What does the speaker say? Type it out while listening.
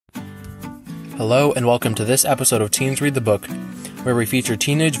Hello and welcome to this episode of Teens Read the Book, where we feature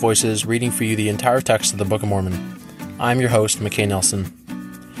teenage voices reading for you the entire text of the Book of Mormon. I'm your host, McKay Nelson.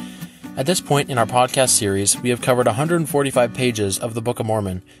 At this point in our podcast series, we have covered 145 pages of the Book of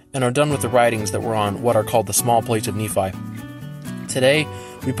Mormon and are done with the writings that were on what are called the small plates of Nephi. Today,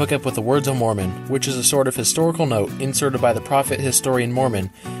 we pick up with the Words of Mormon, which is a sort of historical note inserted by the prophet-historian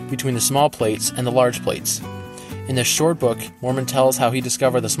Mormon between the small plates and the large plates. In this short book, Mormon tells how he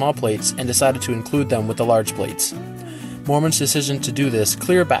discovered the small plates and decided to include them with the large plates. Mormon's decision to do this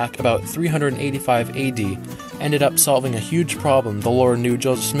clear back about 385 AD ended up solving a huge problem the Lord knew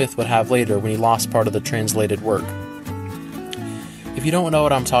Joseph Smith would have later when he lost part of the translated work. If you don't know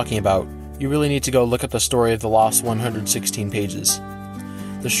what I'm talking about, you really need to go look up the story of the lost 116 pages.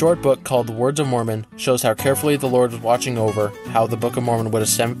 The short book called The Words of Mormon shows how carefully the Lord was watching over how the Book of Mormon would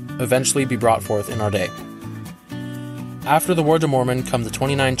eventually be brought forth in our day. After the Words of Mormon come the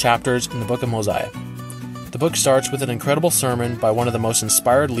 29 chapters in the Book of Mosiah. The book starts with an incredible sermon by one of the most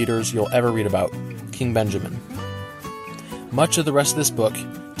inspired leaders you'll ever read about, King Benjamin. Much of the rest of this book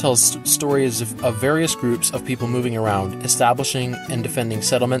tells stories of various groups of people moving around, establishing and defending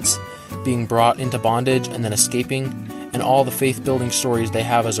settlements, being brought into bondage and then escaping, and all the faith-building stories they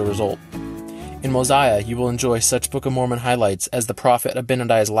have as a result. In Mosiah, you will enjoy such Book of Mormon highlights as the prophet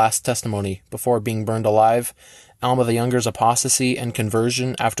Abinadi's last testimony before being burned alive, Alma the Younger's apostasy and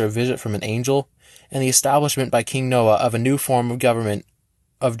conversion after a visit from an angel, and the establishment by King Noah of a new form of government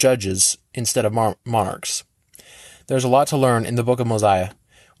of judges instead of monarchs. There's a lot to learn in the Book of Mosiah.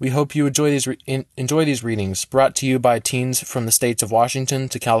 We hope you enjoy these readings, brought to you by teens from the states of Washington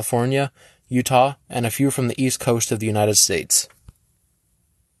to California, Utah, and a few from the East Coast of the United States.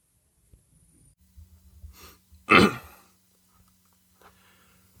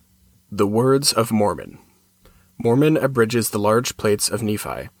 The Words of Mormon. Mormon abridges the large plates of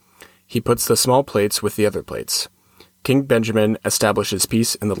Nephi. He puts the small plates with the other plates. King Benjamin establishes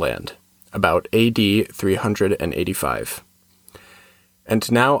peace in the land. About A.D. 385.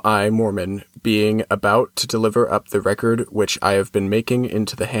 And now I, Mormon, being about to deliver up the record which I have been making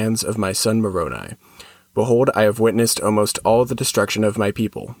into the hands of my son Moroni, behold, I have witnessed almost all the destruction of my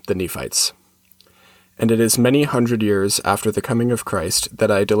people, the Nephites. And it is many 100 years after the coming of Christ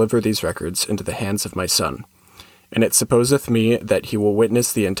that I deliver these records into the hands of my son. And it supposeth me that he will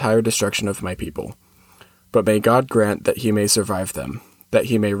witness the entire destruction of my people. But may God grant that he may survive them, that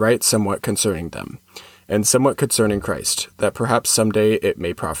he may write somewhat concerning them, and somewhat concerning Christ, that perhaps some day it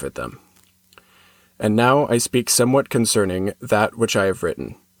may profit them. And now I speak somewhat concerning that which I have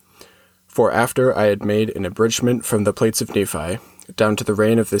written. For after I had made an abridgment from the plates of Nephi, down to the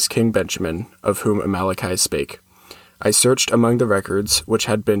reign of this King Benjamin, of whom Amaleki spake, I searched among the records which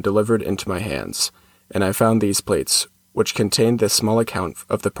had been delivered into my hands, and I found these plates, which contained this small account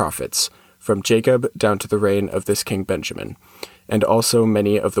of the prophets, from Jacob down to the reign of this King Benjamin, and also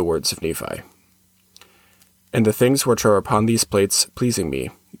many of the words of Nephi. And the things which are upon these plates pleasing me,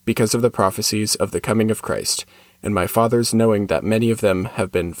 because of the prophecies of the coming of Christ, and my fathers knowing that many of them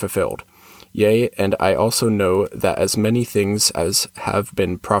have been fulfilled. Yea, and I also know that as many things as have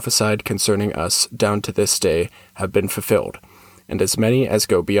been prophesied concerning us down to this day have been fulfilled, and as many as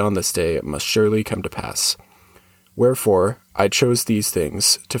go beyond this day must surely come to pass. Wherefore I chose these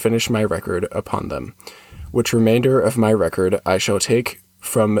things to finish my record upon them, which remainder of my record I shall take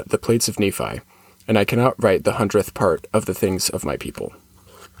from the plates of Nephi, and I cannot write the 100th part of the things of my people.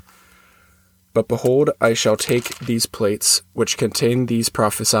 But behold, I shall take these plates, which contain these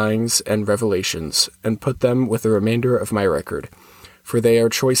prophesyings and revelations, and put them with the remainder of my record, for they are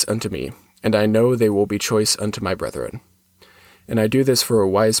choice unto me, and I know they will be choice unto my brethren. And I do this for a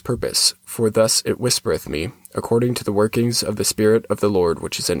wise purpose, for thus it whispereth me, according to the workings of the Spirit of the Lord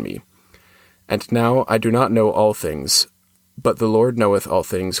which is in me. And now I do not know all things, but the Lord knoweth all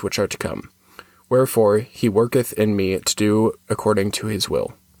things which are to come. Wherefore he worketh in me to do according to his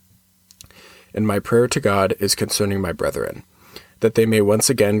will. And my prayer to God is concerning my brethren, that they may once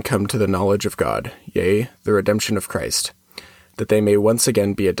again come to the knowledge of God, yea, the redemption of Christ, that they may once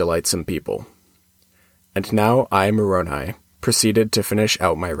again be a delightsome people. And now I, Moroni, proceeded to finish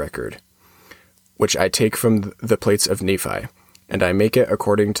out my record, which I take from the plates of Nephi, and I make it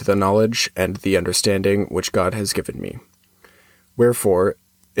according to the knowledge and the understanding which God has given me. Wherefore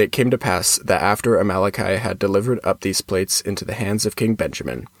it came to pass that after Amaleki had delivered up these plates into the hands of King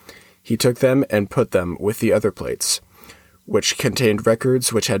Benjamin, he took them and put them with the other plates, which contained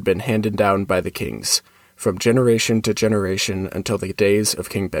records which had been handed down by the kings, from generation to generation until the days of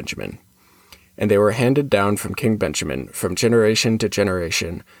King Benjamin. And they were handed down from King Benjamin from generation to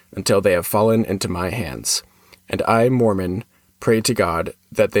generation until they have fallen into my hands. And I, Mormon, pray to God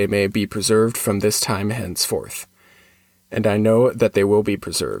that they may be preserved from this time henceforth. And I know that they will be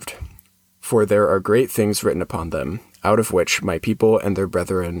preserved. For there are great things written upon them, out of which my people and their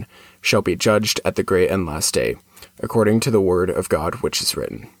brethren shall be judged at the great and last day, according to the word of God which is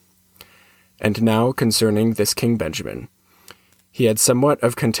written. And now concerning this King Benjamin, he had somewhat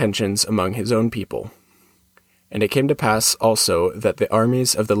of contentions among his own people. And it came to pass also that the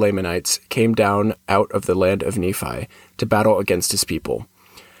armies of the Lamanites came down out of the land of Nephi to battle against his people.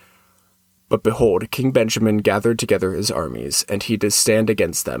 But behold, King Benjamin gathered together his armies, and he did stand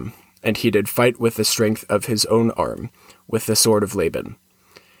against them, and he did fight with the strength of his own arm, with the sword of Laban.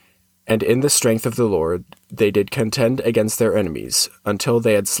 And in the strength of the Lord they did contend against their enemies, until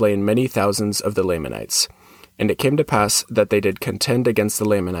they had slain many thousands of the Lamanites. And it came to pass that they did contend against the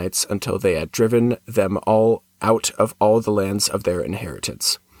Lamanites until they had driven them all out of all the lands of their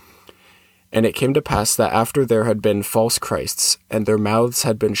inheritance. And it came to pass that after there had been false Christs, and their mouths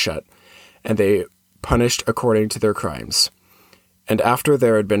had been shut, and they punished according to their crimes. And after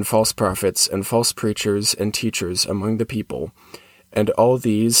there had been false prophets and false preachers and teachers among the people, and all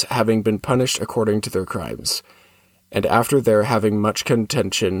these having been punished according to their crimes, and after there having much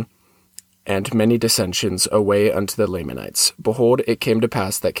contention and many dissensions away unto the Lamanites, behold, it came to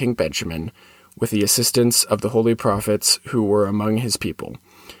pass that King Benjamin, with the assistance of the holy prophets who were among his people,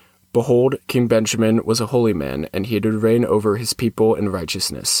 behold, King Benjamin was a holy man, and he did reign over his people in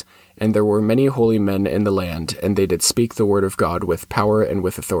righteousness. And there were many holy men in the land, and they did speak the word of God with power and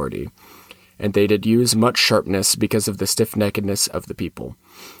with authority. And they did use much sharpness because of the stiff-neckedness of the people.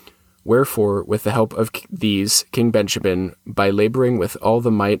 Wherefore, with the help of these, King Benjamin, by laboring with all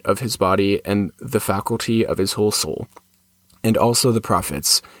the might of his body and the faculty of his whole soul, and also the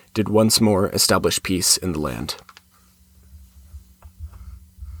prophets, did once more establish peace in the land.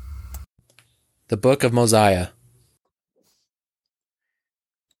 The Book of Mosiah.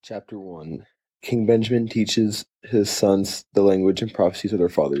 Chapter 1. King Benjamin teaches his sons the language and prophecies of their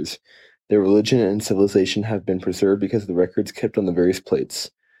fathers. Their religion and civilization have been preserved because of the records kept on the various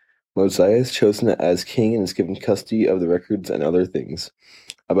plates. Mosiah is chosen as king and is given custody of the records and other things,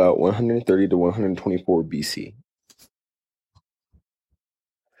 about 130 to 124 BC.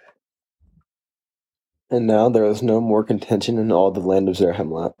 And now there is no more contention in all the land of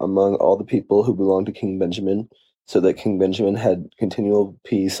Zarahemla among all the people who belonged to King Benjamin, so that King Benjamin had continual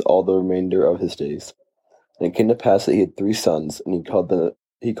peace all the remainder of his days. And it came to pass that he had 3 sons, and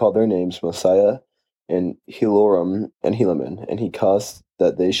he called their names Mosiah, and Heloram, and Helaman, and he caused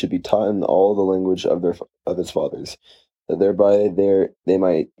that they should be taught in all the language of his fathers, that thereby they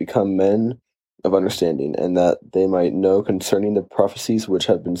might become men of understanding, and that they might know concerning the prophecies which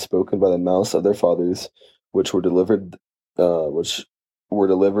had been spoken by the mouths of their fathers, which were delivered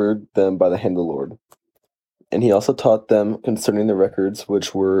them by the hand of the Lord. And he also taught them concerning the records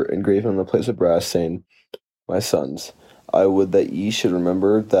which were engraven on the plates of brass, saying, My sons, I would that ye should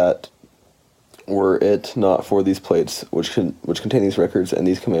remember that were it not for these plates which contain these records and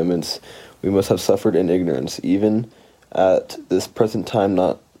these commandments, we must have suffered in ignorance, even at this present time,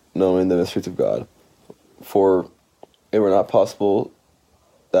 not knowing the mysteries of God. For it were not possible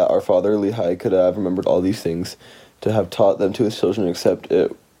that our father Lehi could have remembered all these things, to have taught them to his children, except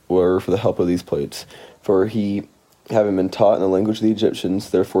it were for the help of these plates. For he, having been taught in the language of the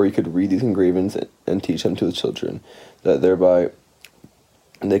Egyptians, therefore he could read these engravings and teach them to his children, that thereby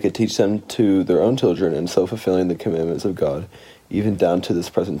they could teach them to their own children, and so fulfilling the commandments of God, even down to this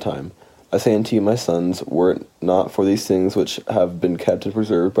present time. I say unto you, my sons, were it not for these things which have been kept and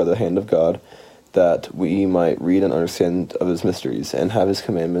preserved by the hand of God, that we might read and understand of his mysteries, and have his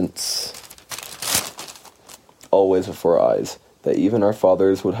commandments always before our eyes, that even our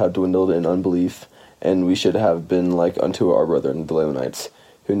fathers would have dwindled in unbelief, and we should have been like unto our brethren, the Lamanites,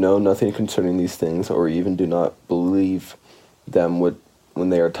 who know nothing concerning these things, or even do not believe them when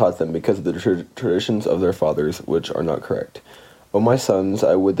they are taught them, because of the traditions of their fathers, which are not correct. O my sons,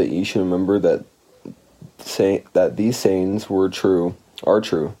 I would that ye should remember that these sayings are true,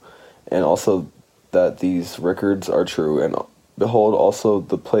 and also that these records are true, and behold also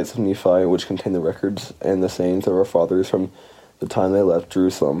the plates of Nephi, which contain the records and the sayings of our fathers from the time they left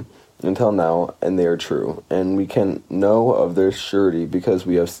Jerusalem until now, and they are true. And we can know of their surety, because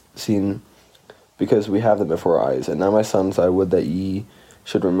we have them before our eyes. And now, my sons, I would that ye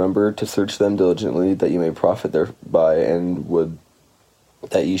should remember to search them diligently, that ye may profit thereby, and would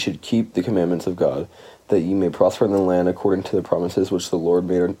that ye should keep the commandments of God, that ye may prosper in the land according to the promises which the Lord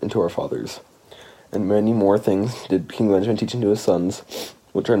made unto our fathers. And many more things did King Benjamin teach unto his sons,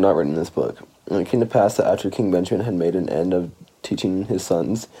 which are not written in this book. And it came to pass that after King Benjamin had made an end of teaching his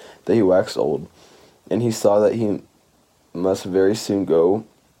sons, that he waxed old, and he saw that he must very soon go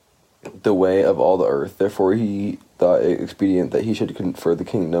the way of all the earth. Therefore he thought it expedient that he should confer the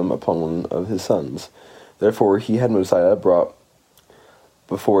kingdom upon one of his sons. Therefore he had Mosiah brought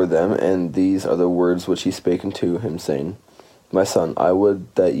before them, and these are the words which he spake unto him, saying, My son, I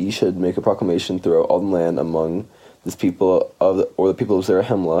would that ye should make a proclamation throughout all the land among this people the people of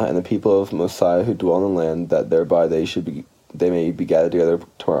Zarahemla, and the people of Mosiah who dwell in the land, that thereby they may be gathered together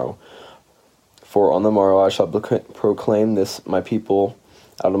tomorrow. For on the morrow I shall proclaim this my people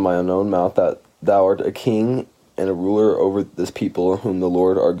out of my own mouth, that thou art a king and a ruler over this people, whom the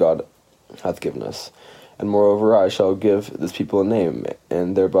Lord our God hath given us. And moreover I shall give this people a name,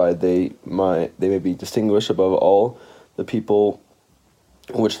 and thereby they may be distinguished above all the people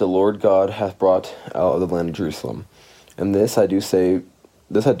which the Lord God hath brought out of the land of Jerusalem. And this I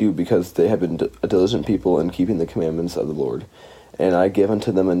do because they have been a diligent people in keeping the commandments of the Lord. And I give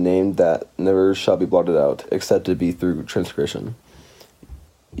unto them a name that never shall be blotted out, except it be through transgression.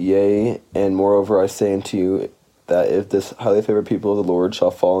 Yea, and moreover I say unto you, that if this highly favored people of the Lord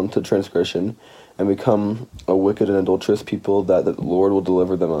shall fall into transgression, and become a wicked and adulterous people, that the Lord will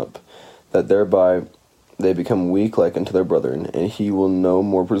deliver them up, that thereby they become weak like unto their brethren, and he will no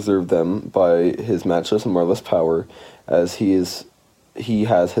more preserve them by his matchless and marvelous power, as he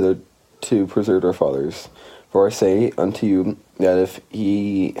has hitherto preserved our fathers. For I say unto you, that if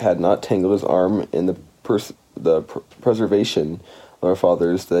he had not tangled his arm in the preservation of our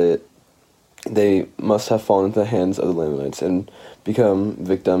fathers, that they must have fallen into the hands of the Lamanites, and become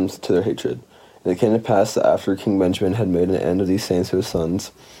victims to their hatred. And it came to pass that after King Benjamin had made an end of these sayings to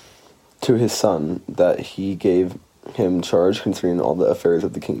his son, that he gave him charge concerning all the affairs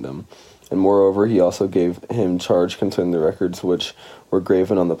of the kingdom. And moreover he also gave him charge concerning the records which were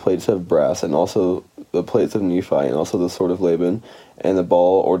graven on the plates of brass, and also the plates of Nephi, and also the sword of Laban, and the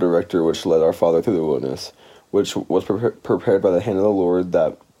ball or director which led our father through the wilderness, which was prepared by the hand of the Lord,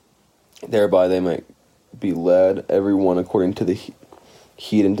 that thereby they might be led every one according to the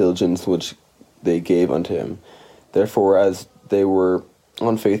heed and diligence which they gave unto him. Therefore, as they were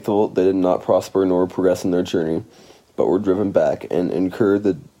unfaithful, they did not prosper nor progress in their journey, but were driven back, and incurred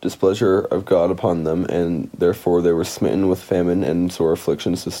the displeasure of God upon them, and therefore they were smitten with famine and sore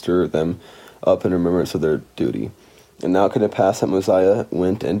afflictions to stir them up in remembrance of their duty. And now it came to pass that Mosiah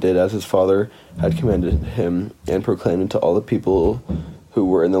went and did as his father had commanded him, and proclaimed unto all the people who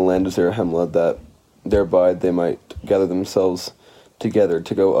were in the land of Zarahemla, that thereby they might gather themselves together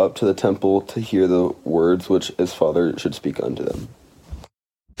to go up to the temple to hear the words which his father should speak unto them.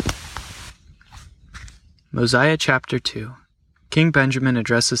 Mosiah chapter 2. King Benjamin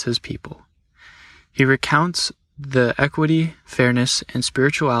addresses his people. He recounts the equity, fairness, and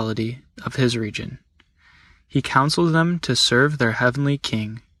spirituality of his region. He counsels them to serve their heavenly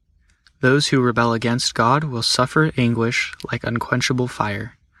king. Those who rebel against God will suffer anguish like unquenchable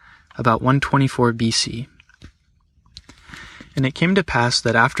fire. About 124 BC. And it came to pass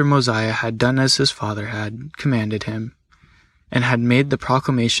that after Mosiah had done as his father had commanded him, and had made the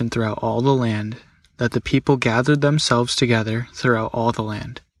proclamation throughout all the land, that the people gathered themselves together throughout all the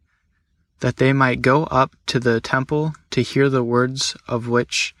land, that they might go up to the temple to hear the words of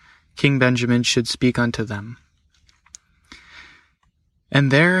which King Benjamin should speak unto them.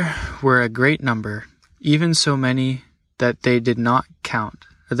 And there were a great number, even so many that they did not count,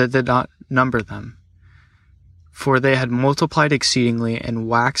 or that did not number them. For they had multiplied exceedingly and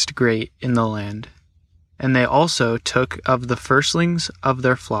waxed great in the land. And they also took of the firstlings of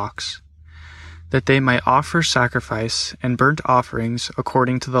their flocks, that they might offer sacrifice and burnt offerings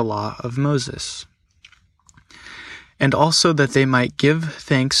according to the law of Moses. And also that they might give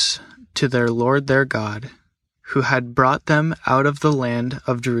thanks to their Lord their God, who had brought them out of the land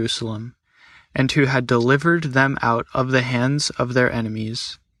of Jerusalem, and who had delivered them out of the hands of their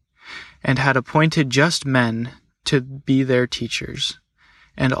enemies, and had appointed just men to be their teachers,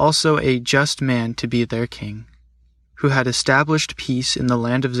 and also a just man to be their king, who had established peace in the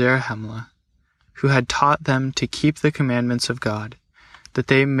land of Zarahemla, who had taught them to keep the commandments of God, that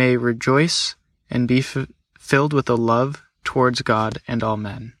they may rejoice and be filled with a love towards God and all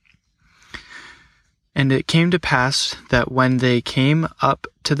men. And it came to pass that when they came up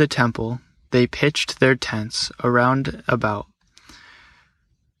to the temple, they pitched their tents around about,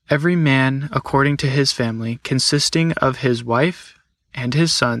 every man according to his family, consisting of his wife and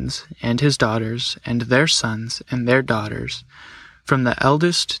his sons and his daughters and their sons and their daughters, from the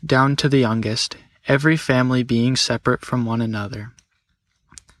eldest down to the youngest, every family being separate from one another.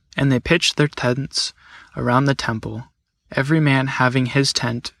 And they pitched their tents around the temple, every man having his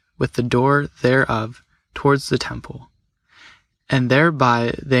tent with the door thereof towards the temple. and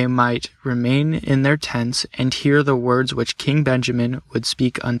thereby they might remain in their tents and hear the words which King Benjamin would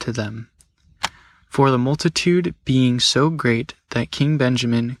speak unto them. For the multitude being so great that King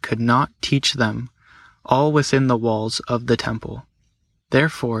Benjamin could not teach them all within the walls of the temple,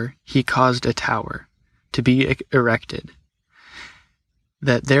 therefore he caused a tower to be erected,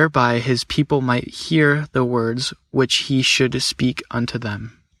 that thereby his people might hear the words which he should speak unto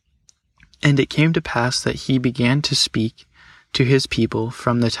them. And it came to pass that he began to speak to his people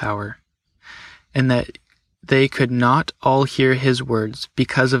from the tower, and that they could not all hear his words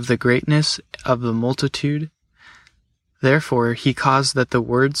because of the greatness of the multitude. Therefore he caused that the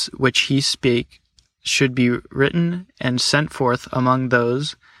words which he spake should be written and sent forth among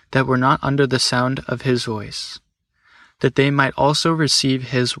those that were not under the sound of his voice, that they might also receive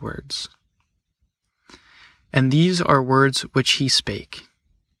his words. And these are words which he spake,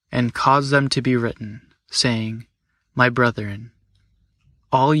 and caused them to be written, saying, My brethren,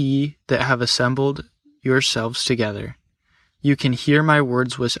 all ye that have assembled yourselves together, you can hear my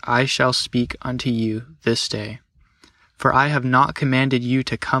words which I shall speak unto you this day. For I have not commanded you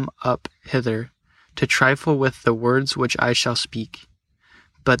to come up hither to trifle with the words which I shall speak,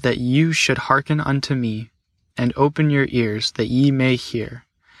 but that you should hearken unto me, and open your ears that ye may hear,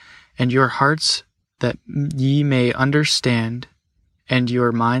 and your hearts that ye may understand, and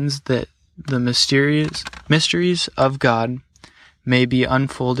your minds that the mysteries of God may be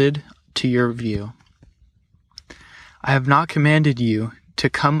unfolded to your view. I have not commanded you to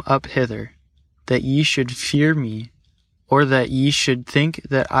come up hither, that ye should fear me, or that ye should think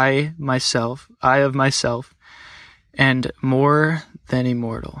that I of myself, and more than a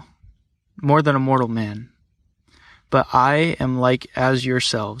mortal man. But I am like as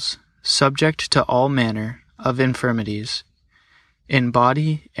yourselves, subject to all manner of infirmities, in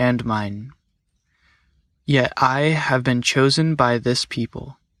body and mind. Yet I have been chosen by this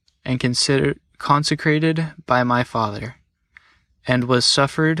people, and consecrated by my Father, and was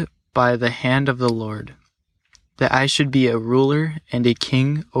suffered by the hand of the Lord, that I should be a ruler and a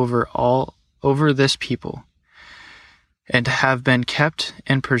king over this people, and have been kept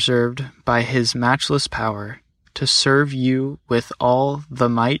and preserved by his matchless power, to serve you with all the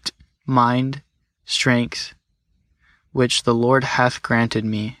might, mind, strength, which the Lord hath granted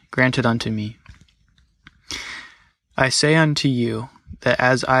unto me. I say unto you, that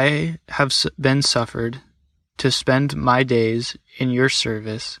as I have been suffered to spend my days in your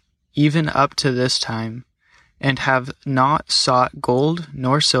service, even up to this time, and have not sought gold,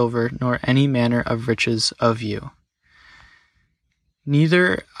 nor silver, nor any manner of riches of you.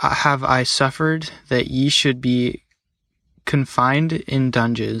 Neither have I suffered that ye should be confined in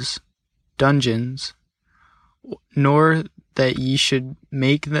dungeons, nor that ye should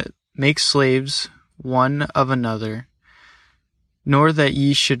make slaves one of another, nor that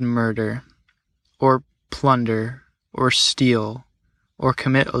ye should murder, or plunder, or steal, or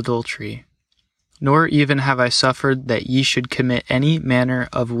commit adultery. Nor even have I suffered that ye should commit any manner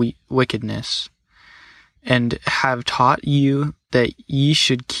of wickedness, and have taught you that ye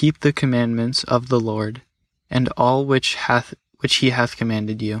should keep the commandments of the Lord, and all which he hath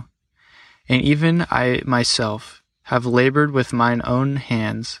commanded you. And even I myself have labored with mine own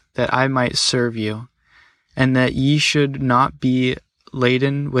hands, that I might serve you, and that ye should not be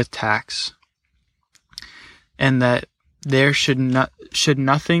laden with tax, and that there should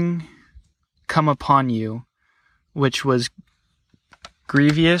nothing come upon you which was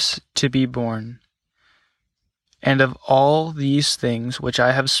grievous to be borne. And of all these things which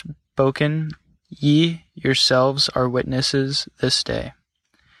I have spoken, ye yourselves are witnesses this day.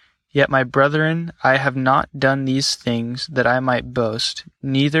 Yet, my brethren, I have not done these things that I might boast,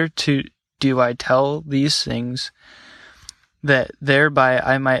 neither do I tell these things that thereby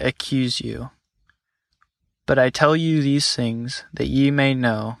I might accuse you. But I tell you these things that ye may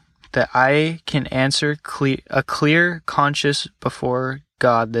know that I can answer a clear conscience before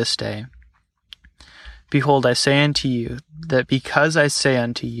God this day. Behold, I say unto you, that because I say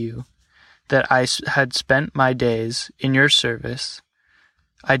unto you, that I had spent my days in your service,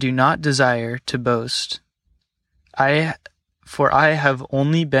 I do not desire to boast. For I have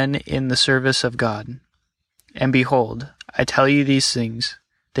only been in the service of God. And behold, I tell you these things,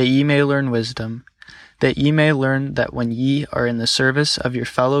 that ye may learn wisdom, that ye may learn that when ye are in the service of your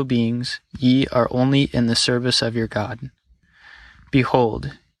fellow beings, ye are only in the service of your God.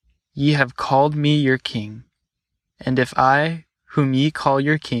 Behold, ye have called me your king, and if I, whom ye call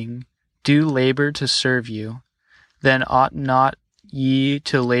your king, do labor to serve you, then ought not ye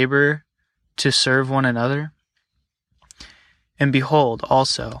to labor to serve one another? And behold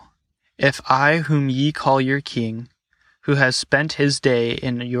also, if I, whom ye call your king, who has spent his day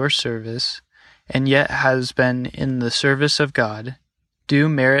in your service, and yet has been in the service of God, do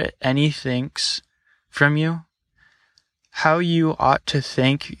merit any thanks from you? How you ought to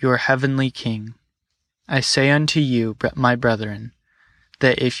thank your heavenly King. I say unto you, my brethren,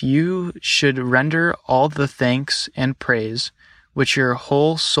 that if you should render all the thanks and praise which your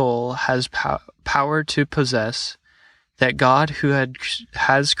whole soul has power to possess, that God who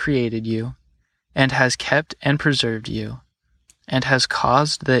has created you, and has kept and preserved you, and has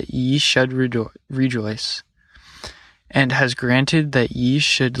caused that ye should rejoice, and has granted that ye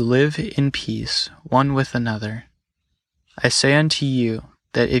should live in peace one with another. I say unto you,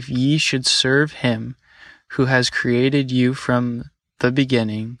 that if ye should serve him who has created you from the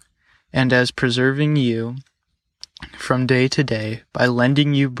beginning, and as preserving you from day to day by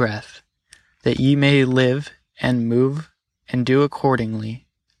lending you breath, that ye may live and move and do according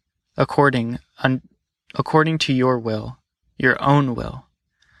to your will, your own will,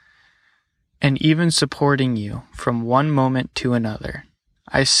 and even supporting you from one moment to another.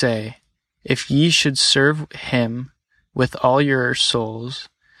 I say, if ye should serve him with all your souls,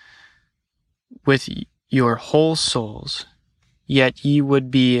 with your whole souls, yet ye would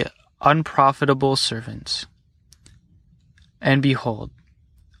be unprofitable servants. And behold,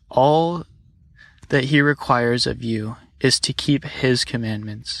 all that he requires of you is to keep his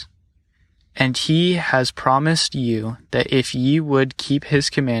commandments. And he has promised you that if ye would keep his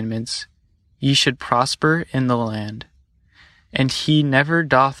commandments, ye should prosper in the land. And he never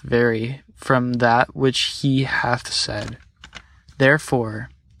doth vary from that which he hath said. Therefore,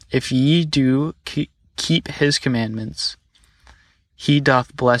 if ye do keep his commandments, he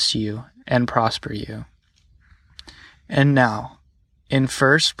doth bless you and prosper you. And now, in the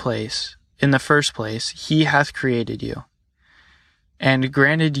first place, he hath created you, and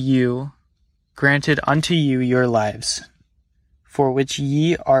granted unto you your lives, for which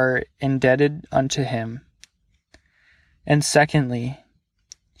ye are indebted unto him. And secondly,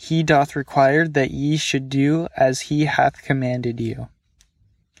 he doth require that ye should do as he hath commanded you,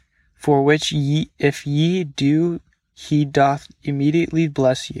 for which if ye do, he doth immediately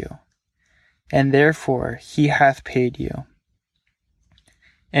bless you, and therefore he hath paid you.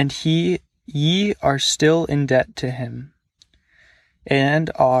 And ye are still in debt to him, and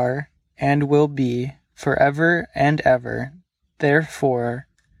are, and will be, forever and ever. Therefore,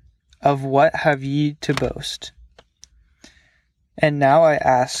 of what have ye to boast? And now I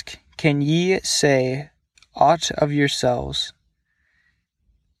ask, can ye say aught of yourselves?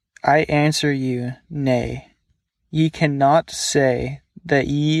 I answer you, nay. Ye cannot say that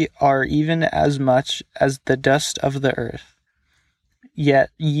ye are even as much as the dust of the earth. Yet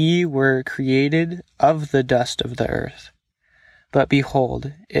ye were created of the dust of the earth. But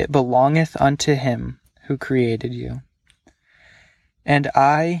behold, it belongeth unto him who created you. And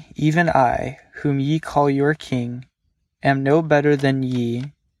I, even I, whom ye call your king, am no better than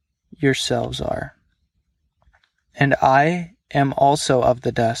ye yourselves are. And I am also of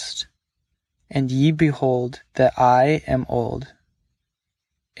the dust. And ye behold that I am old,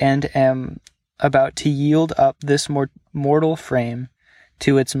 and am about to yield up this mortal frame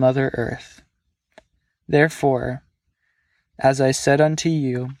to its mother earth. Therefore, as I said unto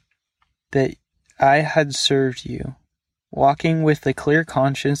you, that I had served you, walking with a clear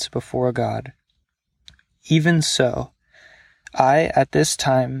conscience before God, even so, I at this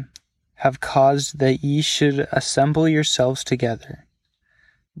time have caused that ye should assemble yourselves together,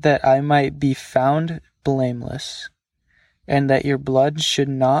 that I might be found blameless, and that your blood should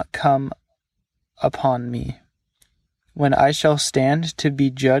not come upon me, when I shall stand to be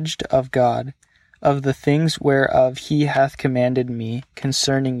judged of God, of the things whereof he hath commanded me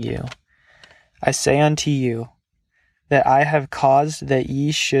concerning you. I say unto you, that I have caused that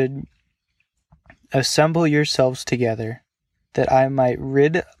ye should assemble yourselves together, that I might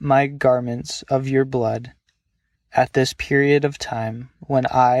rid my garments of your blood, at this period of time, when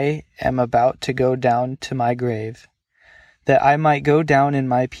I am about to go down to my grave, that I might go down in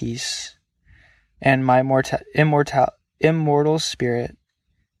my peace, and my immortal spirit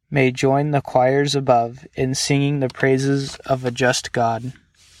may join the choirs above in singing the praises of a just God.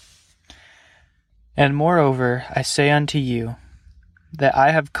 And moreover, I say unto you, that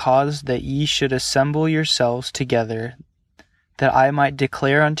I have caused that ye should assemble yourselves together, that I might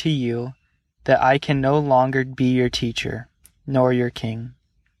declare unto you that I can no longer be your teacher, nor your king.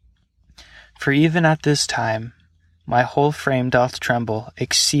 For even at this time my whole frame doth tremble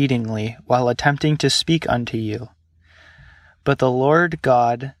exceedingly while attempting to speak unto you. But the Lord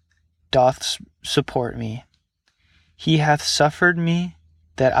God doth support me. He hath suffered me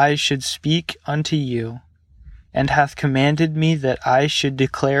that I should speak unto you, and hath commanded me that I should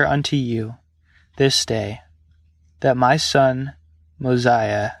declare unto you this day that my son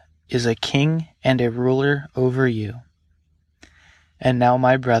Mosiah is a king and a ruler over you. And now,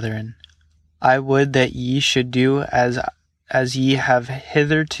 my brethren, I would that ye should do as ye have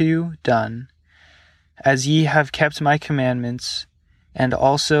hitherto done, as ye have kept my commandments, and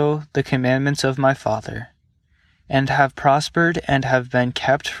also the commandments of my father, and have prospered and have been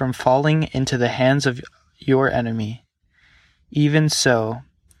kept from falling into the hands of your enemy. Even so,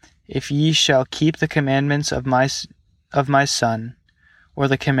 if ye shall keep the commandments of my son, or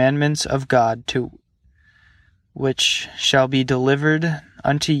the commandments of God, to which shall be delivered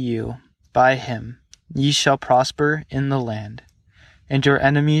unto you by him, ye shall prosper in the land, and your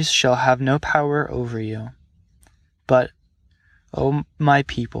enemies shall have no power over you. But, O my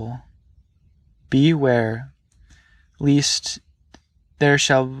people, beware, lest there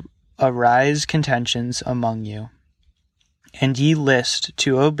shall arise contentions among you, and ye list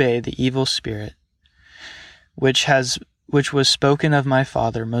to obey the evil spirit, which was spoken of my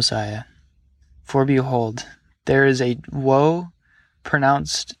father Mosiah. For behold, there is a woe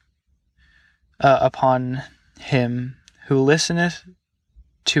pronounced upon him who listeneth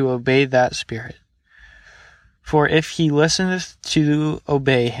to obey that spirit. For if he listeneth to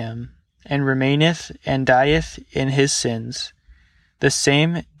obey him, and remaineth and dieth in his sins, the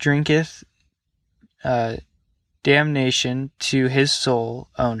same drinketh damnation to his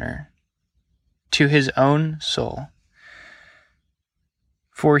own soul.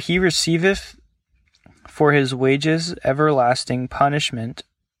 For he receiveth for his wages everlasting punishment,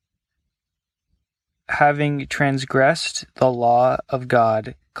 having transgressed the law of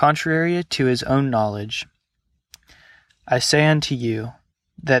God, contrary to his own knowledge. I say unto you,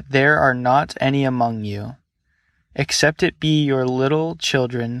 that there are not any among you, except it be your little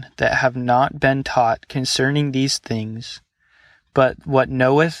children that have not been taught concerning these things, but what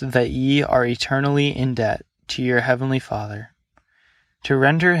knoweth that ye are eternally in debt to your heavenly Father, to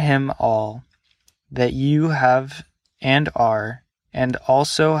render him all that you have and are, and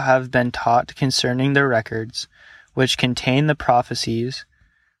also have been taught concerning the records, which contain the prophecies,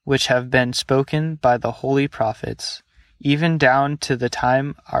 which have been spoken by the holy prophets, even down to the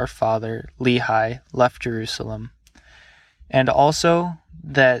time our father Lehi left Jerusalem, and also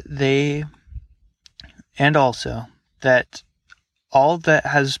that all that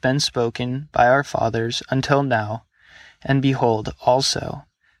has been spoken by our fathers until now, and behold, also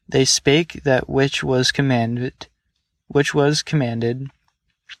they spake that which was commanded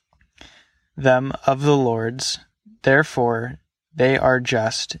them of the Lord's, therefore they are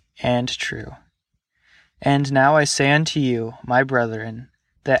just and true. And now I say unto you, my brethren,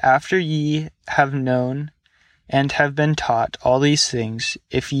 that after ye have known and have been taught all these things,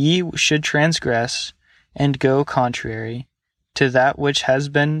 if ye should transgress and go contrary to that which has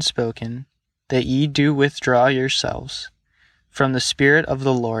been spoken, that ye do withdraw yourselves from the Spirit of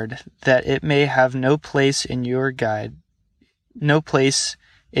the Lord, that it may have no place in you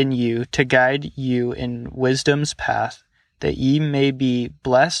to guide you in wisdom's path, that ye may be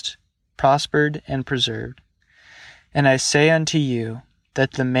blessed, prospered, and preserved. And I say unto you,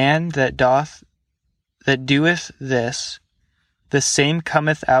 that the man that doeth this, the same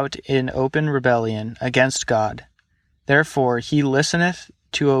cometh out in open rebellion against God. Therefore he listeneth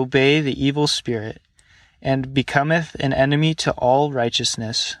to obey the evil spirit, and becometh an enemy to all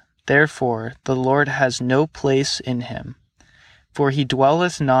righteousness. Therefore the Lord has no place in him, for he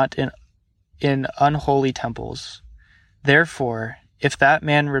dwelleth not in unholy temples. Therefore, if that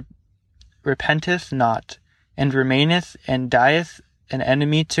man repenteth not, and remaineth and dieth an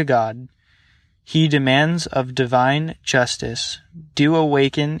enemy to God, he demands of divine justice do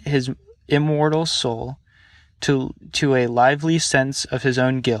awaken his immortal soul to a lively sense of his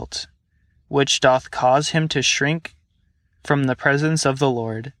own guilt, which doth cause him to shrink from the presence of the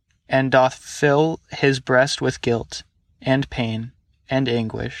Lord, and doth fill his breast with guilt, and pain, and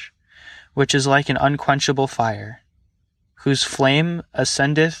anguish, which is like an unquenchable fire, whose flame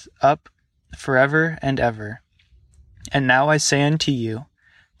ascendeth up forever and ever. And now I say unto you,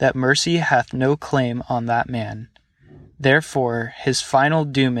 that mercy hath no claim on that man. Therefore his final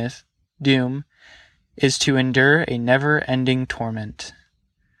doom is to endure a never-ending torment.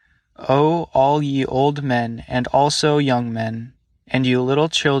 O all ye old men, and also young men, and you little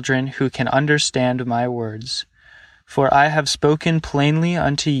children who can understand my words, for I have spoken plainly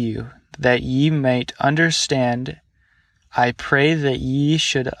unto you, that ye might understand. I pray that ye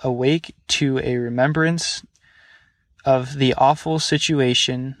should awake to a remembrance of the awful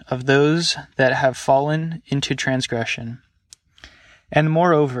situation of those that have fallen into transgression, And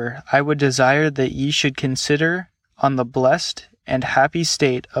moreover, I would desire that ye should consider on the blessed and happy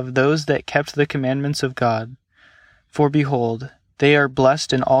state of those that kept the commandments of God. For behold, they are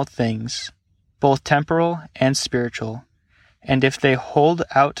blessed in all things, both temporal and spiritual. And if they hold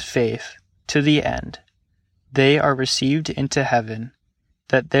out faith to the end, they are received into heaven,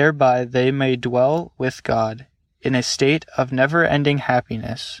 that thereby they may dwell with God in a state of never-ending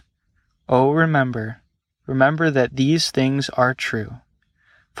happiness. Oh, remember that these things are true,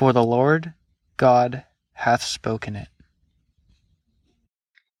 for the Lord God hath spoken it.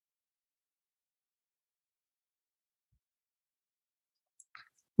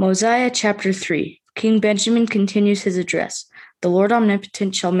 Mosiah chapter 3. King Benjamin continues his address. The Lord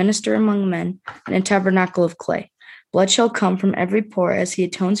omnipotent shall minister among men in a tabernacle of clay. Blood shall come from every pore as he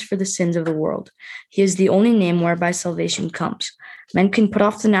atones for the sins of the world. He is the only name whereby salvation comes. Men can put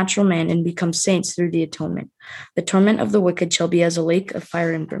off the natural man and become saints through the atonement. The torment of the wicked shall be as a lake of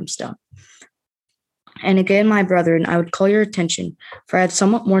fire and brimstone. And again, my brethren, I would call your attention, for I have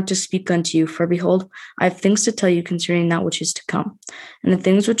somewhat more to speak unto you. For behold, I have things to tell you concerning that which is to come. And the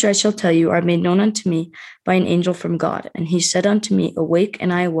things which I shall tell you are made known unto me by an angel from God. And he said unto me, Awake,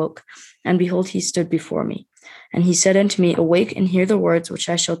 and I awoke, and behold, he stood before me. And he said unto me, Awake, and hear the words which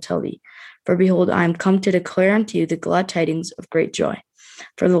I shall tell thee. For behold, I am come to declare unto you the glad tidings of great joy.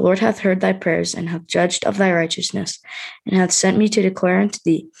 For the Lord hath heard thy prayers, and hath judged of thy righteousness, and hath sent me to declare unto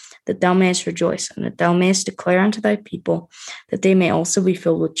thee that thou mayest rejoice, and that thou mayest declare unto thy people, that they may also be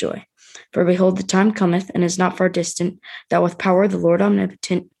filled with joy. For behold, the time cometh, and is not far distant, that with power the Lord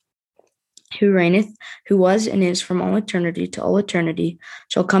omnipotent, who reigneth, who was and is from all eternity to all eternity,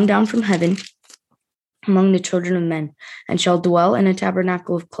 shall come down from heaven among the children of men, and shall dwell in a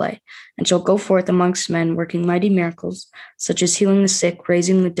tabernacle of clay, and shall go forth amongst men, working mighty miracles, such as healing the sick,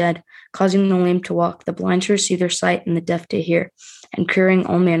 raising the dead, causing the lame to walk, the blind to receive their sight, and the deaf to hear, and curing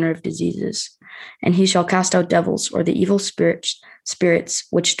all manner of diseases. And he shall cast out devils, or the evil spirits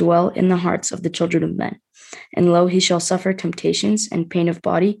which dwell in the hearts of the children of men. And lo, he shall suffer temptations and pain of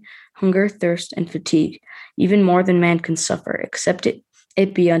body, hunger, thirst, and fatigue, even more than man can suffer, except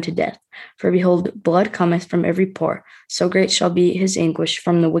it be unto death. For behold, blood cometh from every pore, so great shall be his anguish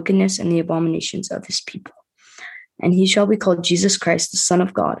from the wickedness and the abominations of his people. And he shall be called Jesus Christ, the Son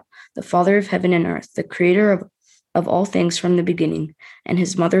of God, the Father of heaven and earth, the Creator of all things from the beginning, and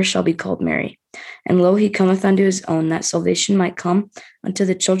his mother shall be called Mary. And lo, he cometh unto his own, that salvation might come unto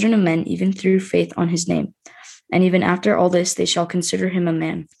the children of men, even through faith on his name. And even after all this they shall consider him a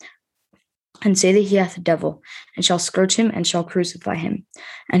man, and say that he hath a devil, and shall scourge him, and shall crucify him.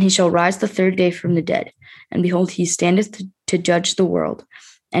 And he shall rise the third day from the dead. And behold, he standeth to judge the world.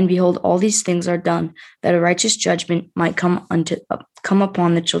 And behold, all these things are done, that a righteous judgment might come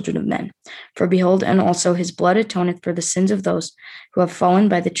upon the children of men. For behold, and also his blood atoneth for the sins of those who have fallen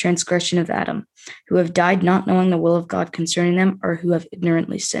by the transgression of Adam, who have died not knowing the will of God concerning them, or who have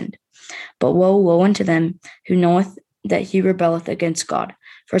ignorantly sinned. But woe unto them who knoweth that he rebelleth against God.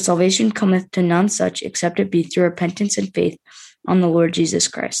 For salvation cometh to none such, except it be through repentance and faith on the Lord Jesus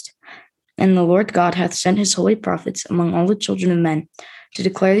Christ. And the Lord God hath sent his holy prophets among all the children of men, to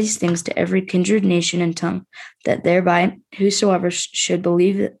declare these things to every kindred, nation, and tongue, that thereby whosoever should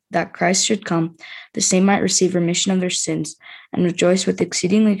believe that Christ should come, the same might receive remission of their sins, and rejoice with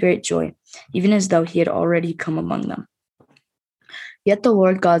exceedingly great joy, even as though he had already come among them. Yet the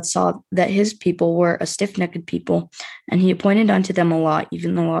Lord God saw that his people were a stiff-necked people, and he appointed unto them a law,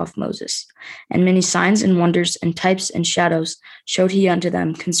 even the law of Moses. And many signs and wonders and types and shadows showed he unto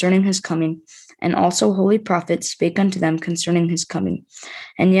them concerning his coming, and also holy prophets spake unto them concerning his coming.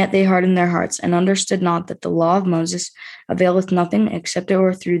 And yet they hardened their hearts, and understood not that the law of Moses availeth nothing, except it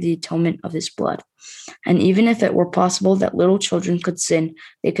were through the atonement of his blood. And even if it were possible that little children could sin,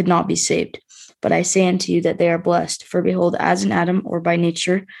 they could not be saved. But I say unto you that they are blessed. For behold, as in Adam, or by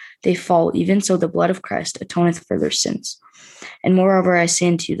nature, they fall, even so the blood of Christ atoneth for their sins. And moreover, I say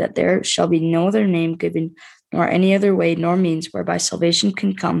unto you that there shall be no other name given, nor any other way, nor means whereby salvation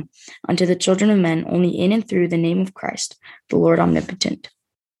can come unto the children of men, only in and through the name of Christ, the Lord omnipotent.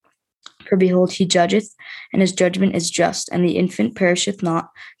 For behold, he judgeth, and his judgment is just, and the infant perisheth not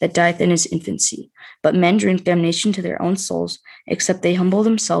that dieth in his infancy. But men drink damnation to their own souls, except they humble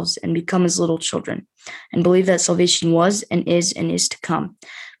themselves and become as little children, and believe that salvation was and is to come,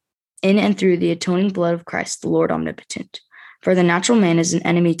 in and through the atoning blood of Christ, the Lord omnipotent. For the natural man is an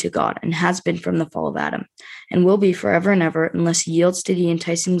enemy to God, and has been from the fall of Adam, and will be forever and ever, unless he yields to the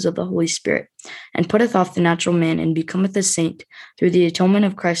enticings of the Holy Spirit, and putteth off the natural man, and becometh a saint through the atonement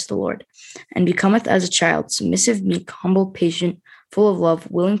of Christ the Lord, and becometh as a child, submissive, meek, humble, patient, full of love,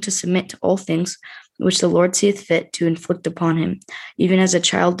 willing to submit to all things which the Lord seeth fit to inflict upon him, even as a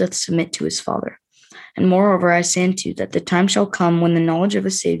child doth submit to his father. And moreover, I say unto you, that the time shall come when the knowledge of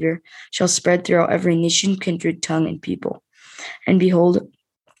a Savior shall spread throughout every nation, kindred, tongue, and people. And behold,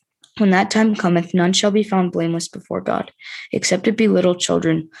 when that time cometh, none shall be found blameless before God, except it be little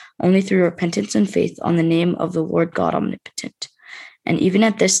children, only through repentance and faith on the name of the Lord God omnipotent. And even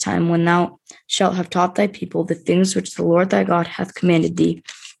at this time, when thou shalt have taught thy people the things which the Lord thy God hath commanded thee,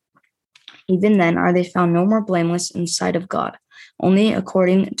 even then are they found no more blameless in the sight of God, only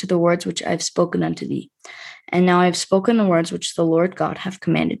according to the words which I have spoken unto thee. And now I have spoken the words which the Lord God hath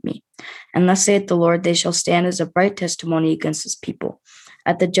commanded me. And thus saith the Lord, they shall stand as a bright testimony against his people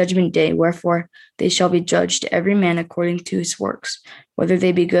at the judgment day, wherefore they shall be judged every man according to his works, whether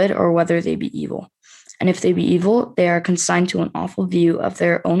they be good or whether they be evil. And if they be evil, they are consigned to an awful view of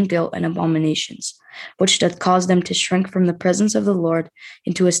their own guilt and abominations, which doth cause them to shrink from the presence of the Lord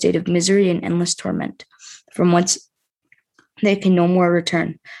into a state of misery and endless torment, from whence they can no more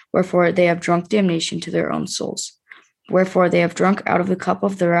return. Wherefore they have drunk damnation to their own souls. Wherefore they have drunk out of the cup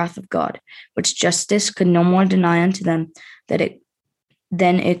of the wrath of God, which justice could no more deny unto them,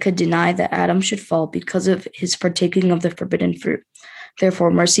 than it could deny that Adam should fall because of his partaking of the forbidden fruit.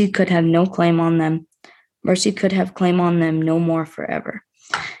 Therefore mercy could have claim on them no more forever.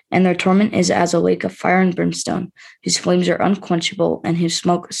 And their torment is as a lake of fire and brimstone, whose flames are unquenchable, and whose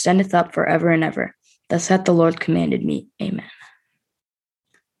smoke standeth up forever and ever. Thus hath the Lord commanded me. Amen.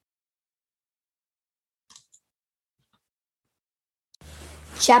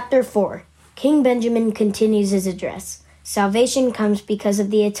 Chapter 4. King Benjamin continues his address. Salvation comes because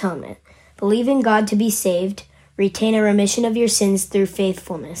of the atonement. Believe in God to be saved. Retain a remission of your sins through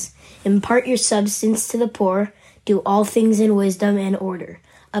faithfulness. Impart your substance to the poor. Do all things in wisdom and order.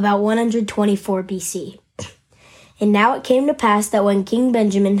 About 124 BC. And now it came to pass that when King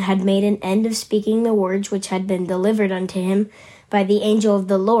Benjamin had made an end of speaking the words which had been delivered unto him by the angel of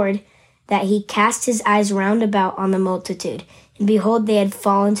the Lord, that he cast his eyes round about on the multitude, and behold, they had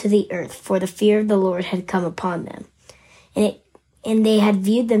fallen to the earth, for the fear of the Lord had come upon them. And they had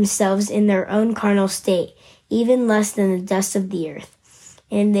viewed themselves in their own carnal state, even less than the dust of the earth.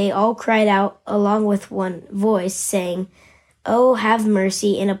 And they all cried out along with one voice, saying, Oh, have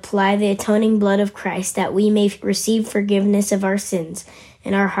mercy, and apply the atoning blood of Christ, that we may receive forgiveness of our sins,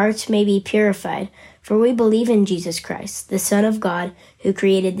 and our hearts may be purified. For we believe in Jesus Christ, the Son of God, who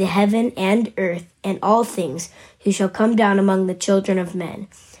created the heaven and earth and all things, who shall come down among the children of men.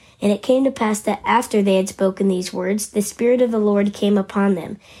 And it came to pass that after they had spoken these words, the Spirit of the Lord came upon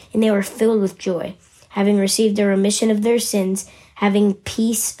them, and they were filled with joy, having received a remission of their sins, having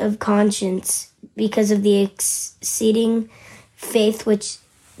peace of conscience, because of the exceeding faith which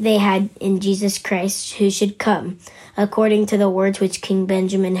they had in Jesus Christ, who should come, according to the words which King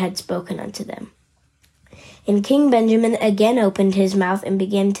Benjamin had spoken unto them. And King Benjamin again opened his mouth and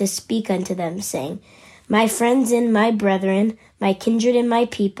began to speak unto them, saying, My friends and my brethren, my kindred and my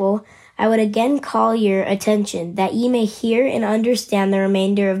people, I would again call your attention, that ye may hear and understand the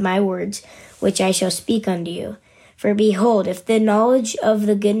remainder of my words, which I shall speak unto you. For behold, if the knowledge of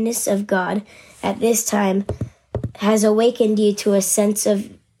the goodness of God at this time has awakened you to a sense of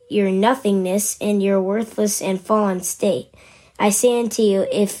your nothingness and your worthless and fallen state, I say unto you,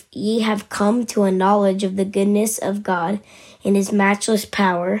 if ye have come to a knowledge of the goodness of God and his matchless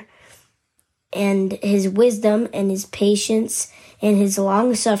power, and his wisdom and his patience and his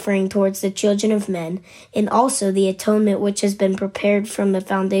long-suffering towards the children of men, and also the atonement which has been prepared from the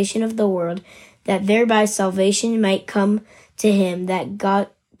foundation of the world, that thereby salvation might come to him that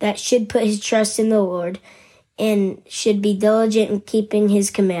should put his trust in the Lord, and should be diligent in keeping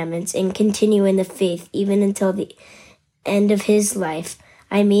his commandments, and continue in the faith even until the end of his life,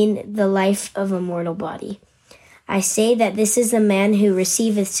 I mean the life of a mortal body. I say that this is the man who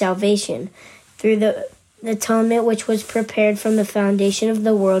receiveth salvation through the atonement which was prepared from the foundation of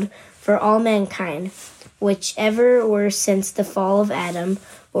the world for all mankind, which ever were since the fall of Adam,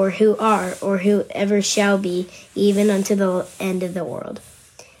 or who are, or who ever shall be, even unto the end of the world.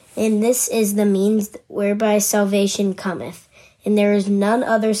 And this is the means whereby salvation cometh, and there is none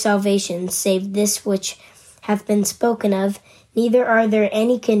other salvation save this which hath been spoken of, neither are there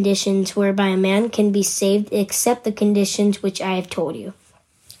any conditions whereby a man can be saved except the conditions which I have told you.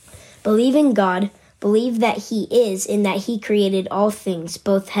 Believe in God, believe that he is, and that he created all things,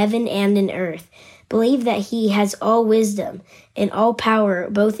 both heaven and in earth. Believe that he has all wisdom, and all power,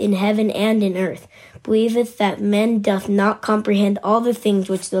 both in heaven and in earth. Believeth that men doth not comprehend all the things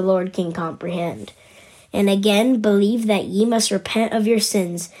which the Lord can comprehend. And again, believe that ye must repent of your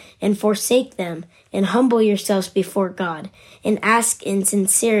sins, and forsake them, and humble yourselves before God, and ask in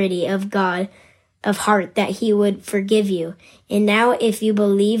sincerity of God of heart that he would forgive you. And now if you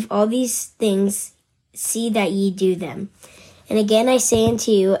believe all these things, see that ye do them. And again I say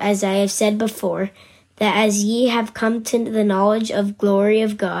unto you, as I have said before, that as ye have come to the knowledge of glory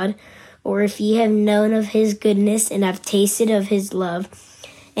of God, or if ye have known of his goodness, and have tasted of his love,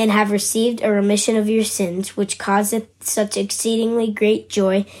 and have received a remission of your sins, which causeth such exceedingly great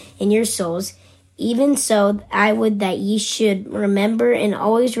joy in your souls, even so I would that ye should remember and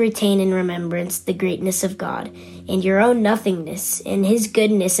always retain in remembrance the greatness of God, and your own nothingness, and his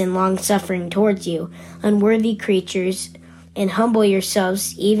goodness and long-suffering towards you, unworthy creatures, and humble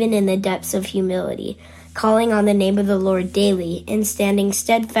yourselves even in the depths of humility, calling on the name of the Lord daily, and standing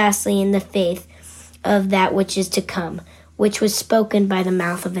steadfastly in the faith of that which is to come, which was spoken by the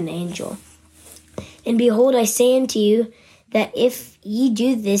mouth of an angel. And behold, I say unto you, that if ye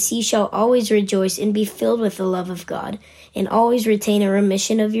do this, ye shall always rejoice and be filled with the love of God, and always retain a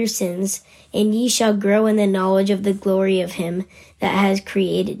remission of your sins, and ye shall grow in the knowledge of the glory of him that has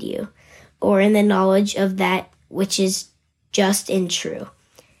created you, or in the knowledge of that which is just and true.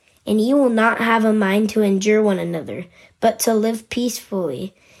 And ye will not have a mind to endure one another, but to live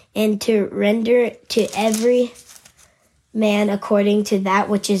peacefully, and to render to every man according to that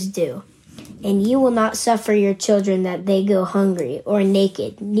which is due. And ye will not suffer your children that they go hungry or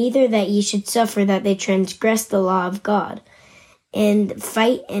naked, neither that ye should suffer that they transgress the law of God, and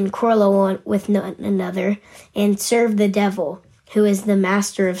fight and quarrel one with one another, and serve the devil, who is the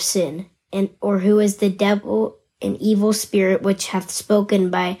master of sin, or who is the devil, an evil spirit which hath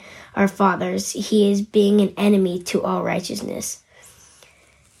spoken by our fathers, he is being an enemy to all righteousness.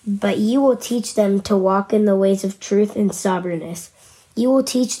 But ye will teach them to walk in the ways of truth and soberness. Ye will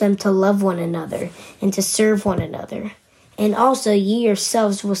teach them to love one another, and to serve one another. And also ye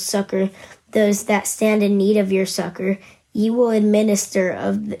yourselves will succor those that stand in need of your succor. Ye will administer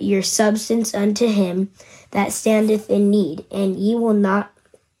of your substance unto him that standeth in need, and ye will not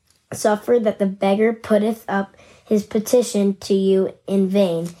suffer that the beggar putteth up his petition to you in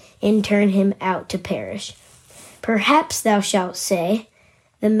vain, and turn him out to perish. Perhaps thou shalt say,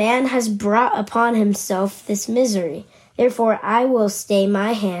 the man has brought upon himself this misery. Therefore I will stay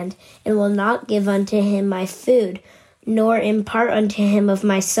my hand, and will not give unto him my food, nor impart unto him of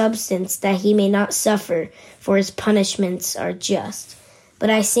my substance, that he may not suffer, for his punishments are just. But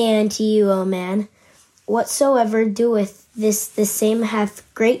I say unto you, O man, whatsoever doeth this, the same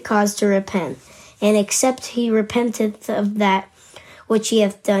hath great cause to repent. And except he repenteth of that which he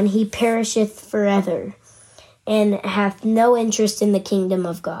hath done, he perisheth forever, and hath no interest in the kingdom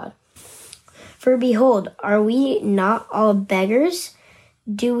of God. For behold, are we not all beggars?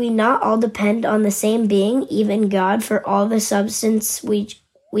 Do we not all depend on the same being, even God, for all the substance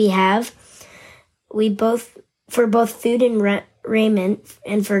we have? For both food and raiment,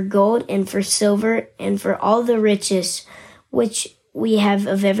 and for gold, and for silver, and for all the riches which we have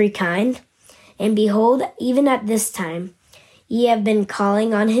of every kind? And behold, even at this time, ye have been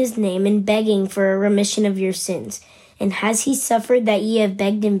calling on his name, and begging for a remission of your sins. And has he suffered that ye have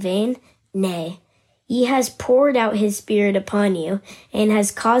begged in vain? Nay, he has poured out his Spirit upon you, and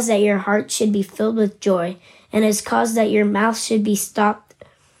has caused that your heart should be filled with joy, and has caused that your mouth should be stopped,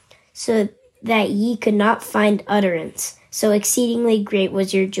 so that ye could not find utterance. So exceedingly great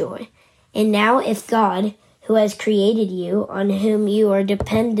was your joy. And now if God, who has created you, on whom you are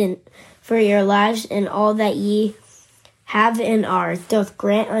dependent for your lives and all that ye have and are, doth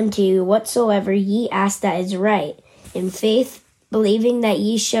grant unto you whatsoever ye ask that is right, in faith, believing that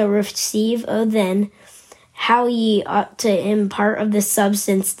ye shall receive, O then, how ye ought to impart of the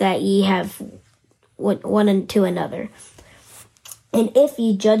substance that ye have one to another. And if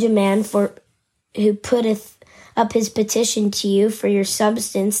ye judge a man who putteth up his petition to you for your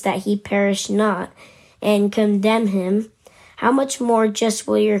substance, that he perish not, and condemn him, how much more just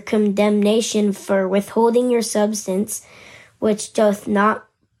will your condemnation for withholding your substance, which doth not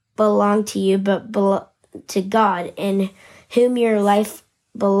belong to you, but to God, in whom your life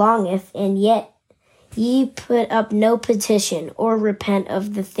belongeth, and yet ye put up no petition, or repent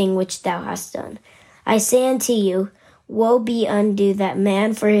of the thing which thou hast done. I say unto you, woe be unto that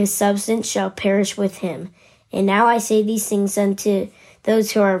man, for his substance shall perish with him. And now I say these things unto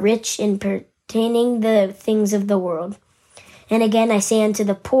those who are rich in pertaining the things of the world. And again I say unto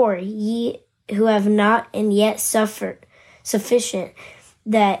the poor, ye who have not and yet suffered sufficient,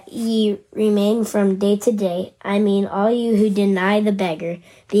 that ye remain from day to day, I mean all you who deny the beggar,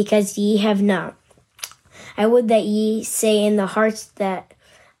 because ye have not. I would that ye say in the hearts that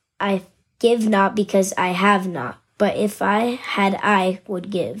I give not because I have not, but if I had, I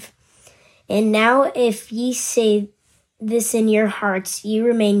would give. And now if ye say this in your hearts, ye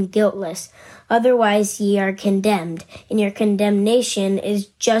remain guiltless. Otherwise ye are condemned, and your condemnation is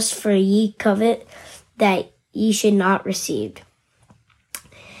just, for ye covet that ye should not receive.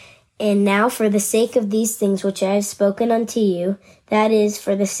 And now for the sake of these things which I have spoken unto you, that is,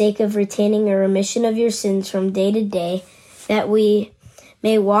 for the sake of retaining a remission of your sins from day to day, that we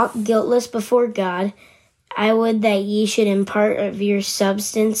may walk guiltless before God, I would that ye should impart of your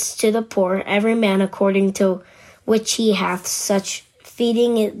substance to the poor, every man according to which he hath, such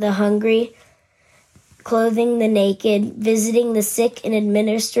feeding the hungry, clothing the naked, visiting the sick, and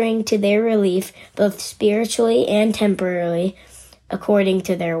administering to their relief, both spiritually and temporarily, according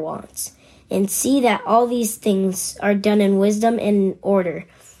to their wants. And see that all these things are done in wisdom and order.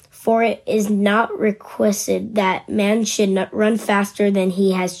 For it is not requisite that man should not run faster than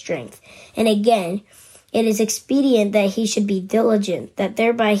he has strength. And again, it is expedient that he should be diligent, that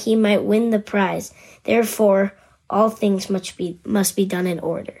thereby he might win the prize. Therefore, all things must be done in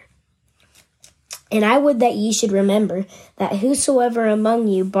order. And I would that ye should remember that whosoever among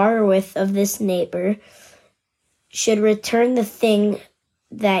you borroweth of this neighbor should return the thing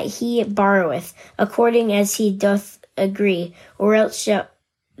that he borroweth, according as he doth agree, or else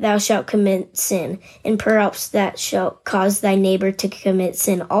thou shalt commit sin, and perhaps that shalt cause thy neighbor to commit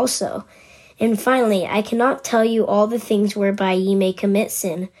sin also. And finally, I cannot tell you all the things whereby ye may commit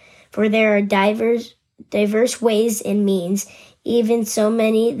sin, for there are diverse ways and means, even so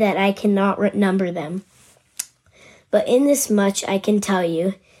many that I cannot number them. But in this much I can tell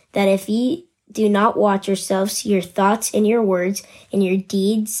you, that if ye do not watch yourselves, your thoughts and your words and your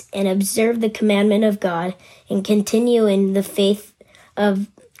deeds, and observe the commandment of God, and continue in the faith of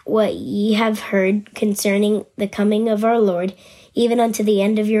what ye have heard concerning the coming of our Lord, even unto the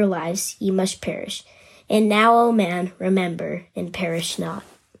end of your lives, ye must perish. And now, O man, remember, and perish not.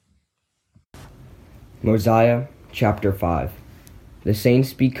 Mosiah chapter 5. The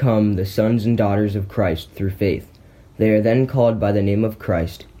saints become the sons and daughters of Christ through faith. They are then called by the name of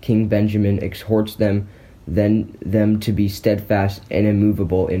Christ. King Benjamin exhorts them to be steadfast and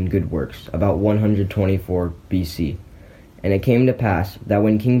immovable in good works, about 124 BC. And it came to pass that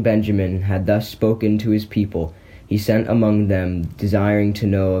when King Benjamin had thus spoken to his people, he sent among them, desiring to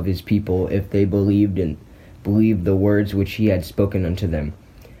know of his people if they believed the words which he had spoken unto them.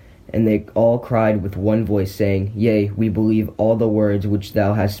 And they all cried with one voice, saying, Yea, we believe all the words which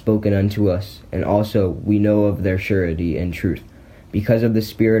thou hast spoken unto us, and also we know of their surety and truth, because of the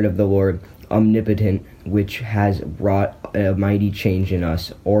Spirit of the Lord omnipotent, which has wrought a mighty change in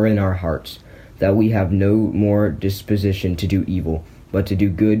us, or in our hearts, that we have no more disposition to do evil, but to do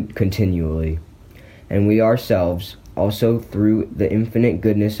good continually. And we ourselves, also through the infinite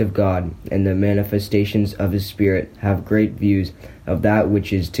goodness of God and the manifestations of his Spirit, have great views of that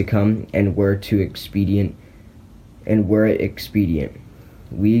which is to come, and were it expedient,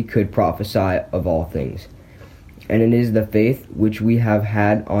 we could prophesy of all things. And it is the faith which we have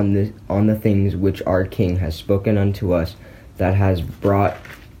had on the things which our King has spoken unto us that has brought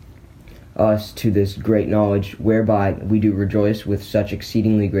us to this great knowledge, whereby we do rejoice with such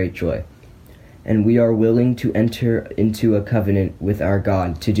exceedingly great joy. And we are willing to enter into a covenant with our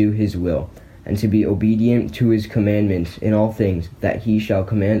God to do his will, and to be obedient to his commandments in all things, that he shall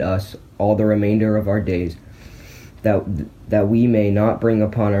command us all the remainder of our days, that we may not bring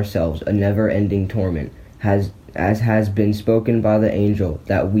upon ourselves a never-ending torment, as has been spoken by the angel,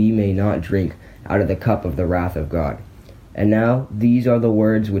 that we may not drink out of the cup of the wrath of God. And now these are the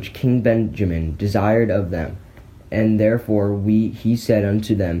words which King Benjamin desired of them, and therefore he said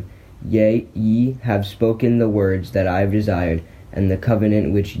unto them, Yea, ye have spoken the words that I have desired, and the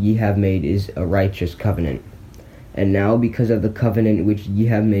covenant which ye have made is a righteous covenant. And now because of the covenant which ye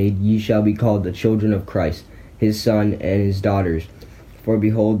have made, ye shall be called the children of Christ, his son and his daughters. For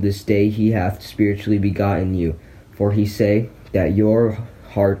behold, this day he hath spiritually begotten you. For he say that your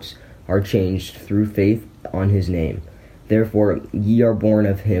hearts are changed through faith on his name. Therefore ye are born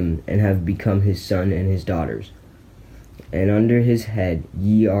of him, and have become his son and his daughters. And under his head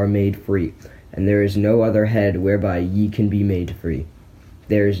ye are made free, and there is no other head whereby ye can be made free.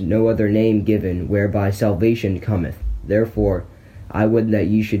 There is no other name given whereby salvation cometh. Therefore I would that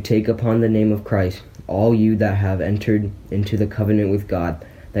ye should take upon the name of Christ, all you that have entered into the covenant with God,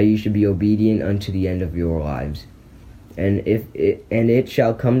 that ye should be obedient unto the end of your lives. And it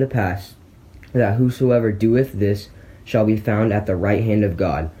shall come to pass that whosoever doeth this shall be found at the right hand of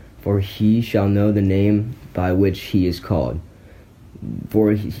God, for he shall know the name by which he is called.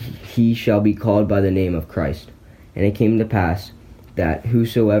 For he shall be called by the name of Christ. And it came to pass that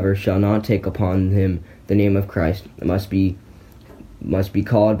whosoever shall not take upon him the name of Christ must be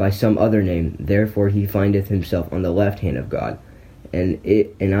called by some other name. Therefore he findeth himself on the left hand of God.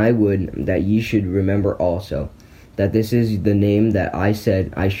 And I would that ye should remember also that this is the name that I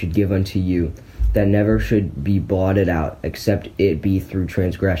said I should give unto you, that never should be blotted out, except it be through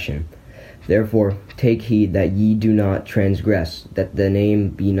transgression. Therefore take heed that ye do not transgress, that the name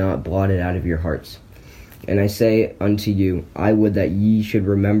be not blotted out of your hearts. And I say unto you, I would that ye should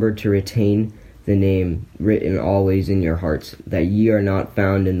remember to retain the name written always in your hearts, that ye are not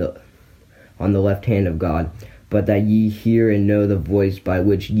found on the left hand of God, but that ye hear and know the voice by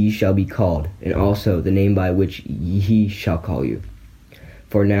which ye shall be called, and also the name by which he shall call you.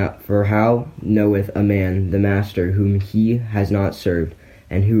 For how knoweth a man the master whom he has not served,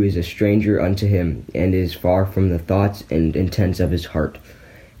 and who is a stranger unto him, and is far from the thoughts and intents of his heart?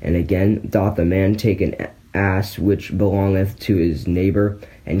 And again, doth a man take an ass which belongeth to his neighbor,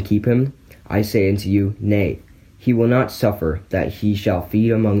 and keep him? I say unto you, nay, he will not suffer that he shall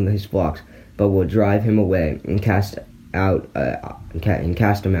feed among his flocks, but will drive him away and cast him out.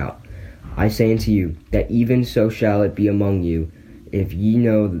 I say unto you that even so shall it be among you, if ye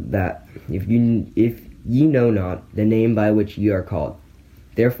know not the name by which ye are called.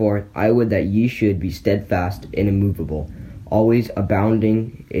 Therefore I would that ye should be steadfast and immovable, always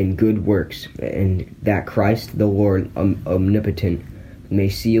abounding in good works, and that Christ the Lord omnipotent may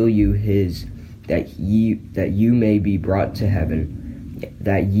seal you his, that you may be brought to heaven,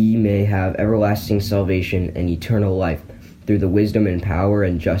 that ye may have everlasting salvation and eternal life, through the wisdom and power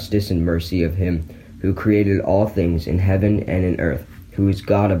and justice and mercy of him who created all things in heaven and in earth, who is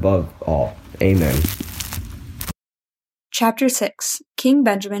God above all. Amen. Chapter 6. King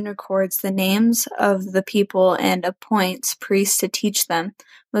Benjamin records the names of the people and appoints priests to teach them.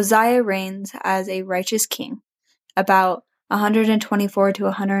 Mosiah reigns as a righteous king, about 124 to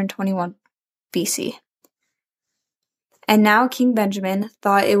 121 BC. And now King Benjamin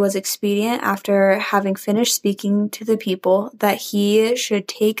thought it was expedient, after having finished speaking to the people, that he should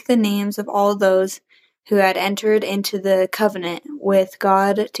take the names of all those who had entered into the covenant with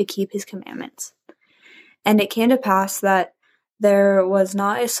God to keep his commandments. And it came to pass that there was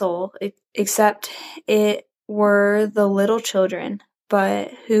not a soul, except it were the little children,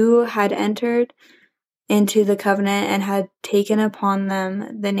 but who had entered into the covenant and had taken upon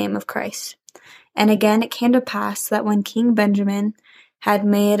them the name of Christ. And again it came to pass that when King Benjamin had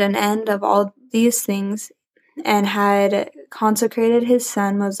made an end of all these things, and had consecrated his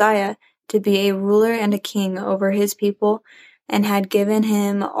son Mosiah to be a ruler and a king over his people, and had given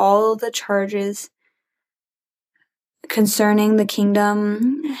him all the charges concerning the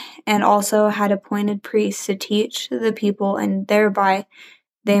kingdom, and also had appointed priests to teach the people, and thereby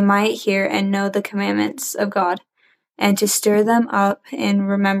they might hear and know the commandments of God, and to stir them up in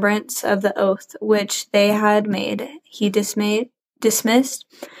remembrance of the oath which they had made, he dismissed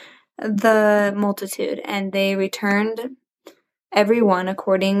the multitude, and they returned every one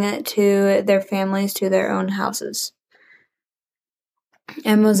according to their families to their own houses.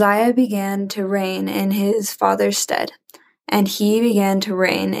 And Mosiah began to reign in his father's stead, and he began to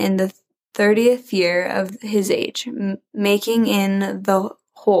reign in the 30th year of his age, making in the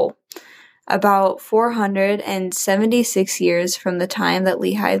whole about 476 years from the time that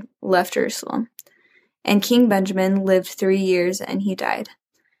Lehi left Jerusalem. And King Benjamin lived 3 years, and he died.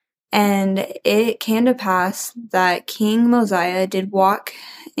 And it came to pass that King Mosiah did walk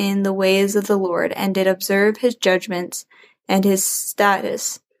in the ways of the Lord, and did observe his judgments and his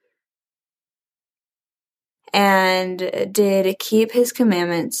statutes, and did keep his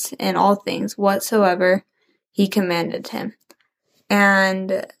commandments in all things whatsoever he commanded him.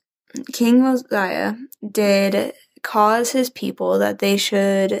 And King Mosiah did cause his people that they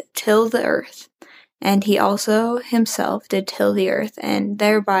should till the earth, and he also himself did till the earth, and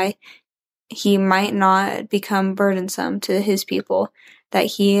thereby he might not become burdensome to his people, that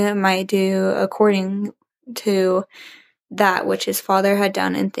he might do according to that which his father had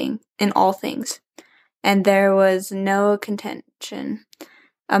done in all things. And there was no contention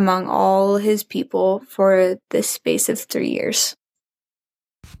among all his people for this space of 3 years.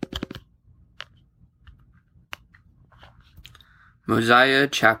 Mosiah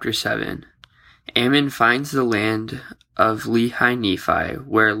chapter 7. Ammon finds the land of Lehi-Nephi,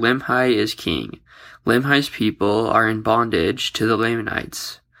 where Limhi is king. Limhi's people are in bondage to the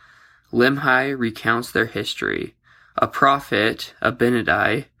Lamanites. Limhi recounts their history. A prophet,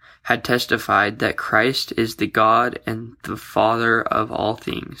 Abinadi, had testified that Christ is the God and the Father of all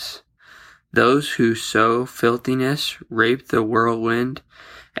things. Those who sow filthiness rape the whirlwind,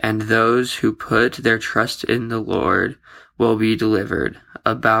 and those who put their trust in the Lord will be delivered.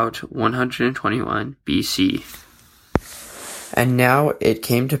 About 121 BC. And now it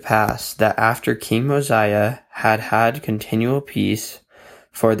came to pass that after King Mosiah had had continual peace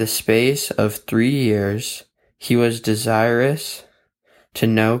for the space of 3 years, he was desirous to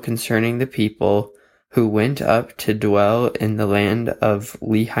know concerning the people who went up to dwell in the land of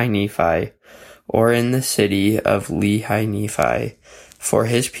Lehi-Nephi, or in the city of Lehi-Nephi, for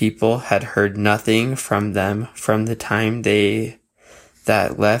his people had heard nothing from them from the time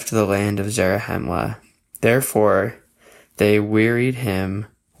that left the land of Zarahemla. Therefore they wearied him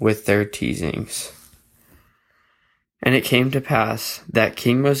with their teasings. And it came to pass that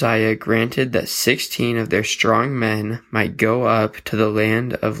King Mosiah granted that 16 of their strong men might go up to the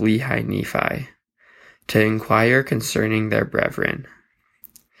land of Lehi-Nephi, to inquire concerning their brethren.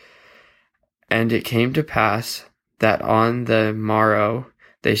 And it came to pass that on the morrow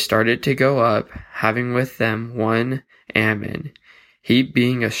they started to go up, having with them one Ammon, he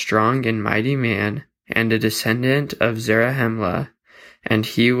being a strong and mighty man, and a descendant of Zarahemla, and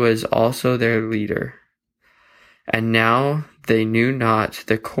he was also their leader. And now they knew not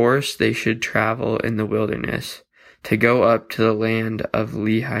the course they should travel in the wilderness, to go up to the land of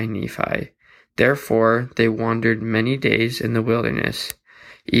Lehi-Nephi. Therefore they wandered many days in the wilderness,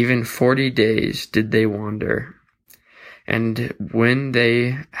 even 40 days did they wander. And when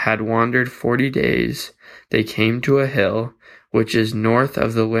they had wandered 40 days, they came to a hill, which is north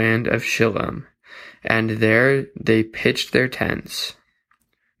of the land of Shilom, and there they pitched their tents.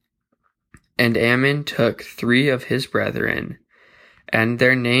 And Ammon took 3 of his brethren, and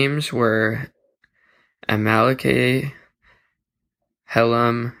their names were Amalekah,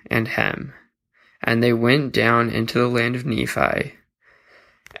 Helam, and Hem. And they went down into the land of Nephi.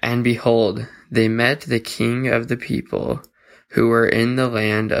 And behold, they met the king of the people, who were in the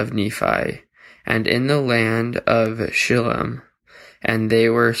land of Nephi, and in the land of Shilom. And they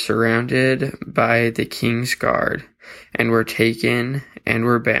were surrounded by the king's guard, and were taken, and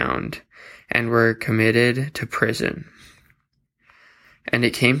were bound, and were committed to prison. And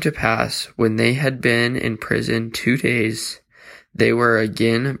it came to pass, when they had been in prison 2 days, they were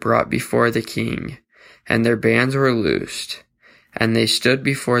again brought before the king, and their bands were loosed. And they stood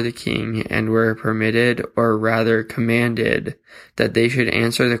before the king, and were permitted, or rather commanded, that they should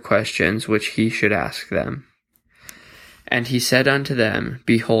answer the questions which he should ask them. And he said unto them,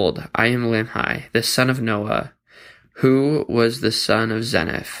 Behold, I am Limhi, the son of Noah, who was the son of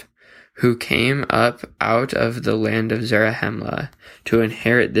Zeniff, who came up out of the land of Zarahemla to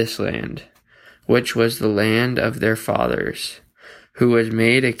inherit this land, which was the land of their fathers, who was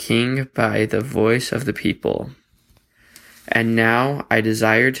made a king by the voice of the people. And now I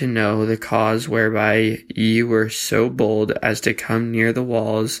desire to know the cause whereby ye were so bold as to come near the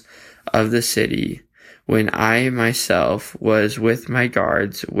walls of the city, when I myself was with my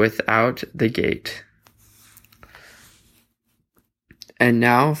guards without the gate. And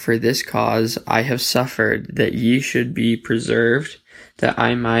now for this cause I have suffered that ye should be preserved, that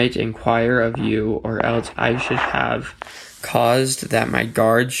I might inquire of you, or else I should have caused that my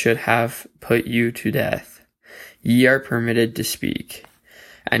guards should have put you to death. Ye are permitted to speak.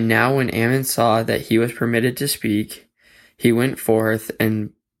 And now when Ammon saw that he was permitted to speak, he went forth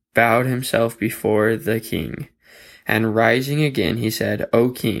and bowed himself before the king. And rising again, he said, O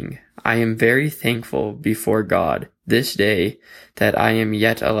king, I am very thankful before God this day that I am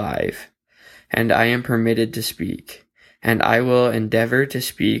yet alive, and I am permitted to speak, and I will endeavor to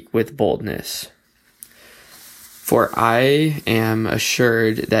speak with boldness. For I am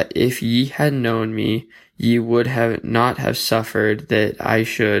assured that if ye had known me, ye would not have suffered that I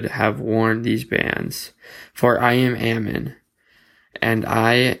should have worn these bands. For I am Ammon, and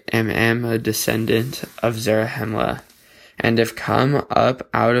I am a descendant of Zarahemla, and have come up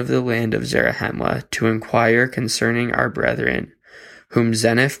out of the land of Zarahemla to inquire concerning our brethren, whom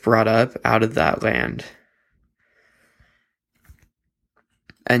Zeniff brought up out of that land.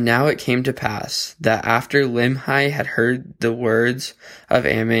 And now it came to pass that after Limhi had heard the words of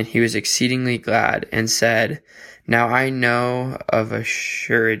Ammon, he was exceedingly glad, and said, Now I know of a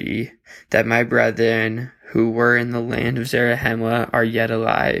surety that my brethren who were in the land of Zarahemla are yet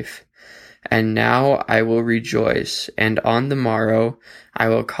alive. And now I will rejoice, and on the morrow I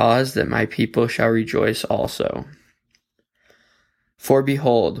will cause that my people shall rejoice also. For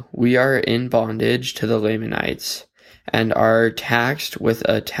behold, we are in bondage to the Lamanites, and are taxed with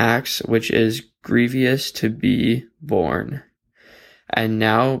a tax which is grievous to be borne. And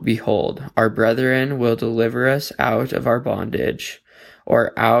now, behold, our brethren will deliver us out of our bondage.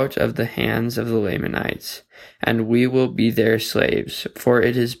 or out of the hands of the Lamanites, and we will be their slaves. For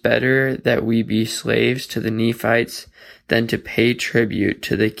it is better that we be slaves to the Nephites than to pay tribute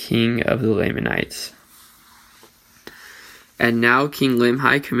to the king of the Lamanites. And now King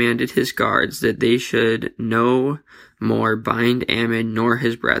Limhi commanded his guards that they should no more bind Ammon nor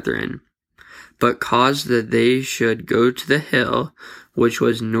his brethren, but caused that they should go to the hill which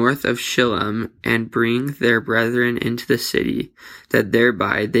was north of Shilom, and bring their brethren into the city, that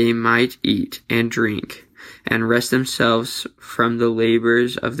thereby they might eat and drink, and rest themselves from the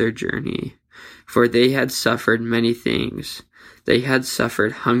labors of their journey. For they had suffered many things. They had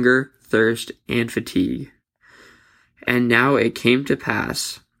suffered hunger, thirst, and fatigue. And now it came to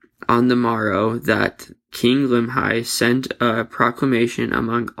pass on the morrow that King Limhi sent a proclamation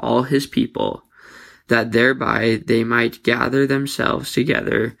among all his people, that thereby they might gather themselves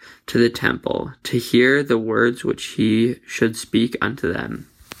together to the temple, to hear the words which he should speak unto them.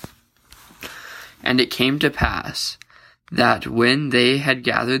 And it came to pass that when they had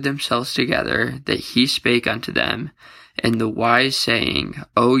gathered themselves together, that he spake unto them in the wise saying,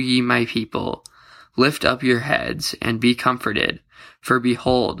 O ye my people, lift up your heads, and be comforted, for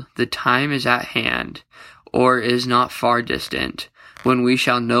behold, the time is at hand, or is not far distant, when we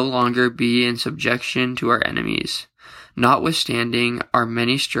shall no longer be in subjection to our enemies. Notwithstanding our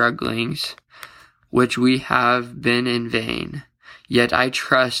many strugglings, which we have been in vain, yet I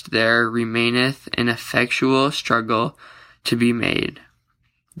trust there remaineth an effectual struggle to be made.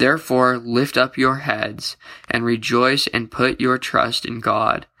 Therefore lift up your heads, and rejoice, and put your trust in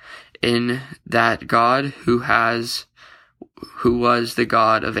God, in that God who was the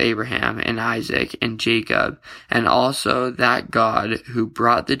God of Abraham and Isaac and Jacob, and also that God who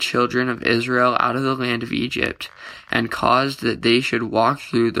brought the children of Israel out of the land of Egypt, and caused that they should walk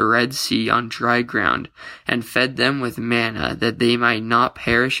through the Red Sea on dry ground, and fed them with manna, that they might not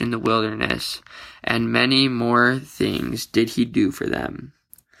perish in the wilderness. And many more things did he do for them.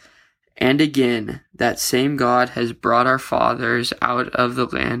 And again, that same God has brought our fathers out of the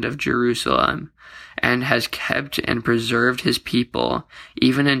land of Jerusalem, and has kept and preserved his people,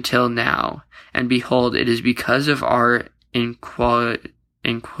 even until now. And behold, it is because of our iniquities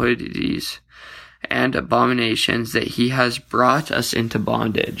and abominations that he has brought us into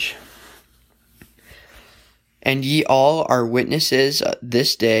bondage. And ye all are witnesses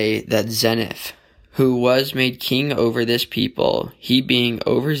this day that Zeniff, who was made king over this people, he being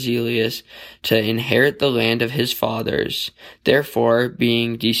overzealous to inherit the land of his fathers, therefore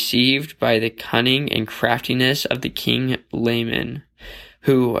being deceived by the cunning and craftiness of the king Laman,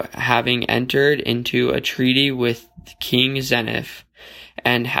 who, having entered into a treaty with King Zeniff,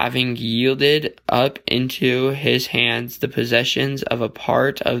 and having yielded up into his hands the possessions of a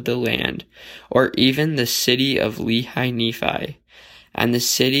part of the land, or even the city of Lehi Nephi, and the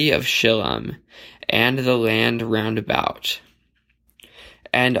city of Shilom, and the land round about.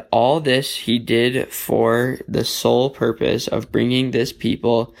 And all this he did for the sole purpose of bringing this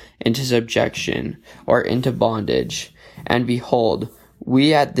people into subjection, or into bondage. And behold,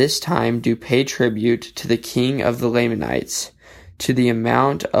 we at this time do pay tribute to the king of the Lamanites, to the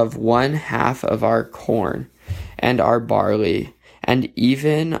amount of 1/2 of our corn, and our barley, and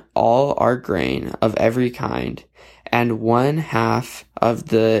even all our grain of every kind, and 1/2 of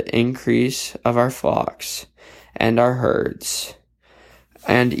the increase of our flocks and our herds,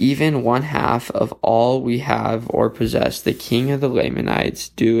 and even 1/2 of all we have or possess, the king of the Lamanites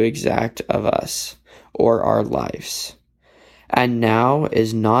do exact of us, or our lives. And now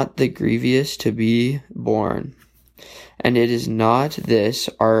is not the grievous to be borne, and it is not this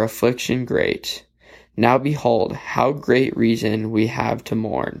our affliction great. Now behold, how great reason we have to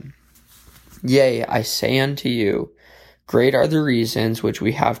mourn. Yea, I say unto you, great are the reasons which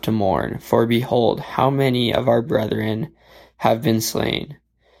we have to mourn, for behold, how many of our brethren have been slain,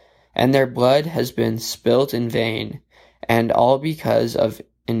 and their blood has been spilt in vain, and all because of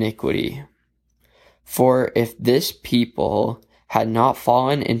iniquity. For if this people had not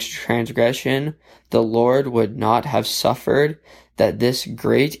fallen into transgression, the Lord would not have suffered that this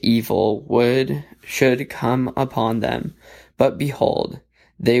great evil should come upon them. But behold,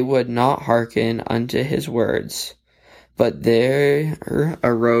 they would not hearken unto his words. But there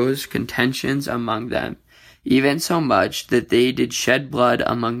arose contentions among them, even so much that they did shed blood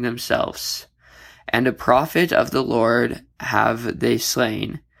among themselves. And a prophet of the Lord have they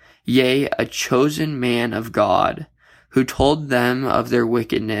slain, yea, a chosen man of God, who told them of their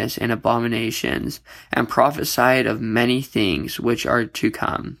wickedness and abominations, and prophesied of many things which are to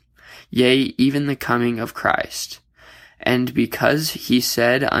come, yea, even the coming of Christ. And because he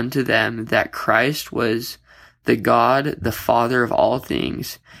said unto them that Christ was the God, the Father of all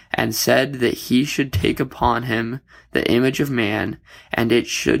things, and said that he should take upon him the image of man, and it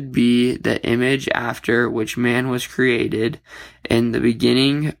should be the image after which man was created in the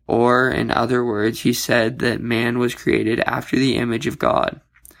beginning, or in other words, he said that man was created after the image of God,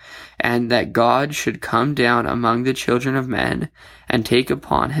 and that God should come down among the children of men, and take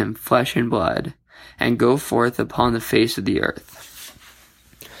upon him flesh and blood, and go forth upon the face of the earth.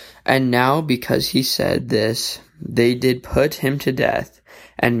 And now, because he said this, they did put him to death,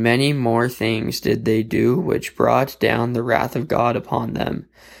 and many more things did they do which brought down the wrath of God upon them.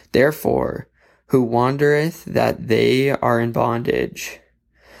 Therefore, who wondereth that they are in bondage,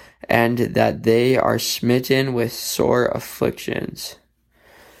 and that they are smitten with sore afflictions?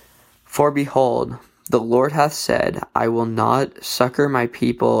 For behold, the Lord hath said, I will not succor my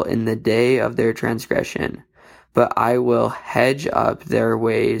people in the day of their transgression, but I will hedge up their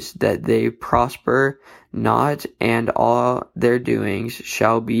ways that they prosper not, and all their doings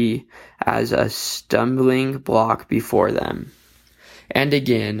shall be as a stumbling block before them. And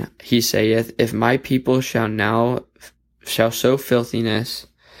again he saith, if my people shall sow filthiness,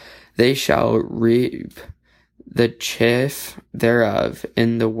 they shall reap the chaff thereof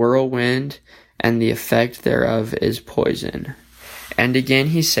in the whirlwind, and the effect thereof is poison. And again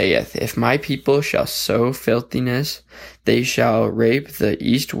he saith, if my people shall sow filthiness, they shall rape the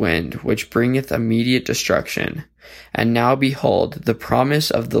east wind, which bringeth immediate destruction. And now behold, the promise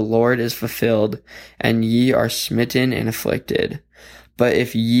of the Lord is fulfilled, and ye are smitten and afflicted. But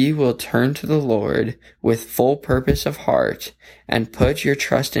if ye will turn to the Lord with full purpose of heart, and put your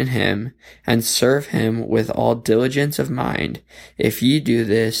trust in him, and serve him with all diligence of mind, if ye do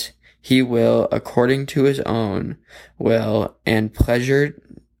this, he will, according to his own will and pleasure,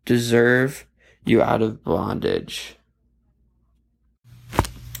 deserve you out of bondage.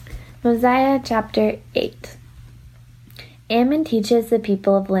 Mosiah chapter 8. Ammon teaches the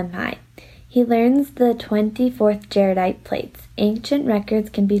people of Limhi. He learns the 24th Jaredite plates. Ancient records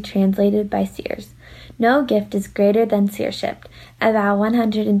can be translated by seers. No gift is greater than seership, about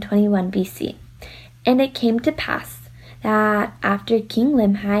 121 BC. And it came to pass that after King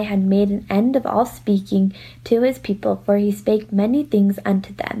Limhi had made an end of all speaking to his people, for he spake many things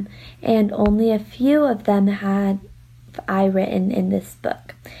unto them, and only a few of them have I written in this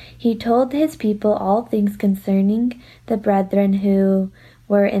book, he told his people all things concerning the brethren who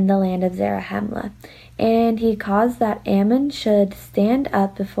were in the land of Zarahemla. And he caused that Ammon should stand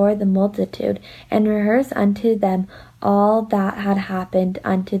up before the multitude, and rehearse unto them all that had happened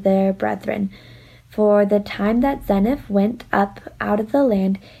unto their brethren, for the time that Zeniff went up out of the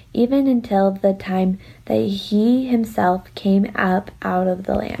land, even until the time that he himself came up out of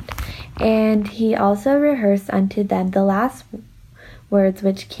the land. And he also rehearsed unto them the last words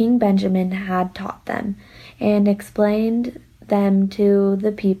which King Benjamin had taught them, and explained them to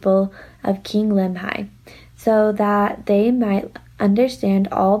the people of King Limhi, so that they might understand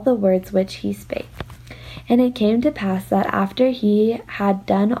all the words which he spake. And it came to pass that after he had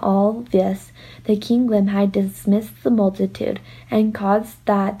done all this, the king Limhi dismissed the multitude, and caused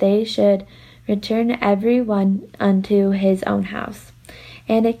that they should return every one unto his own house.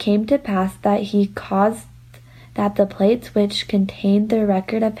 And it came to pass that he caused that the plates which contained the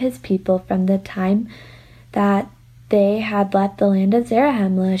record of his people from the time that they had left the land of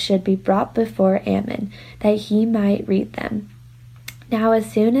Zarahemla should be brought before Ammon, that he might read them. Now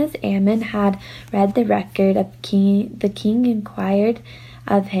as soon as Ammon had read the record of the king inquired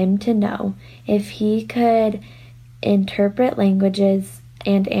of him to know if he could interpret languages,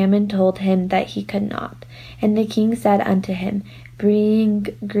 and Ammon told him that he could not. And the king said unto him, being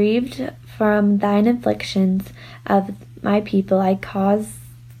grieved from thine afflictions of my people, I caused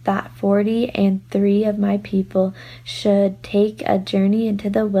that 43 of my people should take a journey into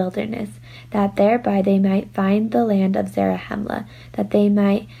the wilderness, that thereby they might find the land of Zarahemla, that they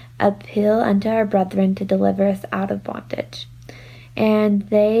might appeal unto our brethren to deliver us out of bondage. And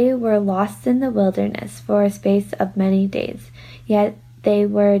they were lost in the wilderness for a space of many days, yet they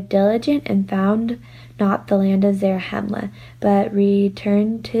were diligent and found not the land of Zarahemla, but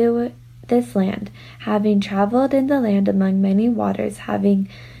returned to this land, having traveled in the land among many waters, having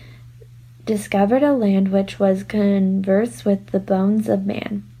discovered a land which was converse with the bones of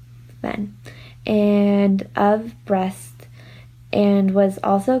men, and of breast, and was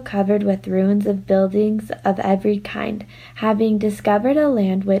also covered with ruins of buildings of every kind, having discovered a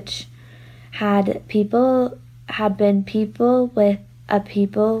land which had been people with a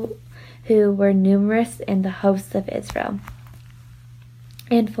people who were numerous in the hosts of Israel.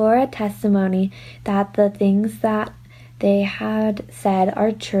 And for a testimony that the things that they had said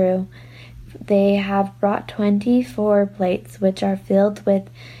are true, they have brought 24 plates, which are filled with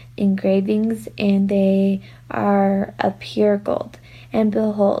engravings, and they are of pure gold. And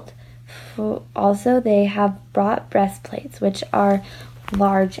behold, also they have brought breastplates, which are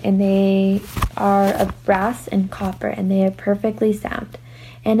large, and they are of brass and copper, and they are perfectly sound.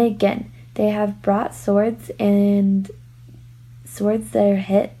 And again, they have brought swords, and swords their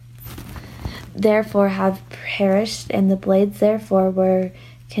hits therefore have perished, and the blades therefore were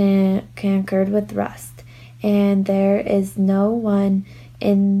cankered with rust. And there is no one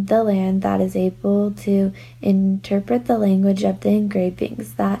in the land that is able to interpret the language of the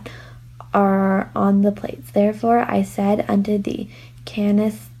engravings that are on the plates. Therefore I said unto thee,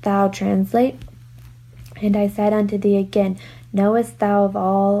 Canst thou translate? And I said unto thee again, Knowest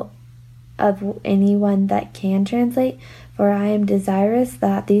thou of anyone that can translate? For I am desirous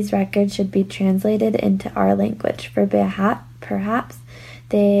that these records should be translated into our language, for perhaps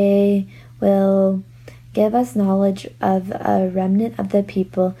they will give us knowledge of a remnant of the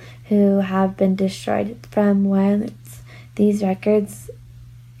people who have been destroyed, from whence these records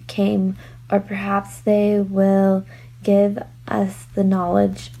came, or perhaps they will give us the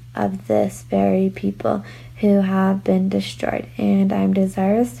knowledge of this very people who have been destroyed, and I am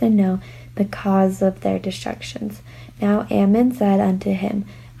desirous to know the cause of their destructions. Now Ammon said unto him,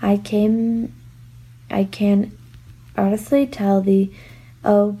 I can honestly tell thee,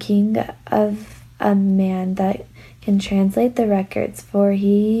 O king, of a man that can translate the records, for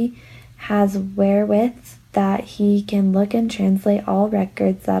he has wherewith that he can look and translate all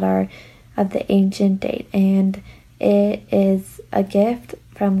records that are of the ancient date, and it is a gift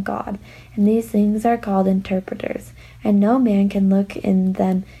from God. And these things are called interpreters, and no man can look in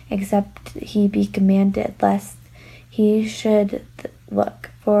them except he be commanded, lest he should look,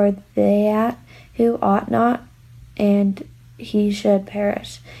 for that who ought not, and he should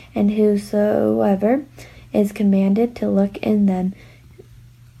perish. And whosoever is commanded to look in them,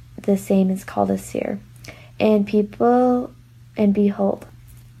 the same is called a seer. And behold,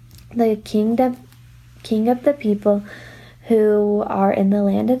 the king of the people who are in the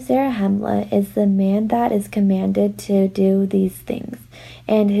land of Zarahemla is the man that is commanded to do these things,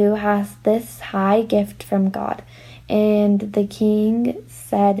 and who has this high gift from God. And the king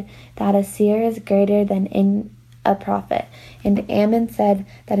said that a seer is greater than a prophet. And Ammon said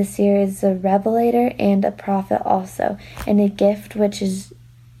that a seer is a revelator and a prophet also, and a gift which is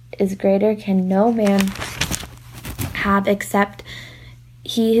greater can no man have except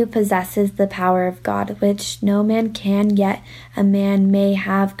he who possesses the power of God, which no man can, yet a man may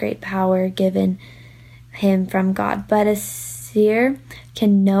have great power given him from God. But a seer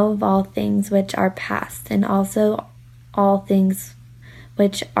can know of all things which are past, and also all things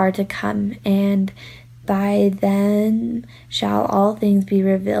which are to come, and by them shall all things be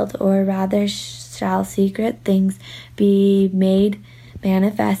revealed, or rather shall secret things be made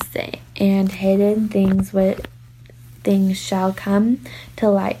manifest, and hidden things shall come to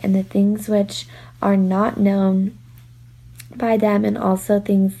light, and the things which are not known by them, and also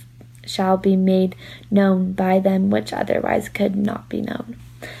things shall be made known by them which otherwise could not be known.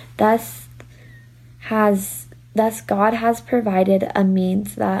 Thus God has provided a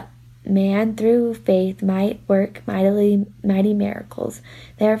means that man through faith might work mighty miracles.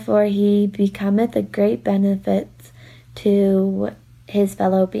 Therefore he becometh a great benefit to his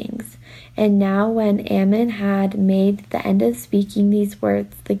fellow beings. And now when Ammon had made the end of speaking these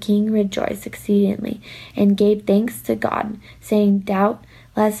words, the king rejoiced exceedingly, and gave thanks to God, saying,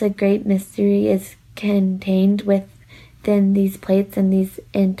 Doubtless a great mystery is contained within these plates, and these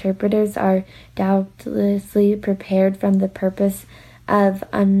interpreters are doubtlessly prepared from the purpose of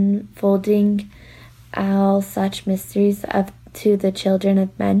unfolding all such mysteries to the children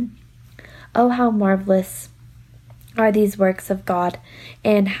of men. Oh, how marvelous are these works of God,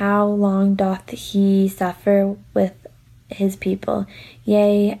 and how long doth he suffer with his people?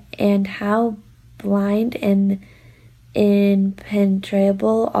 Yea, and how blind and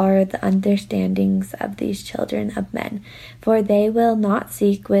impenetrable are the understandings of these children of men. For they will not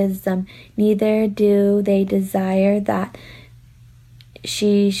seek wisdom, neither do they desire that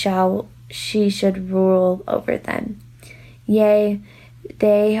she should rule over them. Yea,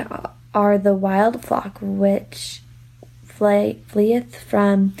 they are the wild flock which fleeth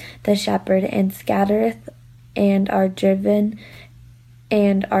from the shepherd, and scattereth, and are driven,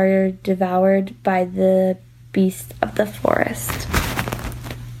 and are devoured by the beasts of the forest.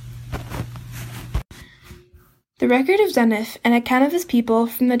 The record of Zeniff, an account of his people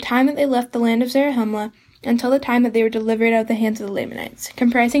from the time that they left the land of Zarahemla until the time that they were delivered out of the hands of the Lamanites,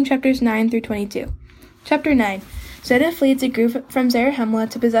 comprising chapters 9 through 22. Chapter 9. Zeniff leads a group from Zarahemla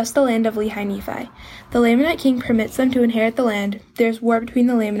to possess the land of Lehi-Nephi. The Lamanite king permits them to inherit the land. There is war between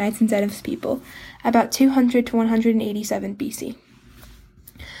the Lamanites and Zeniff's people, about 200 to 187 BC.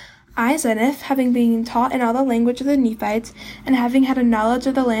 I, Zeniff, having been taught in all the language of the Nephites, and having had a knowledge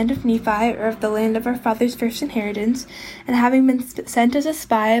of the land of Nephi, or of the land of our father's first inheritance, and having been sent as a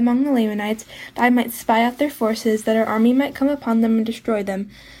spy among the Lamanites, that I might spy out their forces, that our army might come upon them and destroy them.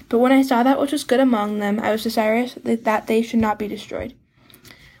 But when I saw that which was good among them, I was desirous that they should not be destroyed.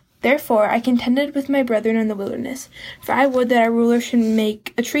 Therefore I contended with my brethren in the wilderness, for I would that our ruler should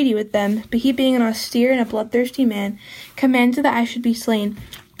make a treaty with them, but he being an austere and a bloodthirsty man, commanded that I should be slain.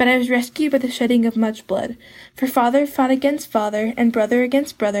 But I was rescued by the shedding of much blood. For father fought against father, and brother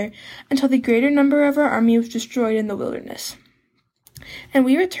against brother, until the greater number of our army was destroyed in the wilderness. And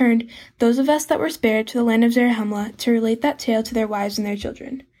we returned, those of us that were spared, to the land of Zarahemla, to relate that tale to their wives and their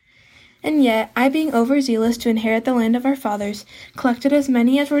children. And yet, I being overzealous to inherit the land of our fathers, collected as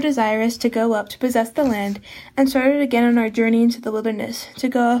many as were desirous to go up to possess the land, and started again on our journey into the wilderness, to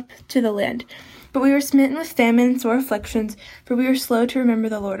go up to the land. But we were smitten with famine and sore afflictions, for we were slow to remember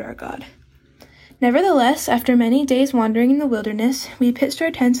the Lord our God. Nevertheless, after many days wandering in the wilderness, we pitched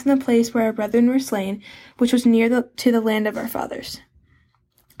our tents in the place where our brethren were slain, which was near to the land of our fathers.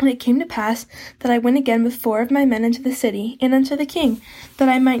 And it came to pass that I went again with 4 of my men into the city, and unto the king, that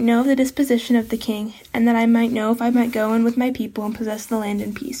I might know the disposition of the king, and that I might know if I might go in with my people and possess the land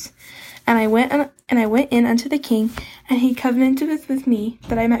in peace. And I went in unto the king, and he covenanted with me,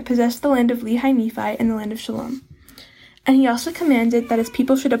 that I might possess the land of Lehi-Nephi and the land of Shalom. And he also commanded that his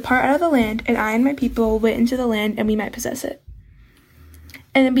people should depart out of the land, and I and my people went into the land, and we might possess it.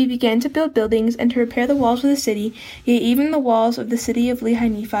 And we began to build buildings, and to repair the walls of the city, yea, even the walls of the city of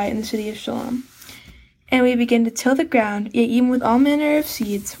Lehi-Nephi and the city of Shalom. And we began to till the ground, yea, even with all manner of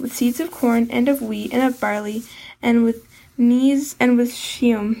seeds, with seeds of corn, and of wheat, and of barley, and with maize, and with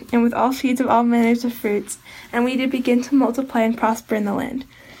sheum, and with all seeds of all manners of fruits. And we did begin to multiply and prosper in the land.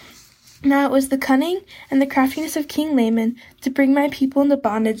 Now it was the cunning and the craftiness of King Laman to bring my people into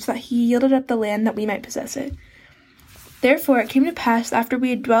bondage, that he yielded up the land that we might possess it. Therefore it came to pass, after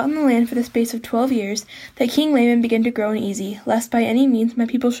we had dwelt in the land for the space of 12 years, that King Laman began to grow uneasy, lest by any means my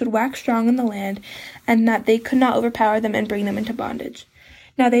people should wax strong in the land, and that they could not overpower them and bring them into bondage.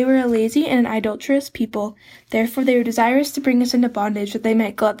 Now they were a lazy and an idolatrous people, therefore they were desirous to bring us into bondage, that they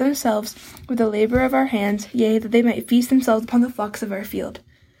might glut themselves with the labor of our hands, yea, that they might feast themselves upon the flocks of our field.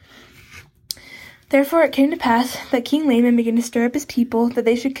 Therefore it came to pass that King Laman began to stir up his people, that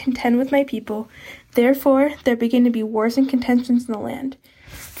they should contend with my people. Therefore there began to be wars and contentions in the land.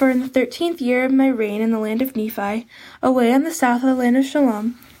 For in the 13th year of my reign in the land of Nephi, away on the south of the land of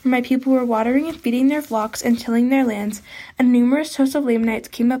Shalom, where my people were watering and feeding their flocks and tilling their lands, a numerous host of Lamanites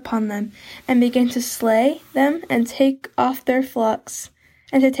came upon them, and began to slay them and take off their flocks,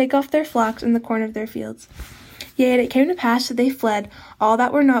 and to take off their flocks and the corn of their fields. Yea, and it came to pass that they fled, all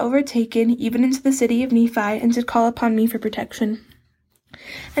that were not overtaken, even into the city of Nephi, and did call upon me for protection.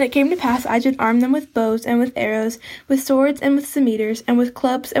 And it came to pass I did arm them with bows and with arrows, with swords and with scimitars, and with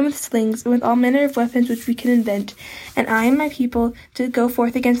clubs and with slings, and with all manner of weapons which we can invent. And I and my people did go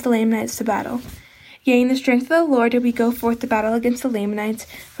forth against the Lamanites to battle. Yea, in the strength of the Lord did we go forth to battle against the Lamanites,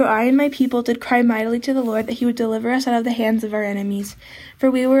 for I and my people did cry mightily to the Lord that he would deliver us out of the hands of our enemies. For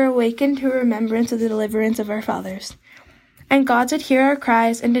we were awakened to a remembrance of the deliverance of our fathers. And God did hear our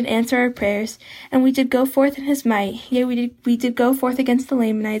cries, and did answer our prayers, and we did go forth in his might. Yea, we did go forth against the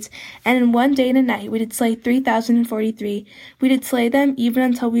Lamanites, and in one day and a night we did slay 3,043. We did slay them, even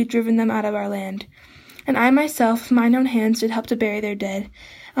until we had driven them out of our land. And I myself, with mine own hands, did help to bury their dead.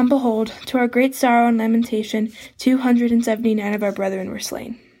 And behold, to our great sorrow and lamentation, 279 of our brethren were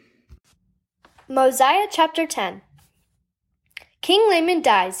slain. Mosiah chapter 10. King Laman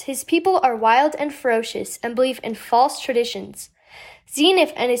dies. His people are wild and ferocious and believe in false traditions.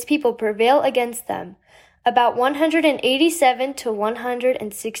 Zeniff and his people prevail against them, about 187 to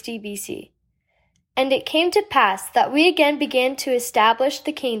 160 BC. And it came to pass that we again began to establish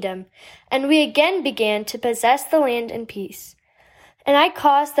the kingdom, and we again began to possess the land in peace. And I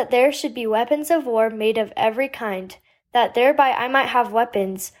caused that there should be weapons of war made of every kind, that thereby I might have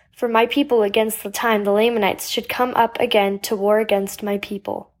weapons for my people against the time the Lamanites should come up again to war against my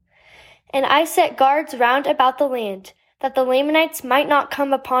people. And I set guards round about the land, that the Lamanites might not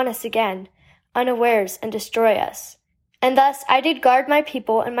come upon us again, unawares, and destroy us. And thus I did guard my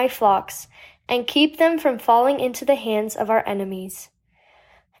people and my flocks, and keep them from falling into the hands of our enemies.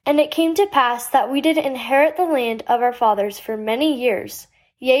 And it came to pass that we did inherit the land of our fathers for many years,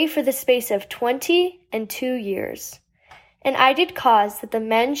 yea, for the space of 22 years. And I did cause that the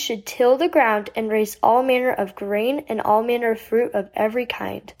men should till the ground and raise all manner of grain and all manner of fruit of every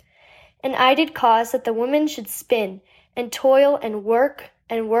kind. And I did cause that the women should spin and toil and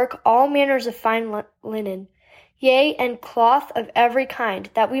work all manners of fine linen, yea, and cloth of every kind,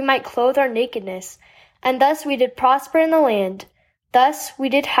 that we might clothe our nakedness. And thus we did prosper in the land. Thus we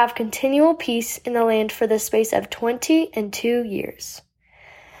did have continual peace in the land for the space of 22 years.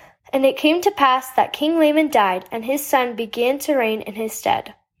 And it came to pass that King Laman died, and his son began to reign in his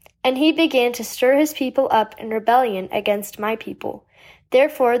stead. And he began to stir his people up in rebellion against my people.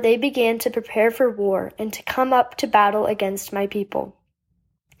 Therefore they began to prepare for war, and to come up to battle against my people.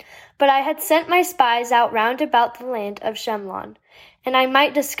 But I had sent my spies out round about the land of Shemlon, and I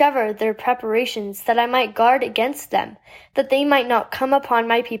might discover their preparations, that I might guard against them, that they might not come upon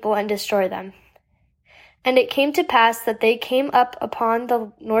my people and destroy them. And it came to pass that they came up upon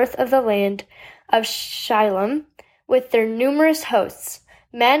the north of the land of Shilom with their numerous hosts,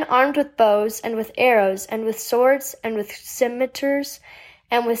 men armed with bows and with arrows and with swords and with scimitars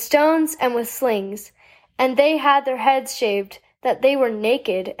and with stones and with slings. And they had their heads shaved, that they were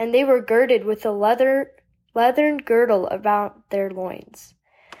naked, and they were girded with a leathern girdle about their loins.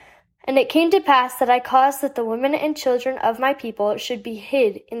 And it came to pass that I caused that the women and children of my people should be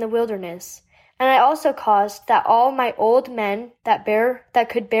hid in the wilderness. And I also caused that all my old men that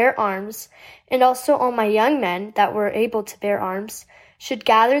could bear arms, and also all my young men that were able to bear arms, should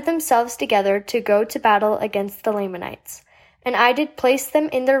gather themselves together to go to battle against the Lamanites. And I did place them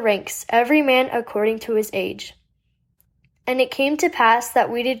in their ranks, every man according to his age. And it came to pass that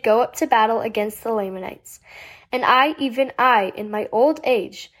we did go up to battle against the Lamanites. And I, even I, in my old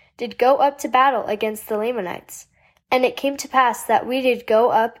age, did go up to battle against the Lamanites. And it came to pass that we did go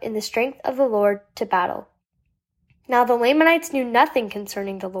up in the strength of the Lord to battle. Now the Lamanites knew nothing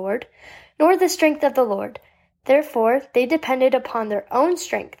concerning the Lord, nor the strength of the Lord. Therefore they depended upon their own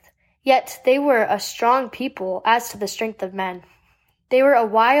strength. Yet they were a strong people as to the strength of men. They were a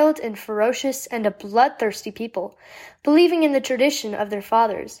wild and ferocious and a bloodthirsty people, believing in the tradition of their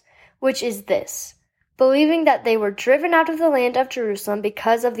fathers, which is this, believing that they were driven out of the land of Jerusalem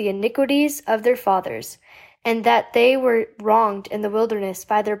because of the iniquities of their fathers, and that they were wronged in the wilderness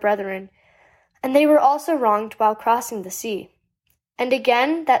by their brethren. And they were also wronged while crossing the sea. And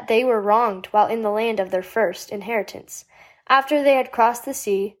again that they were wronged while in the land of their first inheritance, after they had crossed the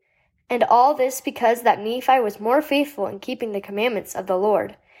sea. And all this because that Nephi was more faithful in keeping the commandments of the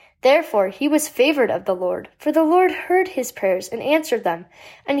Lord. Therefore he was favored of the Lord, for the Lord heard his prayers and answered them,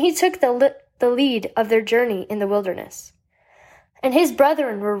 and he took the lead of their journey in the wilderness. And his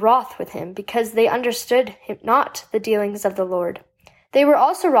brethren were wroth with him, because they understood not the dealings of the Lord. They were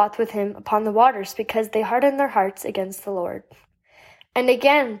also wroth with him upon the waters, because they hardened their hearts against the Lord. And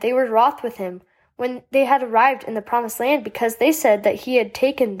again they were wroth with him, when they had arrived in the promised land, because they said that he had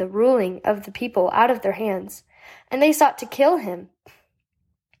taken the ruling of the people out of their hands, and they sought to kill him.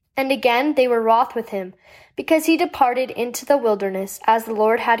 And again they were wroth with him, because he departed into the wilderness as the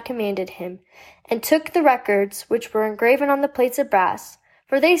Lord had commanded him, and took the records which were engraven on the plates of brass,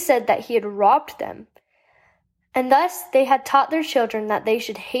 for they said that he had robbed them. And thus they had taught their children that they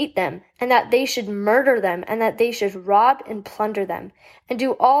should hate them, and that they should murder them, and that they should rob and plunder them, and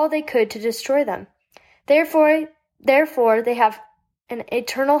do all they could to destroy them. Therefore they have an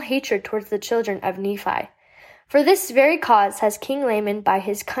eternal hatred towards the children of Nephi. For this very cause has King Laman by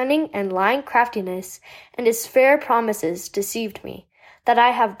his cunning and lying craftiness and his fair promises deceived me, that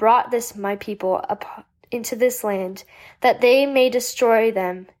I have brought this my people up into this land, that they may destroy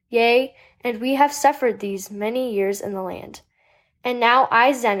them. Yea, and we have suffered these many years in the land. And now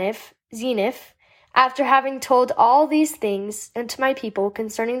I, Zeniff, after having told all these things unto my people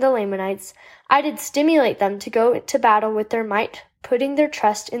concerning the Lamanites, I did stimulate them to go to battle with their might, putting their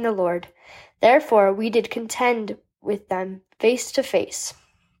trust in the Lord. Therefore we did contend with them face to face.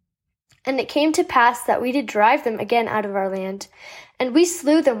 And it came to pass that we did drive them again out of our land, and we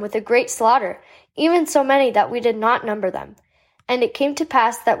slew them with a great slaughter, even so many that we did not number them. And it came to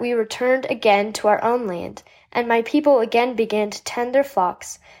pass that we returned again to our own land, and my people again began to tend their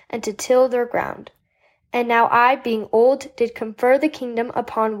flocks, and to till their ground. And now I, being old, did confer the kingdom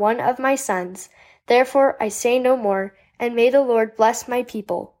upon one of my sons. Therefore I say no more, and may the Lord bless my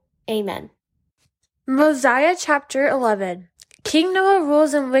people. Amen. Mosiah chapter 11. King Noah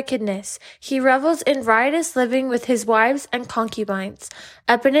rules in wickedness. He revels in riotous living with his wives and concubines.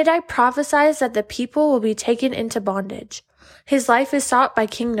 Abinadi prophesies that the people will be taken into bondage. His life is sought by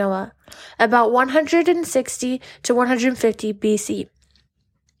King Noah, about 160 to 150 BC.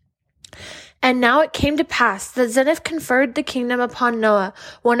 And now it came to pass that Zeniff conferred the kingdom upon Noah,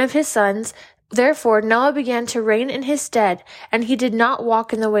 one of his sons, Therefore Noah began to reign in his stead, and he did not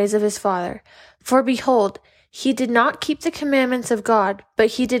walk in the ways of his father. For behold, he did not keep the commandments of God, but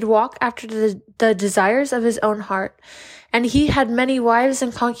he did walk after the desires of his own heart. And he had many wives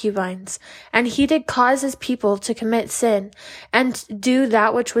and concubines, and he did cause his people to commit sin, and do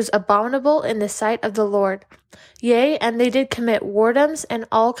that which was abominable in the sight of the Lord. Yea, and they did commit whoredoms and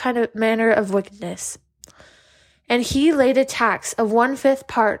all manner of wickedness. And he laid a tax of 1/5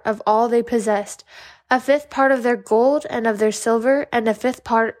 part of all they possessed, 1/5 part of their gold and of their silver, and 1/5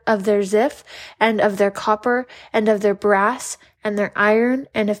 part of their ziph, and of their copper, and of their brass, and their iron,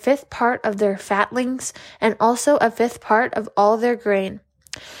 and 1/5 part of their fatlings, and also 1/5 part of all their grain.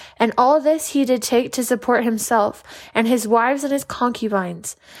 And all this he did take to support himself, and his wives and his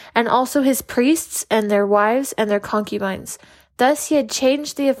concubines, and also his priests and their wives and their concubines. Thus he had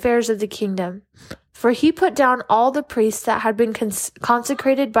changed the affairs of the kingdom. For he put down all the priests that had been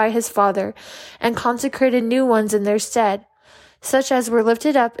consecrated by his father, and consecrated new ones in their stead, such as were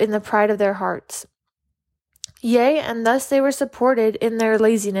lifted up in the pride of their hearts. Yea, and thus they were supported in their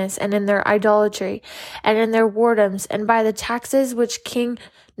laziness, and in their idolatry, and in their whoredoms, and by the taxes which King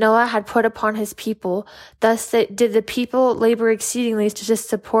Noah had put upon his people. Thus did the people labor exceedingly to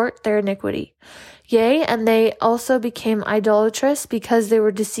support their iniquity. Yea, and they also became idolatrous, because they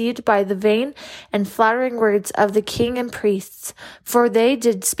were deceived by the vain and flattering words of the king and priests, for they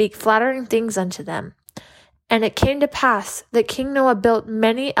did speak flattering things unto them. And it came to pass that King Noah built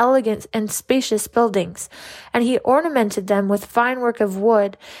many elegant and spacious buildings, and he ornamented them with fine work of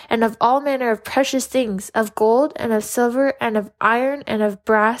wood, and of all manner of precious things, of gold, and of silver, and of iron, and of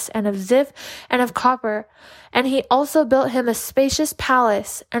brass, and of ziph, and of copper. And he also built him a spacious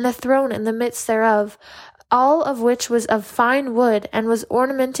palace, and a throne in the midst thereof, all of which was of fine wood, and was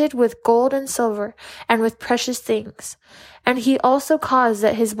ornamented with gold and silver, and with precious things. And he also caused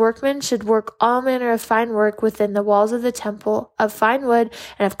that his workmen should work all manner of fine work within the walls of the temple, of fine wood,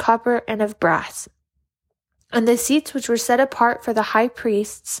 and of copper, and of brass. And the seats which were set apart for the high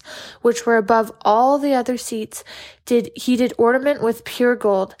priests, which were above all the other seats, he did ornament with pure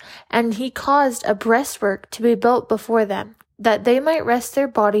gold, and he caused a breastwork to be built before them, that they might rest their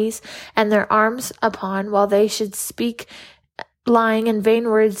bodies and their arms upon, while they should speak lying and vain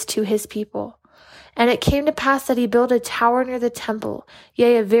words to his people. And it came to pass that he built a tower near the temple,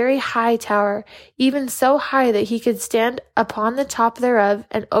 yea, a very high tower, even so high that he could stand upon the top thereof,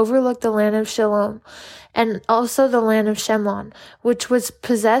 and overlook the land of Shalom, and also the land of Shemlon, which was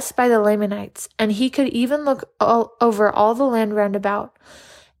possessed by the Lamanites, and he could even look over all the land round about.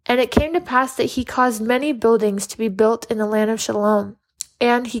 And it came to pass that he caused many buildings to be built in the land of Shalom,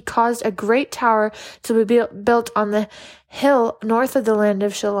 and he caused a great tower to be built on the hill north of the land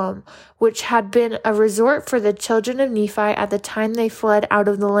of Shalom, which had been a resort for the children of Nephi at the time they fled out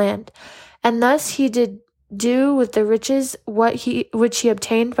of the land. And thus he did do with the riches which he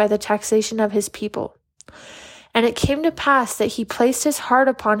obtained by the taxation of his people. And it came to pass that he placed his heart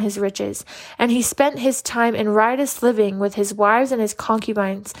upon his riches, and he spent his time in riotous living with his wives and his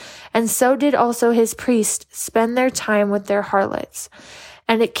concubines, and so did also his priests spend their time with their harlots.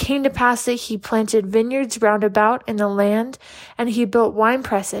 And it came to pass that he planted vineyards round about in the land, and he built wine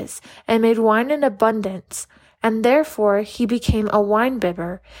presses, and made wine in abundance, and therefore he became a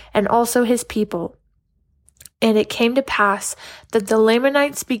winebibber, and also his people. And it came to pass that the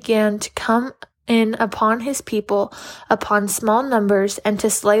Lamanites began to come in upon his people upon small numbers, and to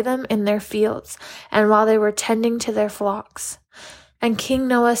slay them in their fields, and while they were tending to their flocks. And King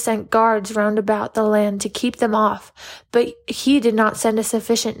Noah sent guards round about the land to keep them off, but he did not send a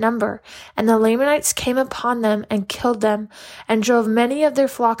sufficient number. And the Lamanites came upon them and killed them, and drove many of their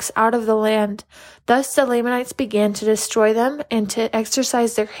flocks out of the land. Thus the Lamanites began to destroy them, and to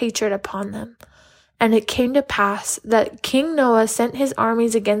exercise their hatred upon them. And it came to pass that King Noah sent his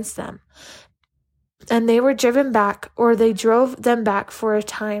armies against them, and they were driven back, or they drove them back for a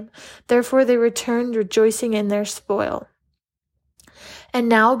time. Therefore they returned rejoicing in their spoil. And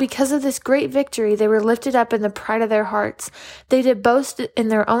now, because of this great victory, they were lifted up in the pride of their hearts. They did boast in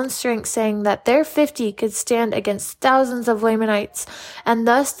their own strength, saying that their 50 could stand against thousands of Lamanites. And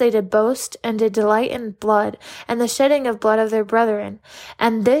thus they did boast, and did delight in blood, and the shedding of blood of their brethren.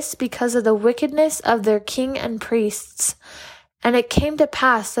 And this because of the wickedness of their king and priests. And it came to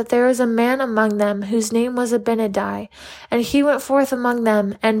pass that there was a man among them whose name was Abinadi, and he went forth among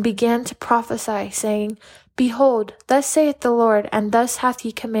them, and began to prophesy, saying, Behold, thus saith the Lord, and thus hath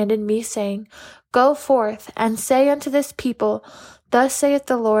he commanded me, saying, Go forth, and say unto this people, Thus saith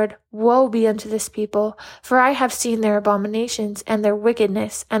the Lord, Woe be unto this people, for I have seen their abominations, and their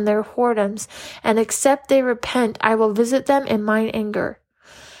wickedness, and their whoredoms, and except they repent, I will visit them in mine anger.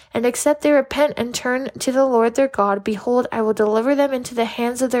 And except they repent and turn to the Lord their God, behold, I will deliver them into the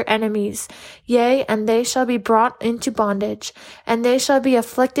hands of their enemies. Yea, and they shall be brought into bondage, and they shall be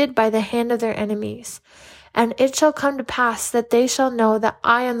afflicted by the hand of their enemies. And it shall come to pass that they shall know that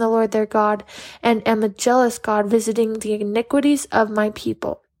I am the Lord their God, and am a jealous God, visiting the iniquities of my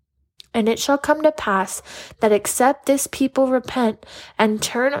people. And it shall come to pass that except this people repent and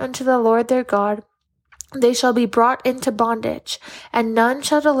turn unto the Lord their God, they shall be brought into bondage, and none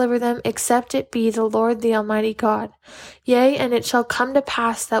shall deliver them except it be the Lord the Almighty God. Yea, and it shall come to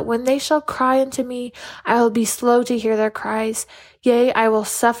pass that when they shall cry unto me, I will be slow to hear their cries. Yea, I will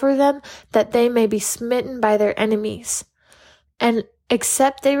suffer them that they may be smitten by their enemies. And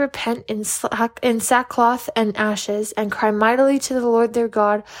except they repent in sackcloth and ashes, and cry mightily to the Lord their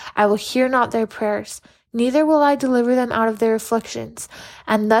God, I will hear not their prayers. Neither will I deliver them out of their afflictions.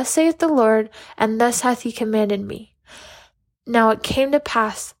 And thus saith the Lord, and thus hath he commanded me. Now it came to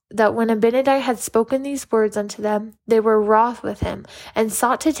pass that when Abinadi had spoken these words unto them, they were wroth with him, and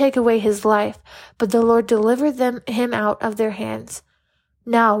sought to take away his life, but the Lord delivered him out of their hands.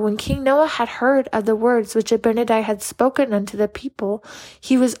 Now when King Noah had heard of the words which Abinadi had spoken unto the people,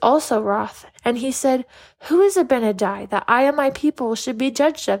 he was also wroth, and he said, Who is Abinadi, that I and my people should be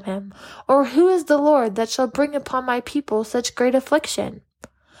judged of him? Or who is the Lord that shall bring upon my people such great affliction?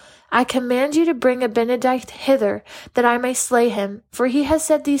 I command you to bring Abinadi hither, that I may slay him, for he has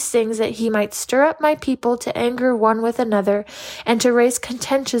said these things that he might stir up my people to anger one with another, and to raise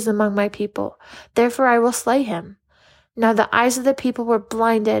contentions among my people. Therefore I will slay him. Now the eyes of the people were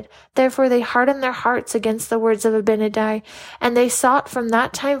blinded, therefore they hardened their hearts against the words of Abinadi, and they sought from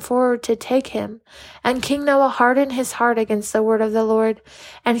that time forward to take him. And King Noah hardened his heart against the word of the Lord,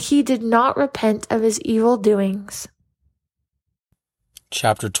 and he did not repent of his evil doings.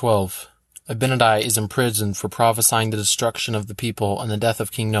 Chapter 12. Abinadi is imprisoned for prophesying the destruction of the people and the death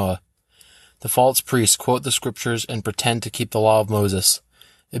of King Noah. The false priests quote the scriptures and pretend to keep the law of Moses.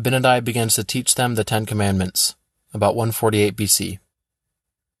 Abinadi begins to teach them the 10 Commandments. About 148 BC.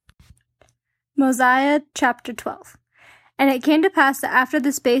 Mosiah chapter 12. And it came to pass that after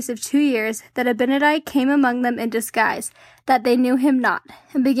the space of 2 years, that Abinadi came among them in disguise, that they knew him not,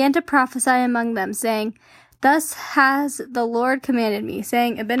 and began to prophesy among them, saying, Thus has the Lord commanded me,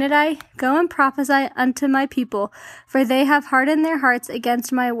 saying, Abinadi, go and prophesy unto my people, for they have hardened their hearts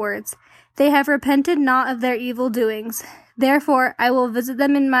against my words. They have repented not of their evil doings. Therefore I will visit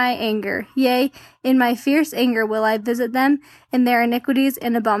them in my anger. Yea, in my fierce anger will I visit them in their iniquities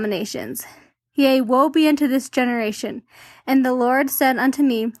and abominations. Yea, woe be unto this generation. And the Lord said unto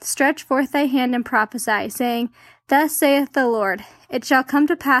me, Stretch forth thy hand and prophesy, saying, Thus saith the Lord, It shall come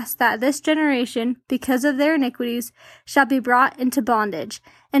to pass that this generation, because of their iniquities, shall be brought into bondage,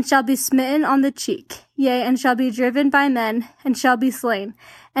 and shall be smitten on the cheek, yea, and shall be driven by men, and shall be slain.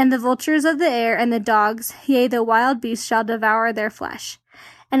 And the vultures of the air and the dogs, yea, the wild beasts shall devour their flesh.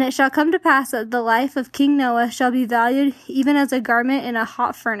 And it shall come to pass that the life of King Noah shall be valued even as a garment in a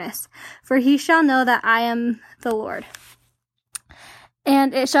hot furnace, for he shall know that I am the Lord.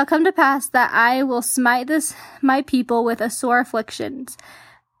 And it shall come to pass that I will smite my people with a sore afflictions,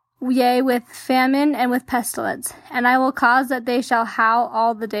 yea, with famine and with pestilence, and I will cause that they shall howl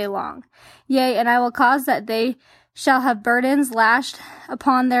all the day long. Yea, and I will cause that they shall have burdens lashed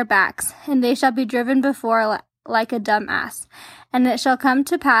upon their backs, and they shall be driven before like a dumb ass. And it shall come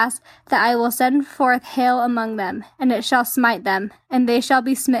to pass that I will send forth hail among them, and it shall smite them, and they shall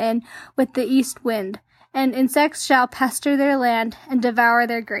be smitten with the east wind. And insects shall pester their land, and devour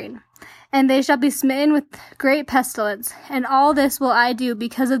their grain. And they shall be smitten with great pestilence, and all this will I do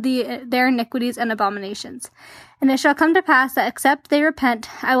because of their iniquities and abominations. And it shall come to pass that except they repent,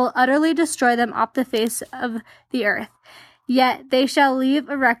 I will utterly destroy them off the face of the earth. Yet they shall leave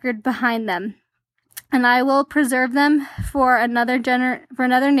a record behind them, and I will preserve them for another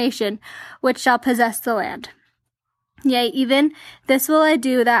nation, which shall possess the land. Yea, even this will I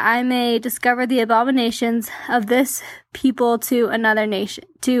do, that I may discover the abominations of this people to another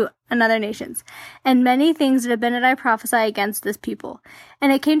nations. And many things did Abinadi prophesy against this people.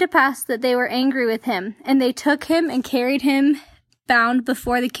 And it came to pass that they were angry with him, and they took him and carried him bound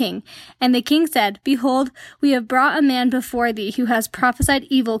before the king. And the king said, Behold, we have brought a man before thee, who has prophesied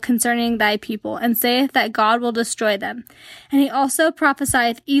evil concerning thy people, and saith that God will destroy them. And he also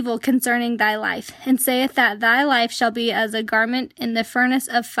prophesieth evil concerning thy life, and saith that thy life shall be as a garment in the furnace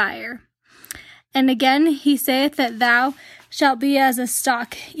of fire. And again he saith that thou shalt be as a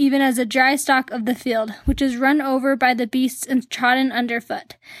stalk, even as a dry stalk of the field, which is run over by the beasts and trodden under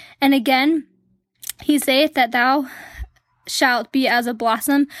foot. And again he saith that thou shalt be as a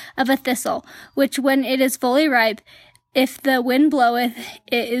blossom of a thistle, which when it is fully ripe, If the wind bloweth,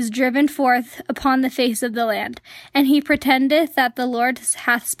 it is driven forth upon the face of the land. And he pretendeth that the Lord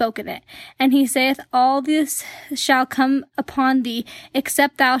hath spoken it. And he saith, all this shall come upon thee,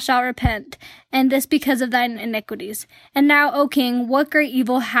 except thou shalt repent, and this because of thine iniquities. And now, O king, what great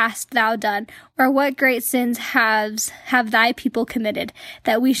evil hast thou done, or what great sins have thy people committed,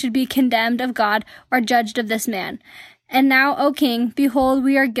 that we should be condemned of God, or judged of this man? And now, O king, behold,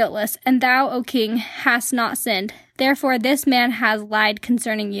 we are guiltless, and thou, O king, hast not sinned. Therefore this man has lied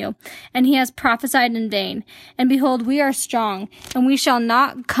concerning you, and he has prophesied in vain. And behold, we are strong, and we shall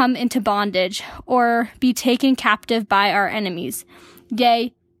not come into bondage, or be taken captive by our enemies.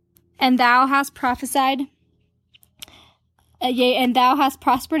 Yea, and thou hast prophesied, and thou hast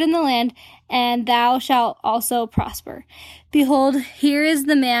prospered in the land, and thou shalt also prosper. Behold, here is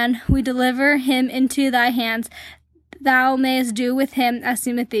the man, we deliver him into thy hands, thou mayest do with him as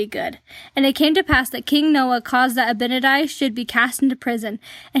seemeth thee good. And it came to pass that King Noah caused that Abinadi should be cast into prison,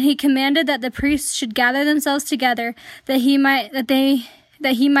 and he commanded that the priests should gather themselves together, that he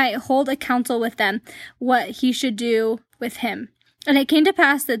might hold a council with them, what he should do with him. And it came to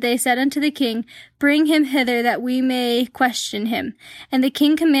pass that they said unto the king, bring him hither, that we may question him. And the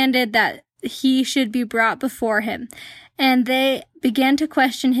king commanded that he should be brought before him. And they began to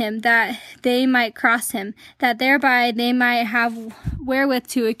question him, that they might cross him, that thereby they might have wherewith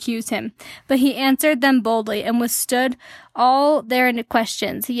to accuse him. But he answered them boldly, and withstood all their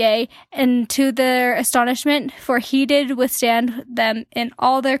questions, yea, and to their astonishment, for he did withstand them in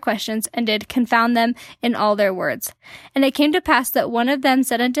all their questions, and did confound them in all their words. And it came to pass that one of them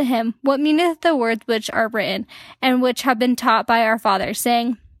said unto him, what meaneth the words which are written, and which have been taught by our fathers,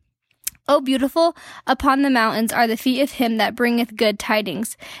 saying, O beautiful upon the mountains are the feet of him that bringeth good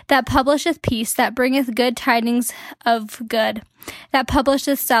tidings, that publisheth peace, that bringeth good tidings of good, that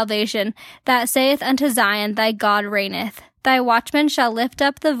publisheth salvation, that saith unto Zion, thy God reigneth. Thy watchmen shall lift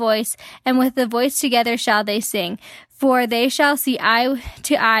up the voice, and with the voice together shall they sing. For they shall see eye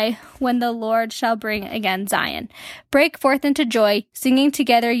to eye when the Lord shall bring again Zion. Break forth into joy, singing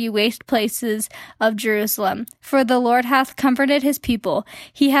together, ye waste places of Jerusalem. For the Lord hath comforted his people,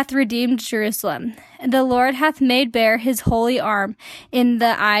 he hath redeemed Jerusalem. The Lord hath made bare his holy arm in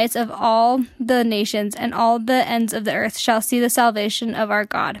the eyes of all the nations, and all the ends of the earth shall see the salvation of our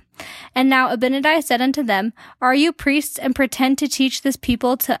God. And now Abinadi said unto them, are you priests, and pretend to teach this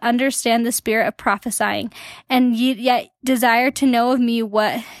people to understand the spirit of prophesying, and ye yet desire to know of me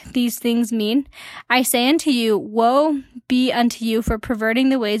what these things mean? I say unto you, woe be unto you for perverting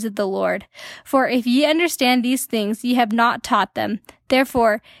the ways of the Lord. For if ye understand these things, ye have not taught them.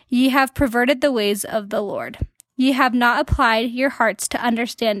 Therefore ye have perverted the ways of the Lord. Ye have not applied your hearts to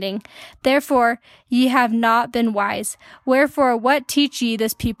understanding. Therefore ye have not been wise. Wherefore what teach ye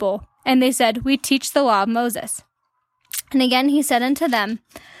this people? And they said, we teach the law of Moses. And again he said unto them,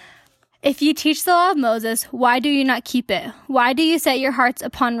 if ye teach the law of Moses, why do ye not keep it? Why do ye set your hearts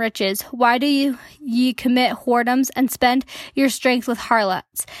upon riches? Why do ye commit whoredoms, and spend your strength with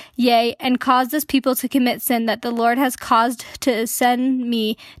harlots? Yea, and cause this people to commit sin, that the Lord has caused to send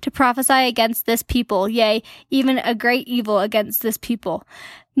me to prophesy against this people, yea, even a great evil against this people.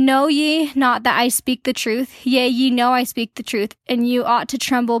 Know ye not that I speak the truth? Yea, ye know I speak the truth, and you ought to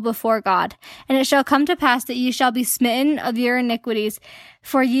tremble before God. And it shall come to pass that ye shall be smitten of your iniquities.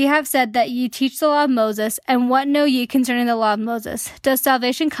 For ye have said that ye teach the law of Moses, and what know ye concerning the law of Moses? Does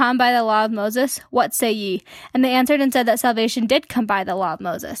salvation come by the law of Moses? What say ye? And they answered and said that salvation did come by the law of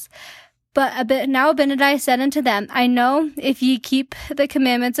Moses. But now Abinadi said unto them, I know if ye keep the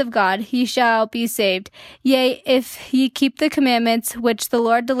commandments of God, ye shall be saved. Yea, if ye keep the commandments which the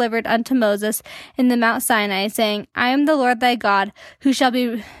Lord delivered unto Moses in the Mount Sinai, saying, I am the Lord thy God,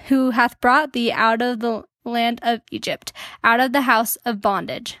 who hath brought thee out of the land of Egypt, out of the house of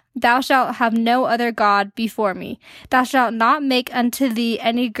bondage. Thou shalt have no other God before me. Thou shalt not make unto thee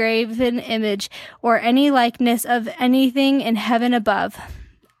any graven image, or any likeness of anything in heaven above,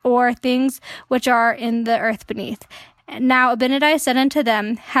 or things which are in the earth beneath. Now Abinadi said unto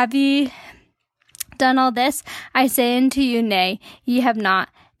them, have ye done all this? I say unto you, nay, ye have not.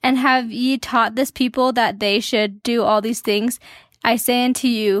 And have ye taught this people that they should do all these things? I say unto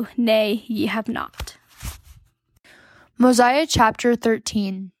you, nay, ye have not. Mosiah chapter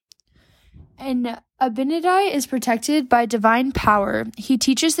 13. And Abinadi is protected by divine power. He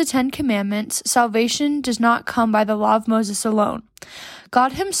teaches the 10 Commandments. Salvation does not come by the law of Moses alone.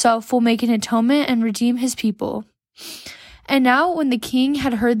 God himself will make an atonement and redeem his people. And now when the king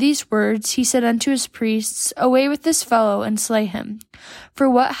had heard these words, he said unto his priests, away with this fellow, and slay him. For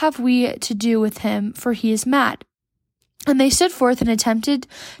what have we to do with him? For he is mad. And they stood forth and attempted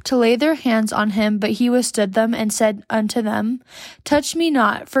to lay their hands on him, but he withstood them and said unto them, Touch me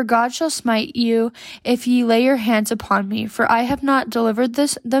not, for God shall smite you if ye lay your hands upon me. For I have not delivered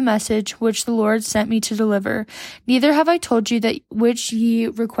the message which the Lord sent me to deliver, neither have I told you that which ye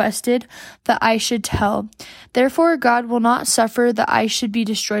requested that I should tell. Therefore God will not suffer that I should be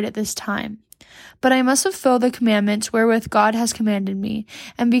destroyed at this time. But I must fulfill the commandments wherewith God has commanded me.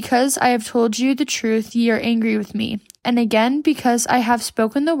 And because I have told you the truth, ye are angry with me. And again, because I have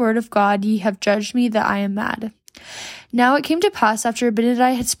spoken the word of God, ye have judged me that I am mad. Now it came to pass, after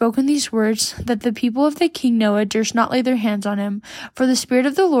Abinadi had spoken these words, that the people of the king Noah durst not lay their hands on him, for the Spirit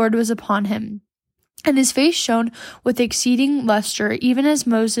of the Lord was upon him. And his face shone with exceeding luster, even as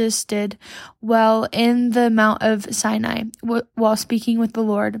Moses did while in the Mount of Sinai, while speaking with the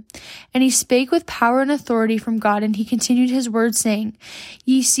Lord. And he spake with power and authority from God, and he continued his word, saying,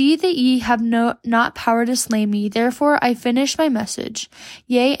 Ye see that ye have not power to slay me, therefore I finish my message.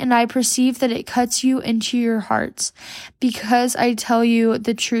 Yea, and I perceive that it cuts you into your hearts, because I tell you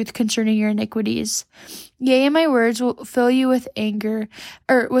the truth concerning your iniquities. Yea, and my words will fill you with anger,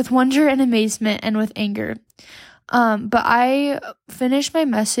 or with wonder and amazement, and with anger. But I finish my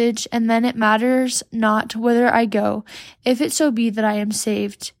message, and then it matters not whither I go, if it so be that I am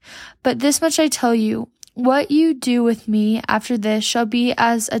saved. But this much I tell you, what you do with me after this shall be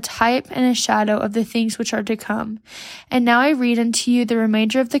as a type and a shadow of the things which are to come. And now I read unto you the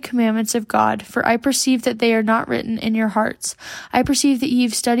remainder of the commandments of God, for I perceive that they are not written in your hearts. I perceive that ye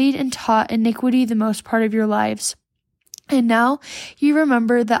have studied and taught iniquity the most part of your lives. And now ye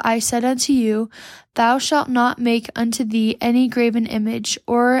remember that I said unto you, Thou shalt not make unto thee any graven image,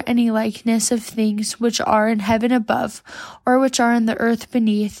 or any likeness of things which are in heaven above, or which are in the earth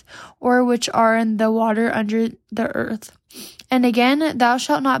beneath, or which are in the water under the earth. And again, thou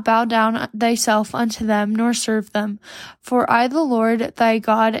shalt not bow down thyself unto them, nor serve them. For I, the Lord thy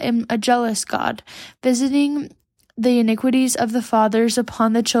God, am a jealous God, visiting the iniquities of the fathers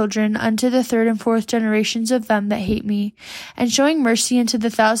upon the children unto the third and fourth generations of them that hate me, and showing mercy unto the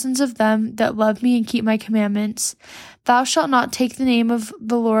thousands of them that love me and keep my commandments. Thou shalt not take the name of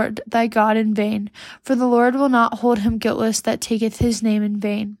the Lord thy God in vain, for the Lord will not hold him guiltless that taketh his name in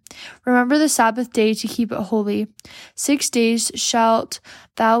vain. Remember the Sabbath day to keep it holy. 6 days shalt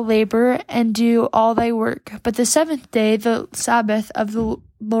thou labor and do all thy work, but the seventh day, the Sabbath of the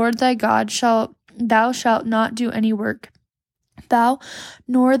Lord thy God, thou shalt not do any work. Thou,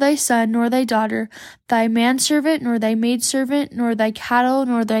 nor thy son, nor thy daughter, thy manservant, nor thy maidservant, nor thy cattle,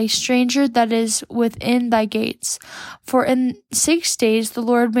 nor thy stranger that is within thy gates. For in 6 days the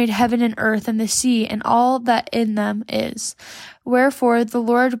Lord made heaven and earth and the sea and all that in them is. Wherefore the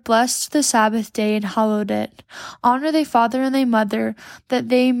Lord blessed the Sabbath day and hallowed it. Honor thy father and thy mother, that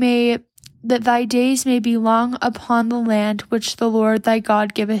thy days may be long upon the land which the Lord thy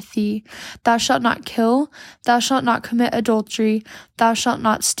God giveth thee. Thou shalt not kill, thou shalt not commit adultery, thou shalt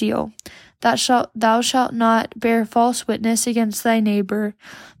not steal. Thou shalt not bear false witness against thy neighbor.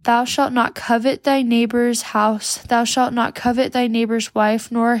 Thou shalt not covet thy neighbor's house. Thou shalt not covet thy neighbor's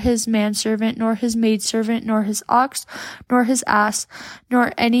wife, nor his manservant, nor his maidservant, nor his ox, nor his ass,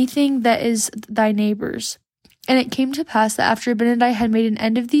 nor anything that is thy neighbor's. And it came to pass that after Abinadi had made an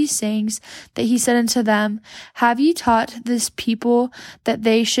end of these sayings, that he said unto them, Have ye taught this people that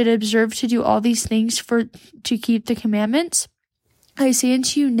they should observe to do all these things to keep the commandments? I say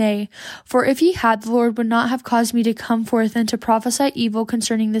unto you, Nay, for if ye had, the Lord would not have caused me to come forth and to prophesy evil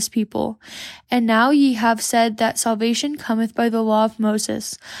concerning this people. And now ye have said that salvation cometh by the law of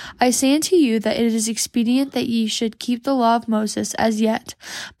Moses. I say unto you that it is expedient that ye should keep the law of Moses as yet.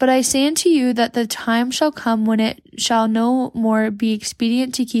 But I say unto you that the time shall come when it shall no more be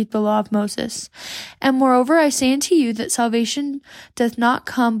expedient to keep the law of Moses. And moreover, I say unto you that salvation doth not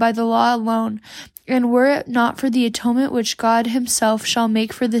come by the law alone. And were it not for the atonement which God himself shall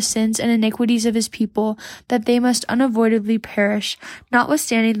make for the sins and iniquities of his people, that they must unavoidably perish,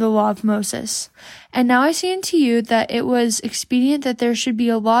 notwithstanding the law of Moses. And now I say unto you that it was expedient that there should be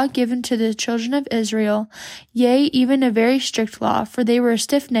a law given to the children of Israel, yea, even a very strict law, for they were a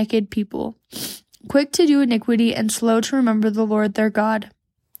stiff-necked people, quick to do iniquity and slow to remember the Lord their God.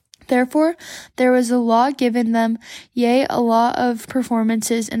 Therefore there was a law given them, yea, a law of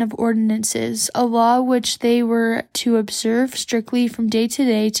performances and of ordinances, a law which they were to observe strictly from day to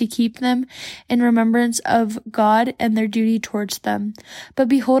day, to keep them in remembrance of God and their duty towards them. But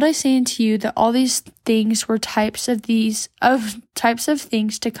behold, I say unto you that all these things were types of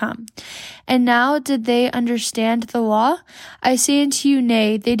things to come. And now did they understand the law? I say unto you,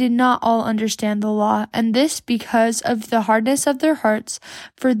 nay, they did not all understand the law, and this because of the hardness of their hearts,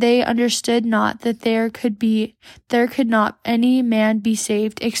 for they understood not that there could not any man be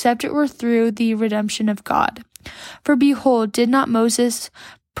saved, except it were through the redemption of God. For behold, did not Moses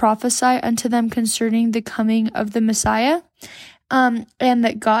prophesy unto them concerning the coming of the Messiah, and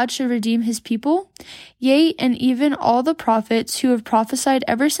that God should redeem his people? Yea, and even all the prophets who have prophesied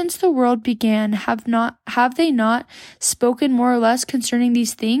ever since the world began, have they not spoken more or less concerning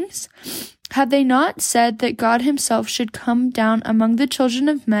these things? Have they not said that God himself should come down among the children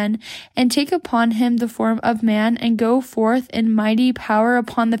of men, and take upon him the form of man, and go forth in mighty power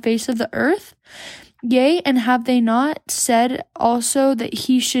upon the face of the earth? Yea, and have they not said also that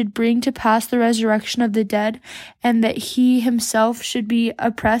he should bring to pass the resurrection of the dead, and that he himself should be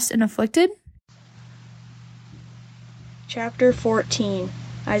oppressed and afflicted? Chapter 14.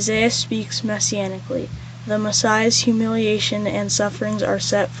 Isaiah speaks messianically. The Messiah's humiliation and sufferings are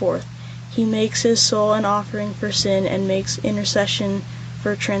set forth. He makes his soul an offering for sin and makes intercession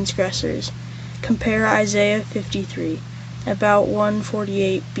for transgressors. Compare Isaiah 53, about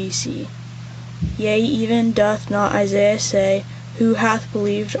 148 BC. Yea, even doth not Isaiah say, Who hath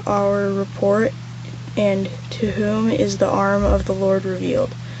believed our report, and to whom is the arm of the Lord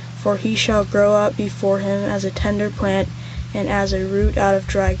revealed? For he shall grow up before him as a tender plant, and as a root out of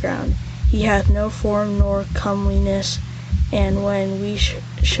dry ground. He hath no form nor comeliness, and when we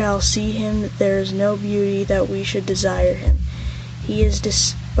shall see him, there is no beauty that we should desire him. He is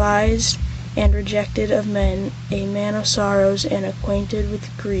despised and rejected of men, a man of sorrows and acquainted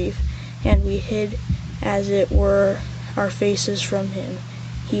with grief, and we hid, as it were, our faces from him.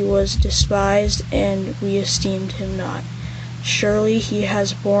 He was despised, and we esteemed him not. Surely he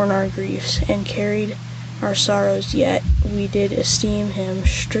has borne our griefs, and carried our sorrows, yet we did esteem him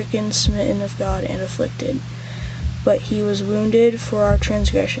stricken, smitten of God, and afflicted. But he was wounded for our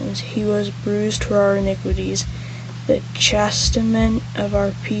transgressions, he was bruised for our iniquities. The chastisement of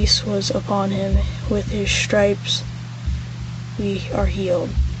our peace was upon him. With his stripes we are healed.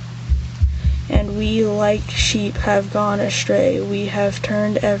 And we like sheep have gone astray, we have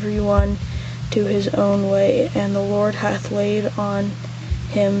turned every one to his own way, and the Lord hath laid on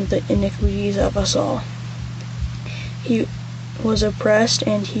him the iniquities of us all. He was oppressed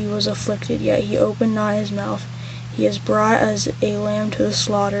and he was afflicted, yet he opened not his mouth. He is brought as a lamb to the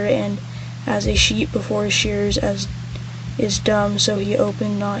slaughter, and as a sheep before his shearers is dumb, so he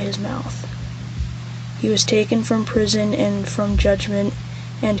opened not his mouth. He was taken from prison and from judgment,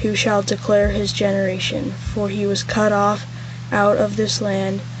 and who shall declare his generation? For he was cut off out of this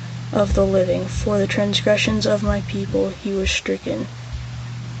land of the living. For the transgressions of my people he was stricken.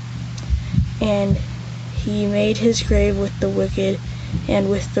 And he made his grave with the wicked and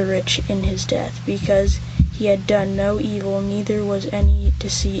with the rich in his death, because he had done no evil, neither was any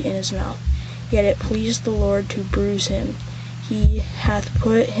deceit in his mouth. Yet it pleased the Lord to bruise him. He hath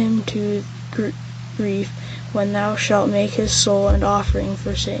put him to grief. When thou shalt make his soul an offering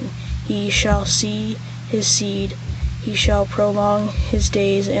for sin, he shall see his seed, he shall prolong his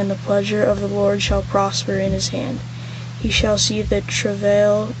days, and the pleasure of the Lord shall prosper in his hand. He shall see the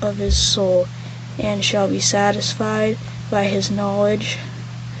travail of his soul, and shall be satisfied by his knowledge.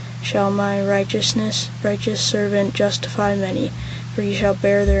 Shall my righteous servant justify many, for he shall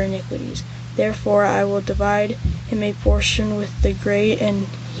bear their iniquities. Therefore I will divide him a portion with the great, and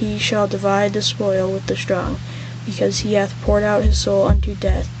he shall divide the spoil with the strong, because he hath poured out his soul unto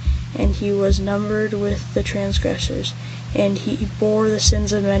death, and he was numbered with the transgressors, and he bore the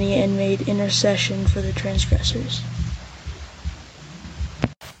sins of many, and made intercession for the transgressors.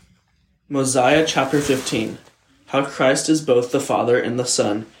 Mosiah chapter 15. How Christ is both the Father and the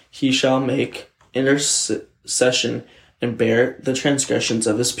Son. He shall make intercession and bear the transgressions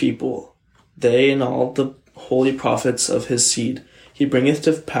of his people, they and all the holy prophets of his seed. He bringeth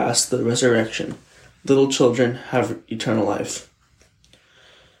to pass the resurrection. Little children have eternal life.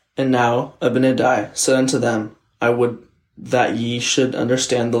 And now Abinadi said unto them, I would that ye should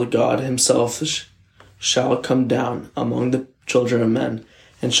understand that God himself shall come down among the children of men,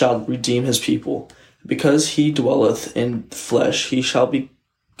 and shall redeem his people. Because he dwelleth in flesh, he shall be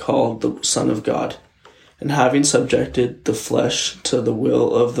called the Son of God. And having subjected the flesh to the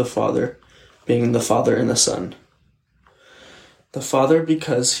will of the Father, being the Father and the Son. The Father,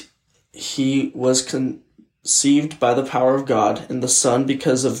 because he was conceived by the power of God, and the Son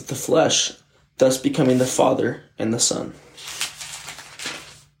because of the flesh, thus becoming the Father and the Son.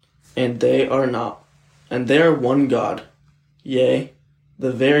 And they are one God. Yea,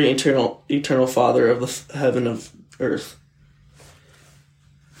 the very eternal Father of the heaven of earth.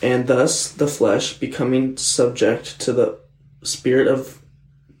 And thus the flesh, becoming subject to the Spirit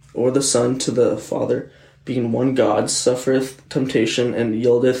or the Son to the Father, being one God, suffereth temptation, and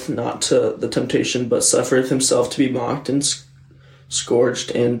yieldeth not to the temptation, but suffereth himself to be mocked and scourged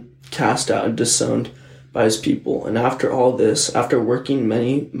and cast out and disowned by his people. And after all this, after working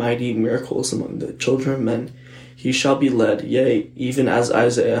many mighty miracles among the children of men, he shall be led, yea, even as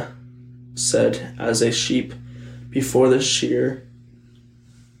Isaiah said, as a sheep before the shearer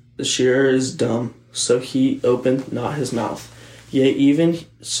is dumb, so he opened not his mouth. Yea, even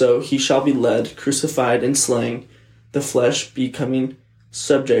so he shall be led, crucified and slain, the flesh becoming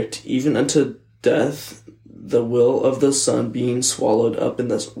subject even unto death, the will of the Son being swallowed up in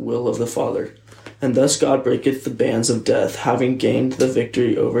the will of the Father. And thus God breaketh the bands of death, having gained the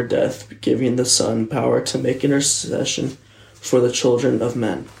victory over death, giving the Son power to make intercession for the children of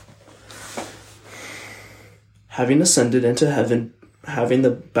men. Having ascended into heaven, having the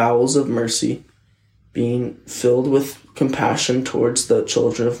bowels of mercy, being filled with compassion towards the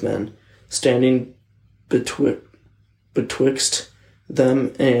children of men, standing betwixt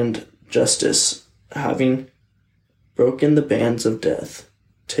them and justice, having broken the bands of death,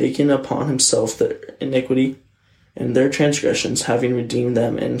 taking upon himself their iniquity and their transgressions, having redeemed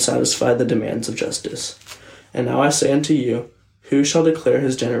them and satisfied the demands of justice. And now I say unto you, who shall declare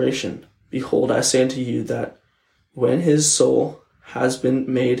his generation? Behold, I say unto you that when his soul has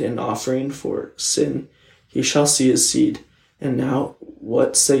been made an offering for sin, he shall see his seed. And now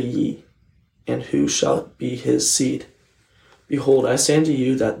what say ye? And who shall be his seed? Behold, I say unto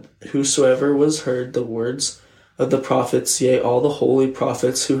you that whosoever was heard the words of the prophets, yea, all the holy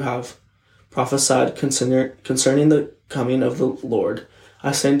prophets who have prophesied concerning the coming of the Lord,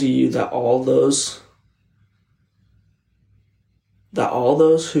 I say unto you that all those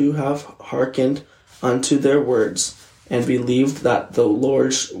who have hearkened unto their words, and believed that the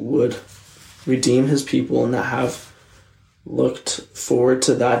Lord would redeem his people, and that have looked forward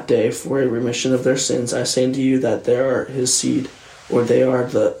to that day for a remission of their sins, I say unto you that they are his seed, or they are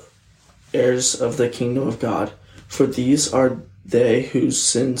the heirs of the kingdom of God. For these are they whose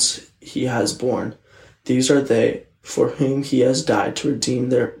sins he has borne. These are they for whom he has died, to redeem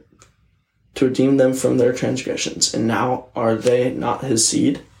them from their transgressions. And now are they not his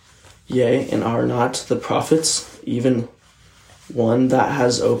seed? Yea, and are not the prophets, even one that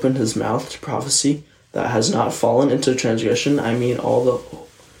has opened his mouth to prophecy, that has not fallen into transgression? I mean all the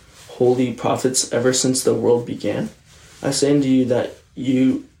holy prophets ever since the world began. I say unto you that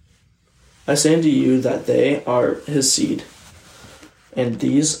they are his seed. And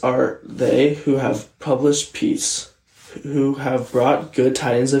these are they who have published peace, who have brought good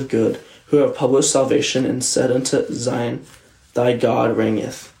tidings of good, who have published salvation, and said unto Zion, thy God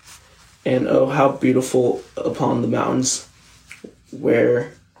reigneth. And oh, how beautiful upon the mountains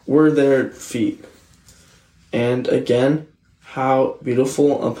where were their feet. And again, how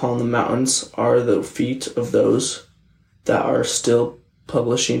beautiful upon the mountains are the feet of those that are still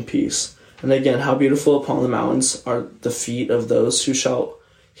publishing peace. And again, how beautiful upon the mountains are the feet of those who shall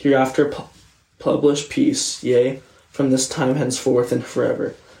hereafter publish peace, yea, from this time henceforth and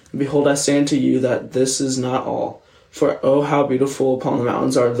forever. And behold, I say unto you that this is not all. For oh, how beautiful upon the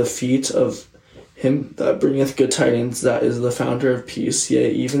mountains are the feet of him that bringeth good tidings, that is the founder of peace,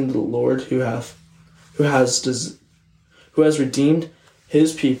 yea, even the Lord who has redeemed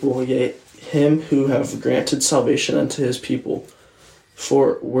his people, yea, him who have granted salvation unto his people.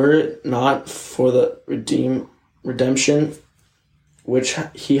 For were it not for the redemption which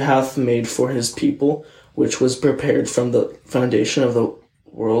he hath made for his people, which was prepared from the foundation of the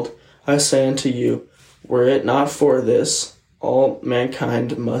world, I say unto you, were it not for this, all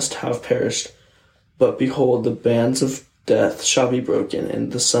mankind must have perished. But behold, the bands of death shall be broken,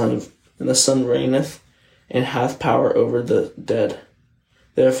 and the Son reigneth, and hath power over the dead.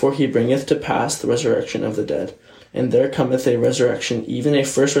 Therefore he bringeth to pass the resurrection of the dead. And there cometh a resurrection, even a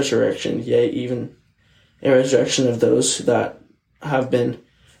first resurrection, yea, even a resurrection of those that have been,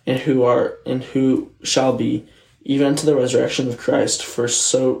 and who are, and who shall be, even unto the resurrection of Christ, for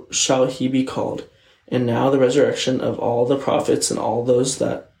so shall he be called. And now the resurrection of all the prophets and all those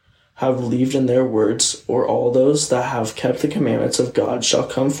that have believed in their words, or all those that have kept the commandments of God, shall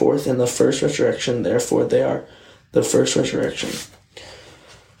come forth in the first resurrection. Therefore they are the first resurrection.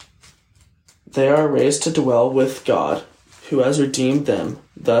 They are raised to dwell with God, who has redeemed them.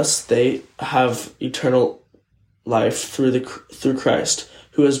 Thus they have eternal life through Christ,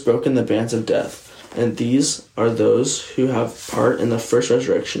 who has broken the bands of death. And these are those who have part in the first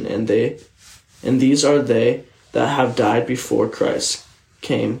resurrection, and these are they that have died before Christ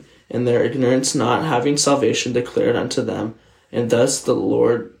came, in their ignorance not having salvation declared unto them. And thus the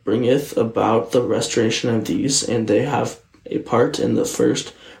Lord bringeth about the restoration of these, and they have a part in the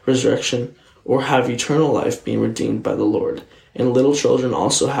first resurrection, or have eternal life, being redeemed by the Lord. And little children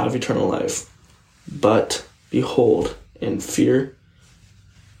also have eternal life. But behold, and fear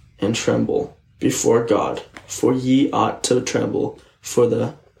and tremble before God, for ye ought to tremble, for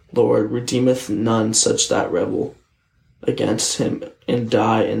the Lord redeemeth none such that rebel against him and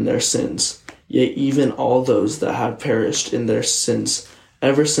die in their sins. Yea, even all those that have perished in their sins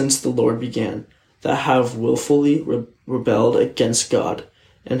ever since the Lord began, that have willfully rebelled against God,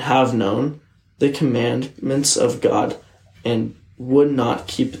 and have known the commandments of God, and would not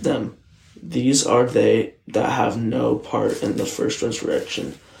keep them. These are they that have no part in the first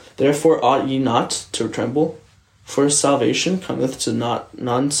resurrection. Therefore ought ye not to tremble, for salvation cometh to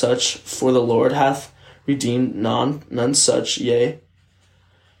none such, for the Lord hath redeemed none such, yea,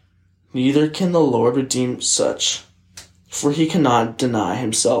 neither can the Lord redeem such. For he cannot deny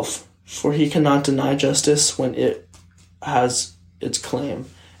himself, for he cannot deny justice when it has its claim.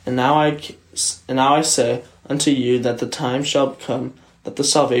 And now I say unto you that the time shall come that the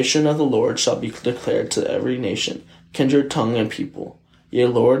salvation of the Lord shall be declared to every nation, kindred, tongue, and people. Yea,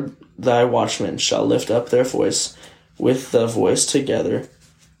 Lord, thy watchmen shall lift up their voice with the voice together.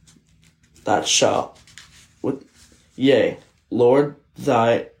 Yea, Lord,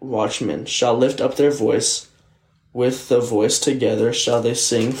 thy watchmen shall lift up their voice with the voice together shall they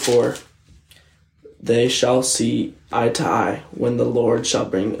sing, for they shall see eye to eye when the Lord shall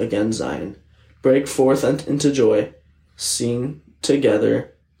bring again Zion. Break forth into joy, sing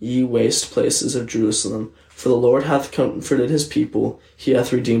together, ye waste places of Jerusalem. For the Lord hath comforted his people, he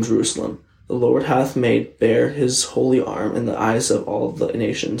hath redeemed Jerusalem. The Lord hath made bare his holy arm in the eyes of all the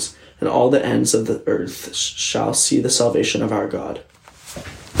nations, and all the ends of the earth shall see the salvation of our God.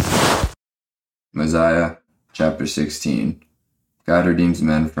 Mosiah chapter 16. God redeems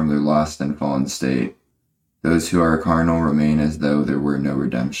men from their lost and fallen state. Those who are carnal remain as though there were no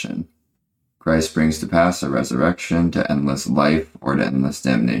redemption. Christ brings to pass a resurrection to endless life or to endless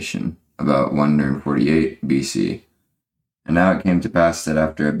damnation, about 148 BC. And now it came to pass that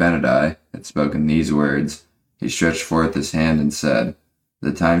after Abinadi had spoken these words, he stretched forth his hand and said,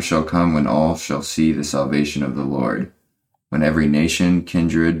 The time shall come when all shall see the salvation of the Lord, when every nation,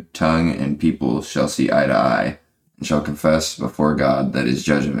 kindred, tongue, and people shall see eye to eye, and shall confess before God that his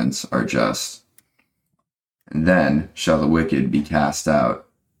judgments are just. And then shall the wicked be cast out,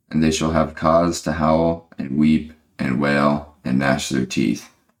 and they shall have cause to howl, and weep, and wail, and gnash their teeth.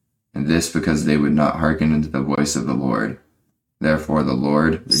 And this because they would not hearken unto the voice of the Lord. Therefore the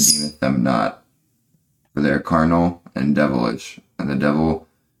Lord redeemeth them not. For they are carnal and devilish, and the devil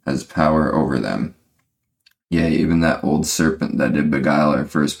has power over them. Yea, even that old serpent that did beguile our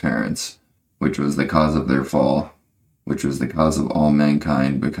first parents, which was the cause of their fall, which was the cause of all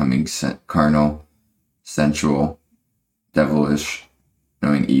mankind becoming carnal, sensual, devilish,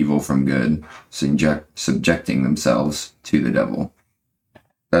 knowing evil from good, subjecting themselves to the devil.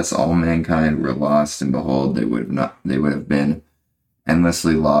 Thus all mankind were lost, and behold, they would have been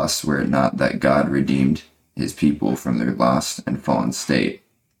endlessly lost were it not that God redeemed his people from their lost and fallen state.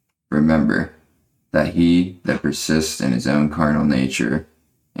 Remember that he that persists in his own carnal nature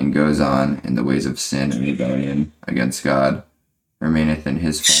and goes on in the ways of sin and rebellion against God remaineth in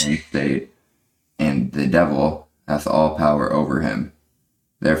his fallen state, and the devil hath all power over him.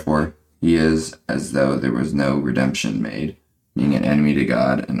 Therefore he is as though there was no redemption made, being an enemy to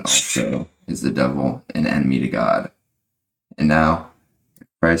God, and also is the devil an enemy to God. And now, if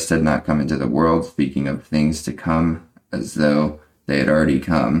Christ had not come into the world, speaking of things to come as though they had already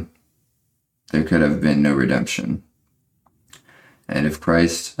come, there could have been no redemption. And if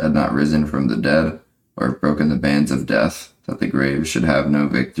Christ had not risen from the dead, or broken the bands of death, that the grave should have no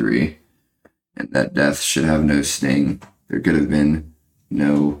victory, and that death should have no sting, there could have been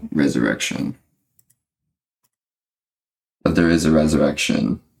no resurrection. But there is a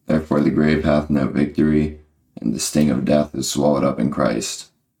resurrection, therefore the grave hath no victory, and the sting of death is swallowed up in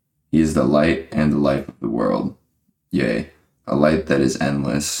Christ. He is the light and the life of the world, yea, a light that is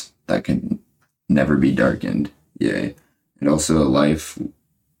endless, that can never be darkened, yea, and also a life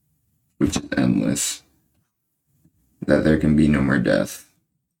which is endless, that there can be no more death.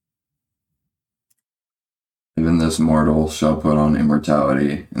 Even this mortal shall put on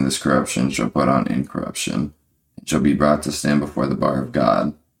immortality, and this corruption shall put on incorruption. It shall be brought to stand before the bar of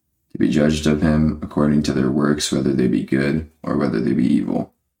God, to be judged of him according to their works, whether they be good or whether they be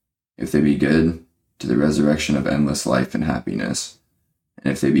evil. If they be good, to the resurrection of endless life and happiness,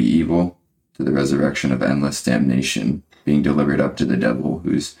 and if they be evil, to the resurrection of endless damnation being delivered up to the devil,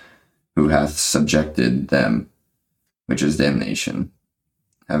 who hath subjected them, which is damnation,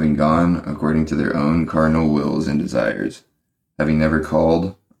 having gone according to their own carnal wills and desires, having never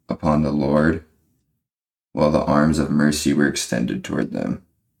called upon the Lord, while the arms of mercy were extended toward them.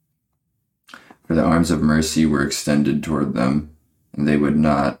 For the arms of mercy were extended toward them, and they would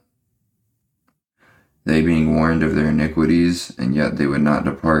not, they being warned of their iniquities, and yet they would not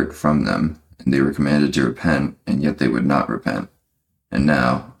depart from them, and they were commanded to repent, and yet they would not repent. And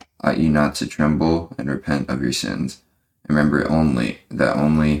now, ought ye not to tremble and repent of your sins, and remember that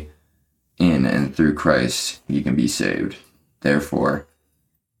only in and through Christ ye can be saved. Therefore,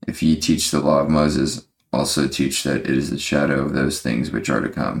 if ye teach the law of Moses, also teach that it is the shadow of those things which are to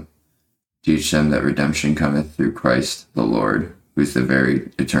come. Teach them that redemption cometh through Christ the Lord, who is the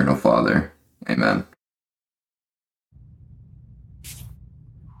very eternal Father. Amen.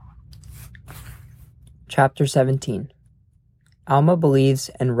 Chapter 17. Alma believes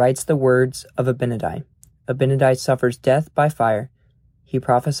and writes the words of Abinadi. Abinadi suffers death by fire. He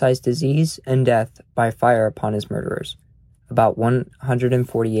prophesies disease and death by fire upon his murderers. About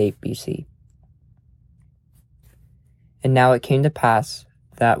 148 BC. And now it came to pass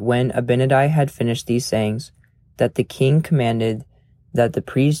that when Abinadi had finished these sayings, that the king commanded that the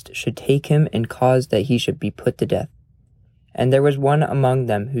priest should take him and cause that he should be put to death. And there was one among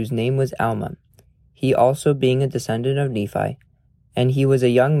them whose name was Alma, he also being a descendant of Nephi, and he was a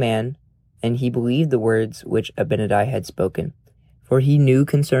young man, and he believed the words which Abinadi had spoken, for he knew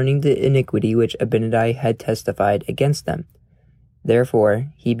concerning the iniquity which Abinadi had testified against them.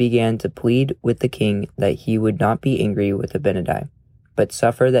 Therefore he began to plead with the king that he would not be angry with Abinadi, but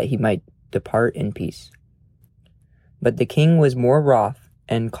suffer that he might depart in peace. But the king was more wroth,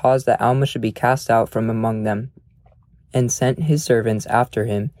 and caused that Alma should be cast out from among them, and sent his servants after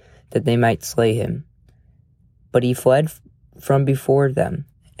him, that they might slay him. But he fled from before them,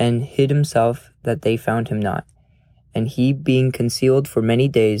 and hid himself, that they found him not. And he, being concealed for many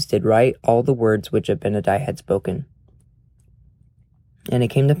days, did write all the words which Abinadi had spoken. And it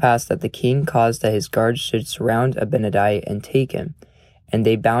came to pass that the king caused that his guards should surround Abinadi and take him, and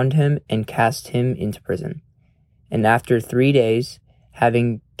they bound him and cast him into prison. And after 3 days,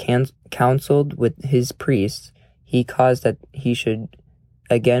 having counseled with his priests, he caused that he should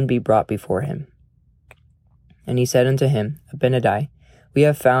again be brought before him. And he said unto him, Abinadi, we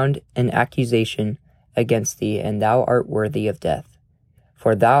have found an accusation against thee, and thou art worthy of death.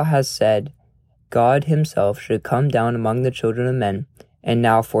 For thou hast said, God himself should come down among the children of men, and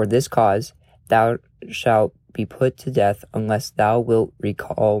now for this cause thou shalt be put to death, unless thou wilt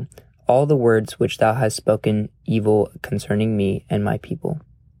recall all the words which thou hast spoken evil concerning me and my people.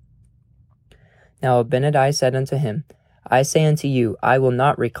 Now Abinadi said unto him, I say unto you, I will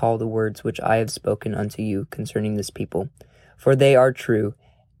not recall the words which I have spoken unto you concerning this people, for they are true,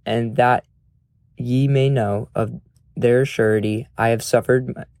 and that ye may know of their surety, I have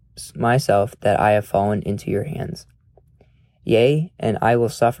suffered myself that I have fallen into your hands. Yea, and I will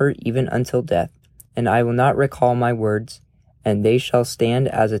suffer even until death, and I will not recall my words, and they shall stand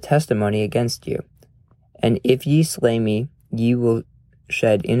as a testimony against you. And if ye slay me, ye will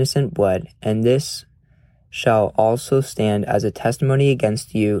shed innocent blood, and this shall also stand as a testimony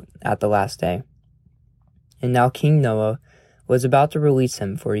against you at the last day. And now King Noah was about to release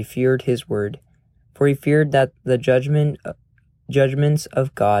him, for he feared his word, for he feared that the judgments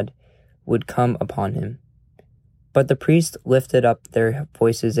of God would come upon him. But the priests lifted up their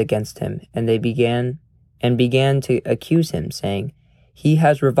voices against him, and they began to accuse him, saying, He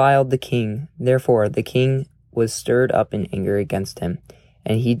has reviled the king. Therefore the king was stirred up in anger against him,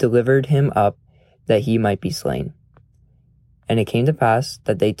 and he delivered him up that he might be slain. And it came to pass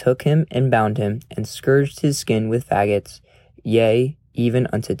that they took him and bound him, and scourged his skin with faggots, yea, even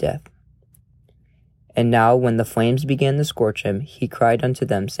unto death. And now when the flames began to scorch him, he cried unto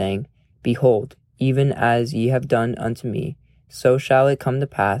them, saying, Behold, even as ye have done unto me, so shall it come to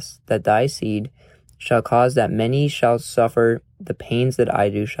pass that thy seed shall cause that many shall suffer the pains that I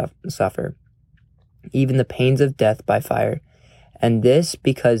do suffer, even the pains of death by fire, and this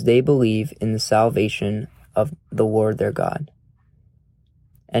because they believe in the salvation of the Lord their God.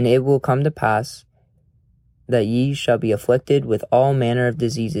 And it will come to pass that ye shall be afflicted with all manner of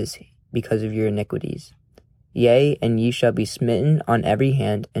diseases because of your iniquities. Yea, and ye shall be smitten on every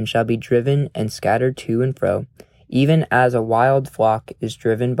hand, and shall be driven and scattered to and fro, even as a wild flock is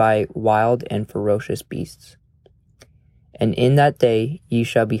driven by wild and ferocious beasts. And in that day ye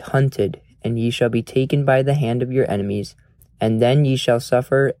shall be hunted, and ye shall be taken by the hand of your enemies, and then ye shall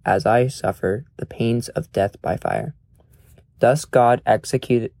suffer, as I suffer, the pains of death by fire. Thus God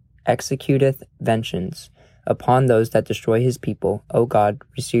executeth vengeance upon those that destroy his people. O God,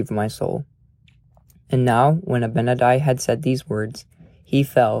 receive my soul. And now, when Abinadi had said these words, he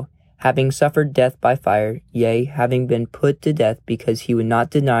fell, having suffered death by fire, yea, having been put to death because he would not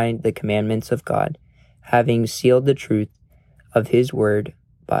deny the commandments of God, having sealed the truth of his words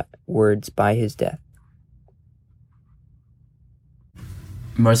by his death.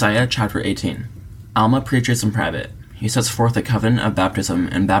 Mosiah chapter 18. Alma preaches in private. He sets forth a covenant of baptism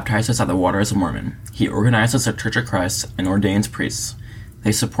and baptizes at the waters of Mormon. He organizes a church of Christ and ordains priests.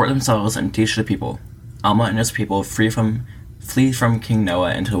 They support themselves and teach the people. Alma and his people flee from King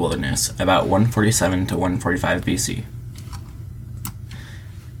Noah into the wilderness, about 147 to 145 BC.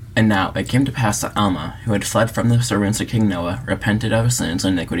 And now it came to pass that Alma, who had fled from the servants of King Noah, repented of his sins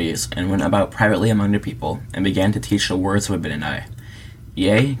and iniquities, and went about privately among the people, and began to teach the words of Abinadi.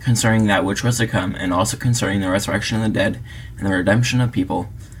 Yea, concerning that which was to come, and also concerning the resurrection of the dead, and the redemption of people,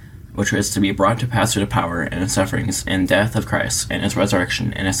 which was to be brought to pass through the power, and sufferings, and death of Christ, and his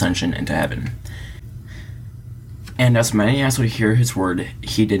resurrection, and ascension into heaven. And as many as would hear his word,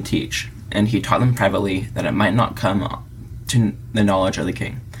 he did teach, and he taught them privately, that it might not come to the knowledge of the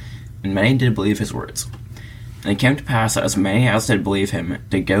king. And many did believe his words. And it came to pass that as many as did believe him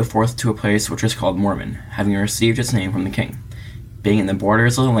did go forth to a place which is called Mormon, having received its name from the king, being in the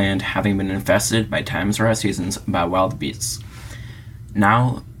borders of the land, having been infested by times or seasons by wild beasts.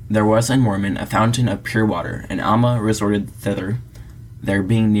 Now there was in Mormon a fountain of pure water, and Alma resorted thither, there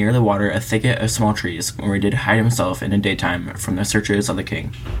being near the water a thicket of small trees, where he did hide himself in the daytime from the searches of the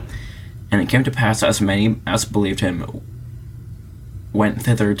king. And it came to pass that as many as believed him went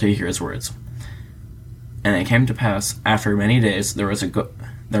thither to hear his words. And it came to pass, after many days, there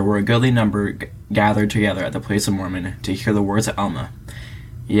were a goodly number gathered together at the place of Mormon to hear the words of Alma.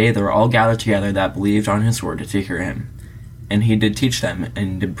 Yea, they were all gathered together that believed on his word to hear him. And he did teach them,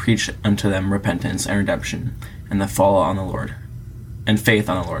 and did preach unto them repentance and redemption, and the fall on the Lord, and faith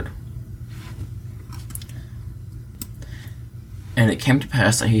on the Lord. And it came to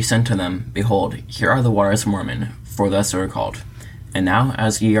pass that he said to them, Behold, here are the waters of Mormon, for thus they were called. And now,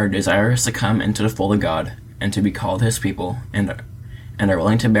 as ye are desirous to come into the fold of God, and to be called his people, and are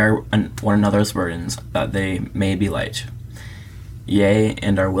willing to bear one another's burdens, that they may be light. Yea,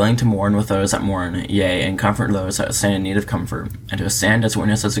 and are willing to mourn with those that mourn, yea, and comfort those that stand in need of comfort, and to stand as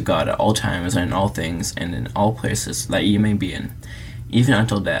witnesses of God at all times and in all things and in all places that ye may be in, even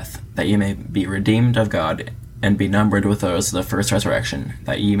until death, that ye may be redeemed of God, and be numbered with those of the first resurrection,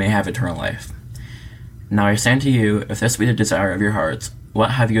 that ye may have eternal life. Now I say unto you, if this be the desire of your hearts,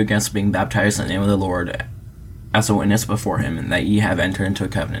 what have you against being baptized in the name of the Lord, as a witness before him, and that ye have entered into a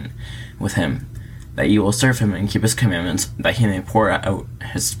covenant with him, that ye will serve him and keep his commandments, that he may pour out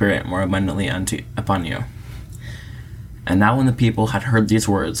his Spirit more abundantly upon you. And now when the people had heard these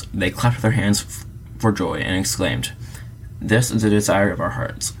words, they clapped their hands for joy, and exclaimed, This is the desire of our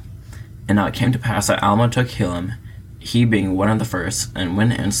hearts. And now it came to pass that Alma took Helam, he being one of the first, and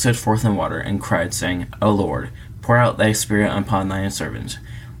went and stood forth in the water, and cried, saying, O Lord, pour out thy Spirit upon thine servant,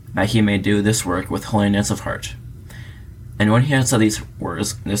 that he may do this work with holiness of heart. And when he had said these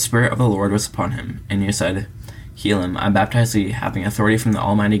words, the Spirit of the Lord was upon him, and he said, Helam, I baptize thee, having authority from the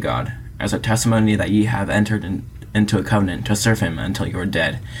Almighty God, as a testimony that ye have entered into a covenant to serve him until you are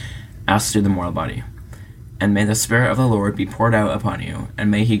dead, as to the mortal body. And may the Spirit of the Lord be poured out upon you,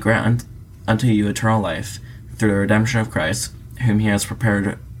 and may he grant unto you eternal life, through the redemption of Christ, whom he has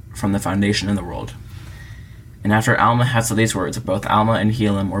prepared from the foundation of the world. And after Alma had said these words, both Alma and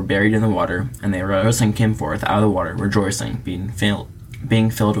Helam were buried in the water, and they arose and came forth out of the water, rejoicing, being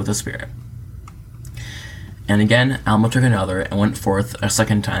filled with the Spirit. And again Alma took another, and went forth a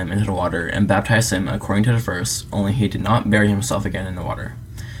second time into the water, and baptized him according to the first, only he did not bury himself again in the water.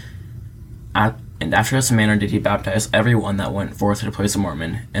 And after this manner did he baptize every one that went forth to the place of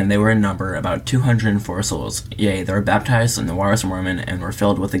Mormon, and they were in number about 204 souls. Yea, they were baptized in the waters of Mormon, and were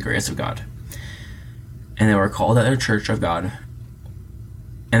filled with the grace of God. And they were called the Church of God,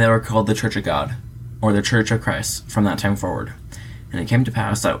 or the Church of Christ, from that time forward. And it came to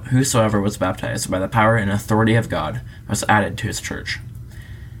pass that whosoever was baptized by the power and authority of God was added to his church.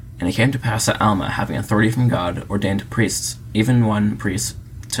 And it came to pass that Alma, having authority from God, ordained priests, even one priest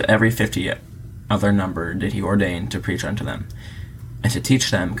to every 50 of their number did he ordain to preach unto them, and to teach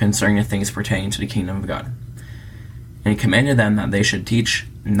them concerning the things pertaining to the kingdom of God. And he commanded them that they should teach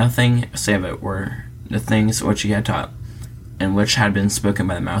nothing save it were the things which he had taught, and which had been spoken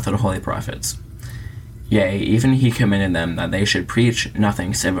by the mouth of the holy prophets. Yea, even he commanded them that they should preach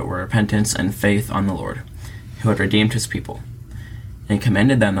nothing save it were repentance and faith on the Lord, who had redeemed his people. And he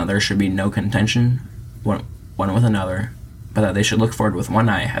commanded them that there should be no contention one with another, but that they should look forward with one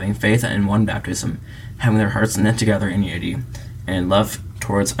eye, having faith in one baptism, having their hearts knit together in unity, and in love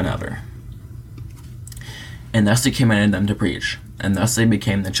towards another. And thus he commanded them to preach, and thus they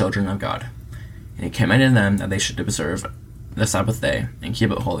became the children of God. And he commanded them that they should observe the Sabbath day, and keep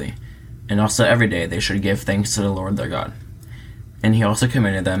it holy, and also every day they should give thanks to the Lord their God. And he also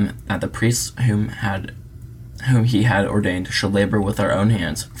commanded them that the priests whom he had ordained should labor with their own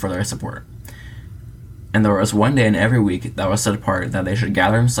hands for their support. And there was one day in every week that was set apart that they should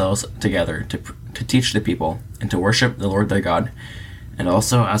gather themselves together to teach the people, and to worship the Lord their God, and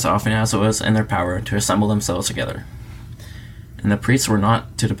also as often as it was in their power to assemble themselves together. And the priests were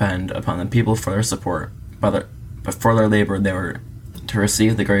not to depend upon the people for their support, but for their labor they were to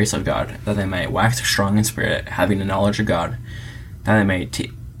receive the grace of God, that they might wax strong in spirit, having the knowledge of God,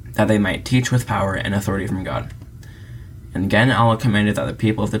 that they might teach with power and authority from God. And again Allah commanded that the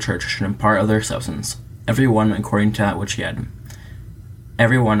people of the church should impart of their substance, every one according to that which he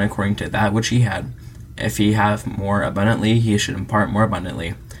had. If he have more abundantly, he should impart more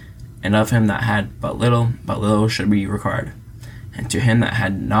abundantly. And of him that had but little should be required, and to him that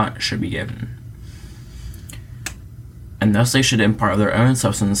had not should be given. And thus they should impart of their own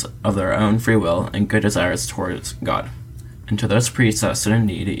substance, of their own free will, and good desires towards God, and to those priests that stood in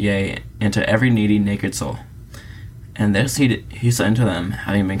need, yea, and to every needy naked soul. And this he said unto them,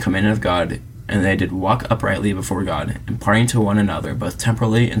 having been commanded of God, and they did walk uprightly before God, imparting to one another both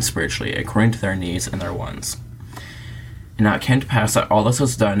temporally and spiritually, according to their needs and their wants. And now it came to pass that all this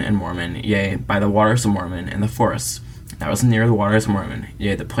was done in Mormon, yea, by the waters of Mormon, in the forest that was near the waters of Mormon,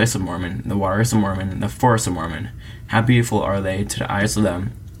 yea, the place of Mormon, the waters of Mormon, the forest of Mormon. How beautiful are they to the eyes of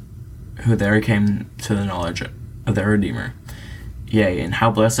them who there came to the knowledge of their Redeemer. Yea, and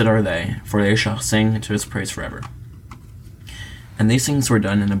how blessed are they, for they shall sing to his praise forever. And these things were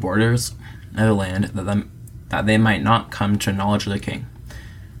done in the borders of the land, that they might not come to knowledge of the king.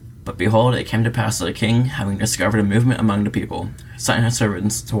 But behold, it came to pass that the king, having discovered a movement among the people, sent his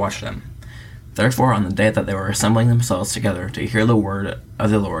servants to watch them. Therefore, on the day that they were assembling themselves together to hear the word of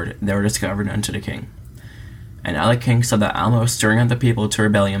the Lord, they were discovered unto the king. And now the king saw that Alma was stirring up the people to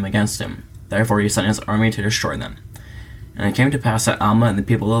rebellion against him. Therefore he sent his army to destroy them. And it came to pass that Alma and the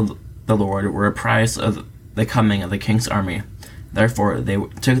people of the Lord were apprised of the coming of the king's army. Therefore they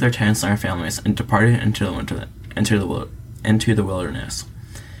took their tents and their families, and departed into the wilderness.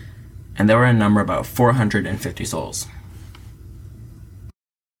 And there were in number about 450 souls.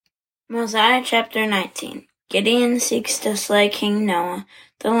 Mosiah chapter 19. Gideon seeks to slay King Noah.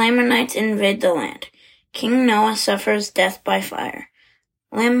 The Lamanites invade the land. King Noah suffers death by fire.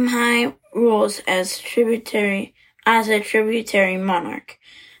 Limhi rules as a tributary monarch,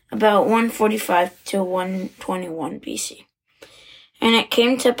 about 145 to 121 BC. And it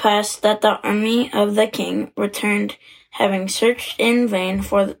came to pass that the army of the king returned, having searched in vain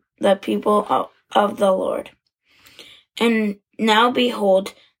for the people of the Lord. And now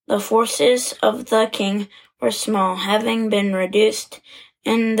behold, the forces of the king were small, having been reduced,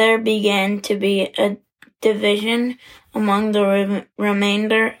 and there began to be a division among the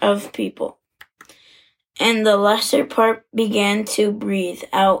remainder of people. And the lesser part began to breathe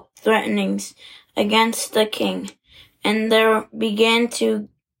out threatenings against the king, and there began to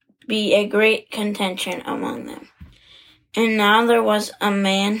be a great contention among them. And now there was a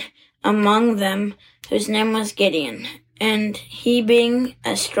man among them whose name was Gideon, and he, being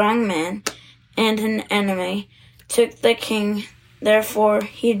a strong man and an enemy, took the king. Therefore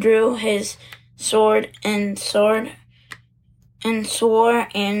he drew his sword and swore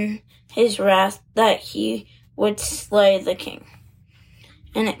in his wrath that he would slay the king.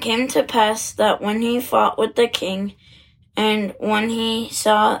 And it came to pass that when he fought with the king, and when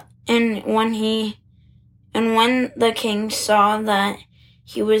the king saw that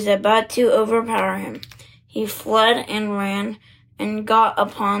he was about to overpower him, he fled and ran and got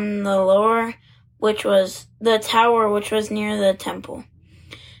upon the tower which was near the temple.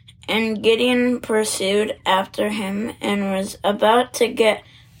 And Gideon pursued after him, and was about to get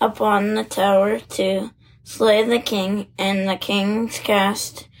upon the tower to slay the king. And the king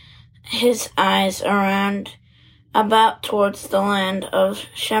cast his eyes about towards the land of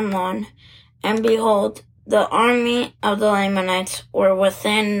Shemlon, and behold, the army of the Lamanites were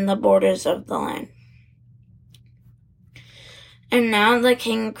within the borders of the land. And now the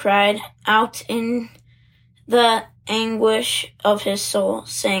king cried out in the anguish of his soul,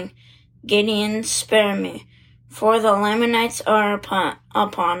 saying, Gideon, spare me, for the Lamanites are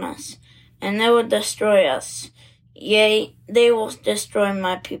upon us, and they will destroy us. Yea, they will destroy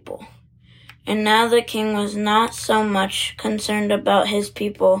my people. And now the king was not so much concerned about his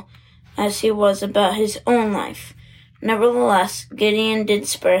people as he was about his own life, Nevertheless, Gideon did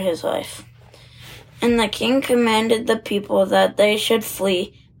spare his life. And the king commanded the people that they should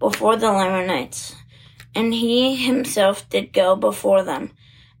flee before the Lamanites. And he himself did go before them.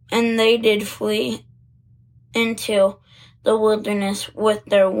 And they did flee into the wilderness with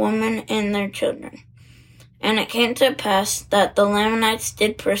their women and their children. And it came to pass that the Lamanites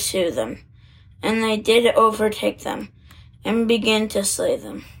did pursue them. And they did overtake them, and began to slay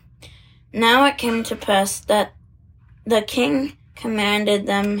them. Now it came to pass that the king commanded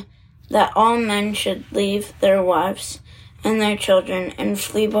them that all men should leave their wives and their children and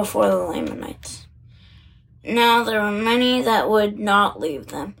flee before the Lamanites. Now there were many that would not leave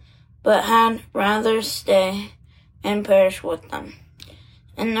them, but had rather stay and perish with them.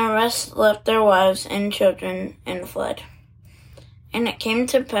 And the rest left their wives and children and fled. And it came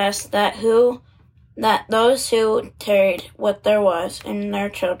to pass that those who tarried with their wives and their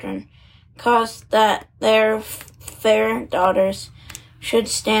children caused that their fair daughters should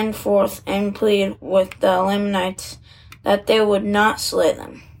stand forth and plead with the Lamanites that they would not slay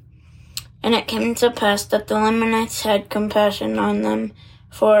them. And it came to pass that the Lamanites had compassion on them,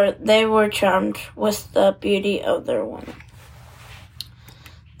 for they were charmed with the beauty of their women.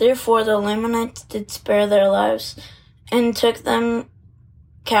 Therefore the Lamanites did spare their lives, and took them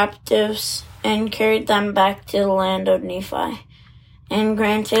captives, and carried them back to the land of Nephi, and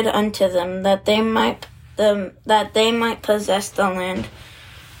granted unto them that they might possess the land,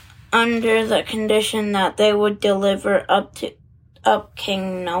 under the condition that they would deliver up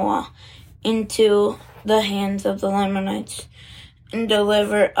King Noah into the hands of the Lamanites, and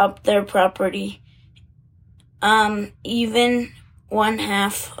deliver up their property, even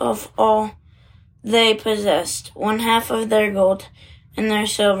 1/2 of all they possessed, 1/2 of their gold, and their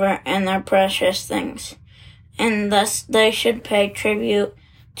silver, and their precious things. And thus they should pay tribute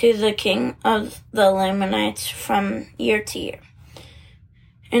to the king of the Lamanites from year to year.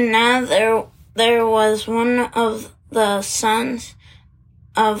 And now there was one of the sons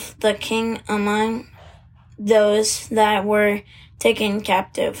of the king among those that were taken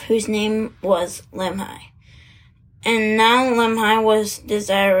captive, whose name was Limhi. And now Limhi was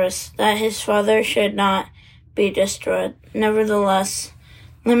desirous that his father should not be destroyed. Nevertheless,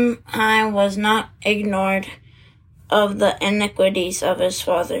 Limhi was not ignored of the iniquities of his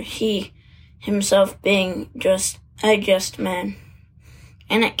father, he himself being a just man.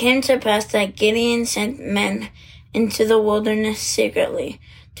 And it came to pass that Gideon sent men into the wilderness secretly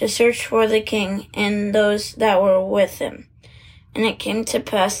to search for the king and those that were with him. And it came to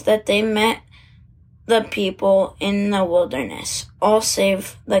pass that they met the people in the wilderness, all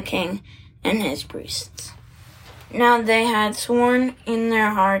save the king and his priests. Now they had sworn in their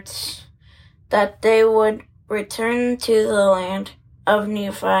hearts that they would return to the land of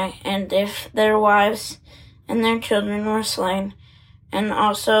Nephi, and if their wives and their children were slain, and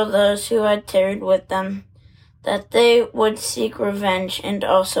also those who had tarried with them, that they would seek revenge and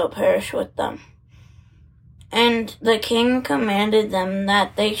also perish with them. And the king commanded them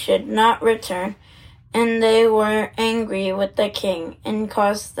that they should not return, and they were angry with the king, and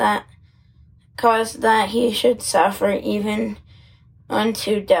caused that he should suffer even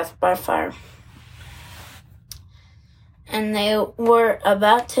unto death by fire. And they were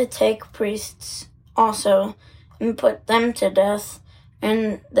about to take priests also, and put them to death,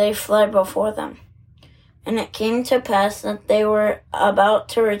 and they fled before them. And it came to pass that they were about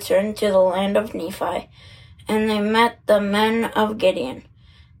to return to the land of Nephi, and they met the men of Gideon.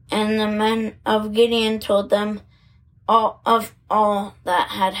 And the men of Gideon told them all that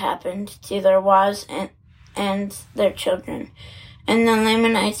had happened to their wives and their children. And the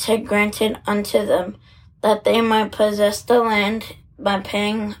Lamanites had granted unto them that they might possess the land by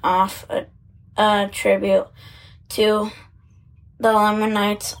paying off a tribute to the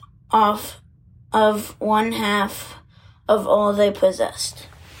Lamanites of 1/2 of all they possessed.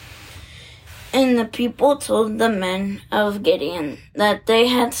 And the people told the men of Gideon that they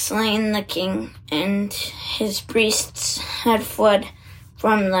had slain the king, and his priests had fled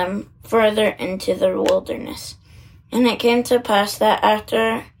from them further into the wilderness. And it came to pass that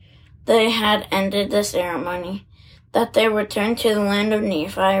after they had ended the ceremony, that they returned to the land of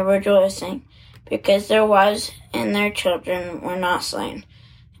Nephi rejoicing, because their wives and their children were not slain.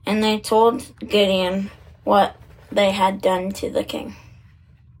 And they told Gideon what they had done to the king.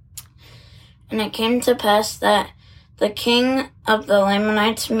 And it came to pass that the king of the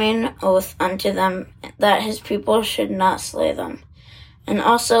Lamanites made an oath unto them that his people should not slay them. And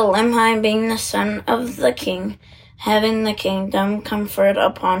also Limhi, being the son of the king, having the kingdom conferred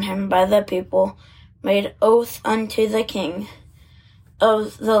upon him by the people, made oath unto the king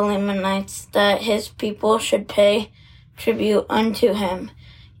of the Lamanites that his people should pay tribute unto him,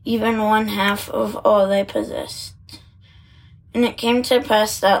 even 1/2 of all they possessed. And it came to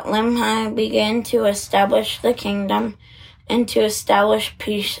pass that Limhi began to establish the kingdom and to establish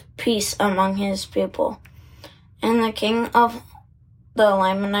peace among his people. And the king of the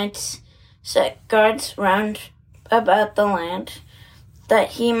Lamanites set guards round about the land,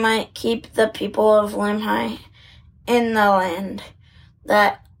 that he might keep the people of Limhi in the land,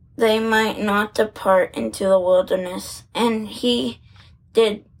 that they might not depart into the wilderness. And he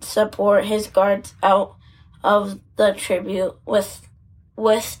did support his guards out of the tribute with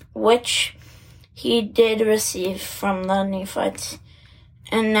which he did receive from the Nephites.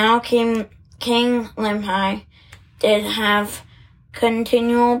 And now King Limhi did have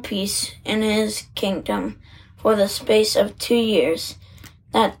continual peace in his kingdom for the space of 2 years,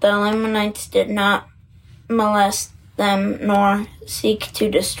 that the Lamanites did not molest them nor seek to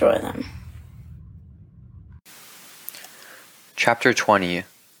destroy them. Chapter 20.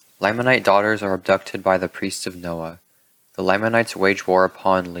 Lamanite daughters are abducted by the priests of Noah. The Lamanites wage war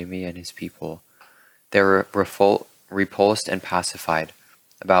upon Limhi and his people. They were repulsed and pacified,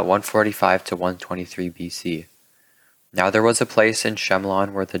 about 145 to 123 BC. Now there was a place in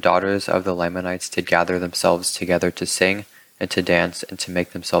Shemlon where the daughters of the Lamanites did gather themselves together to sing and to dance and to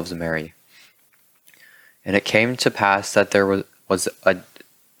make themselves merry. And it came to pass that there was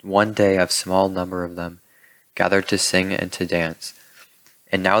one day a small number of them gathered to sing and to dance.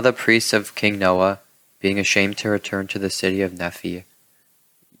 And now the priests of King Noah, being ashamed to return to the city of Nephi,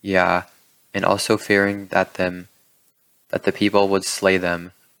 and also fearing that the people would slay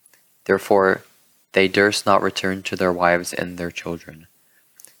them, therefore they durst not return to their wives and their children.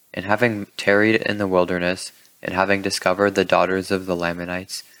 And having tarried in the wilderness, and having discovered the daughters of the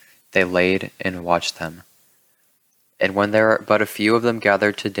Lamanites, they laid and watched them. And when there were but a few of them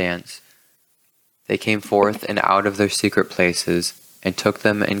gathered to dance, they came forth and out of their secret places, and took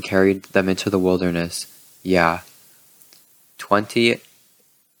them and carried them into the wilderness.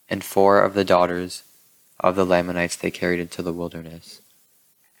 24 of the daughters of the Lamanites they carried into the wilderness.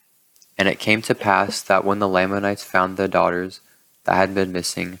 And it came to pass that when the Lamanites found the daughters that had been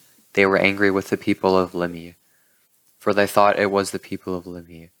missing, they were angry with the people of Limhi, for they thought it was the people of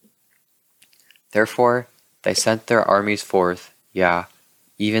Limhi. Therefore they sent their armies forth,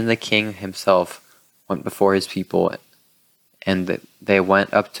 even the king himself went before his people, and they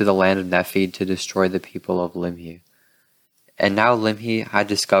went up to the land of Nephi to destroy the people of Limhi. And now Limhi had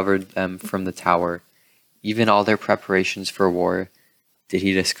discovered them from the tower, even all their preparations for war did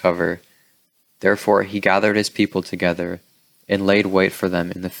he discover. Therefore he gathered his people together, and laid wait for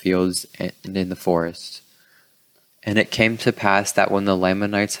them in the fields and in the forests. And it came to pass that when the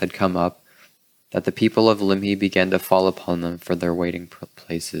Lamanites had come up, that the people of Limhi began to fall upon them for their waiting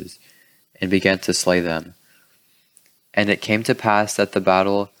places, and began to slay them. And it came to pass that the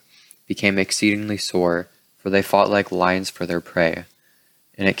battle became exceedingly sore, for they fought like lions for their prey.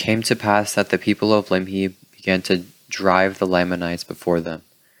 And it came to pass that the people of Limhi began to drive the Lamanites before them.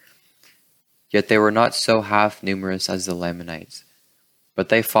 Yet they were not so half numerous as the Lamanites, but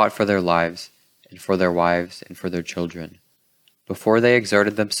they fought for their lives, and for their wives, and for their children. Before they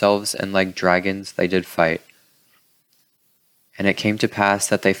exerted themselves, and like dragons they did fight. And it came to pass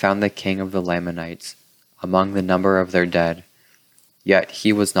that they found the king of the Lamanites among the number of their dead. Yet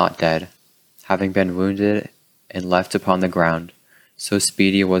he was not dead, having been wounded and left upon the ground, so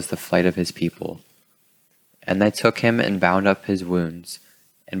speedy was the flight of his people. And they took him and bound up his wounds,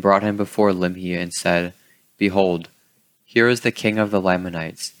 and brought him before Limhi, and said, Behold, here is the king of the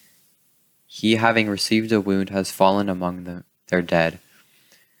Lamanites. He, having received a wound, has fallen among their dead.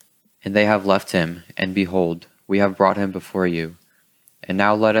 And they have left him, and behold, we have brought him before you. And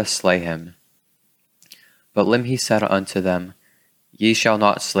now let us slay him. But Limhi said unto them, Ye shall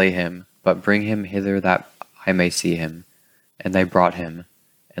not slay him, but bring him hither that I may see him. And they brought him.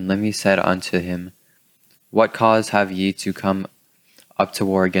 And Limhi said unto him, What cause have ye to come up to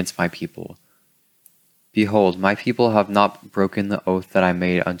war against my people? Behold, my people have not broken the oath that I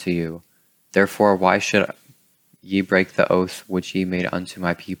made unto you. Therefore why should ye break the oath which ye made unto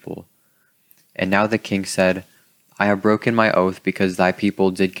my people? And now the king said, I have broken my oath because thy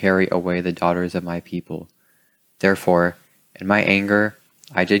people did carry away the daughters of my people. Therefore, in my anger,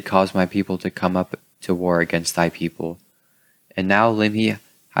 I did cause my people to come up to war against thy people. And now Limhi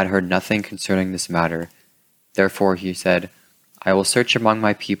had heard nothing concerning this matter. Therefore he said, I will search among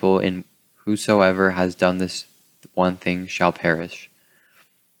my people, and whosoever has done this one thing shall perish.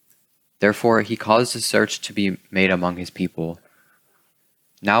 Therefore he caused a search to be made among his people.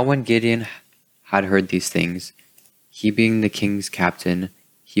 Now when Gideon had heard these things, he being the king's captain,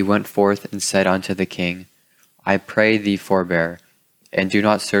 he went forth and said unto the king, I pray thee forbear, and do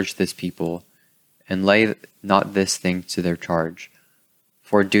not search this people, and lay not this thing to their charge.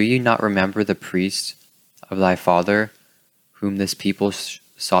 For do ye not remember the priests of thy father, whom this people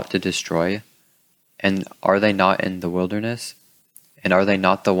sought to destroy? And are they not in the wilderness? And are they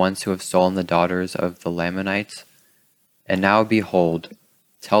not the ones who have stolen the daughters of the Lamanites? And now behold,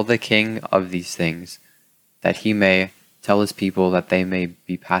 tell the king of these things, that he may tell his people that they may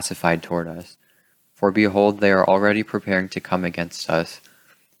be pacified toward us. For behold, they are already preparing to come against us,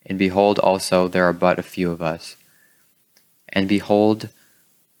 and behold also there are but a few of us. And behold,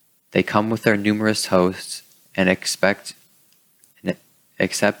 they come with their numerous hosts, and except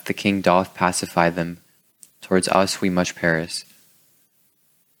the king doth pacify them, towards us we much perish.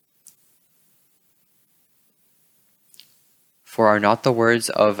 For are not the words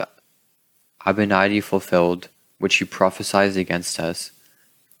of Abinadi fulfilled, which he prophesied against us?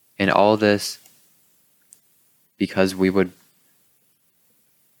 In all this, because we would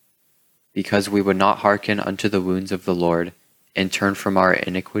not hearken unto the wounds of the Lord, and turn from our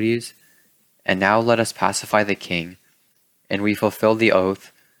iniquities? And now let us pacify the king, and we fulfill the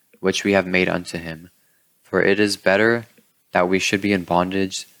oath which we have made unto him. For it is better that we should be in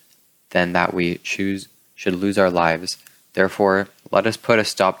bondage than that we should lose our lives. Therefore, let us put a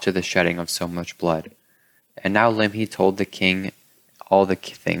stop to the shedding of so much blood. And now Limhi told the king all the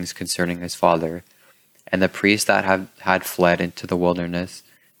things concerning his father, and the priests that had fled into the wilderness,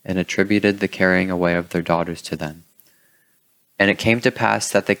 and attributed the carrying away of their daughters to them. And it came to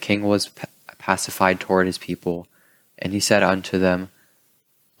pass that the king was pacified toward his people, and he said unto them,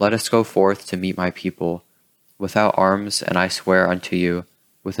 Let us go forth to meet my people, without arms, and I swear unto you,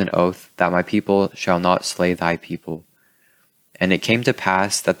 with an oath, that my people shall not slay thy people. And it came to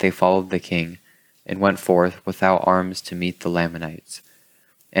pass that they followed the king, and went forth without arms to meet the Lamanites.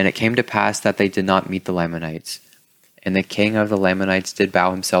 And it came to pass that they did not meet the Lamanites. And the king of the Lamanites did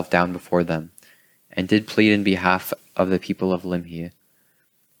bow himself down before them, and did plead in behalf of the people of Limhi.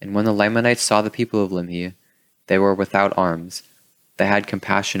 And when the Lamanites saw the people of Limhi, they were without arms. They had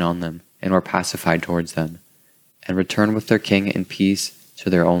compassion on them, and were pacified towards them, and returned with their king in peace to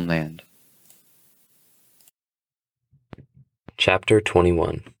their own land. Chapter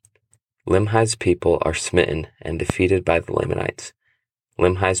 21. Limhi's people are smitten and defeated by the Lamanites.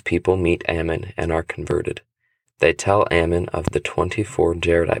 Limhi's people meet Ammon and are converted. They tell Ammon of the 24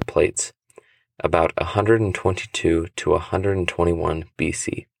 Jaredite plates, about 122 to 121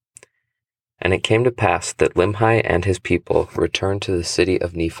 BC. And it came to pass that Limhi and his people returned to the city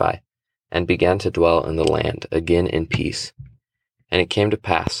of Nephi, and began to dwell in the land again in peace. And it came to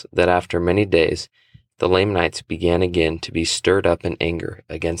pass that after many days the Lamanites began again to be stirred up in anger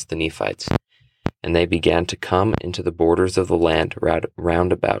against the Nephites, and they began to come into the borders of the land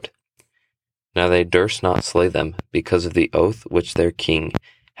round about. Now they durst not slay them, because of the oath which their king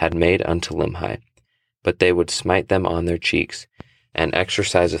had made unto Limhi, but they would smite them on their cheeks, and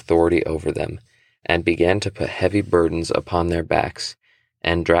exercise authority over them, and began to put heavy burdens upon their backs,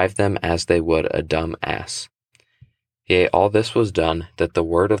 and drive them as they would a dumb ass. Yea, all this was done, that the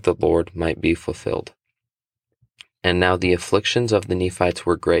word of the Lord might be fulfilled. And now the afflictions of the Nephites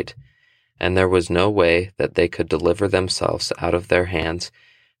were great, and there was no way that they could deliver themselves out of their hands,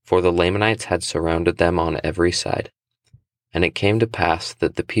 for the Lamanites had surrounded them on every side. And it came to pass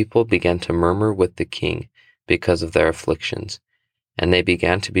that the people began to murmur with the king because of their afflictions, and they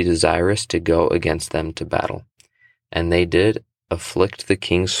began to be desirous to go against them to battle. And they did afflict the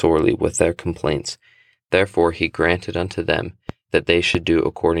king sorely with their complaints. Therefore he granted unto them that they should do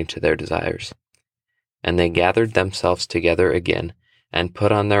according to their desires. And they gathered themselves together again, and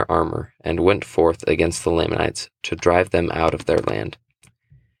put on their armor, and went forth against the Lamanites, to drive them out of their land.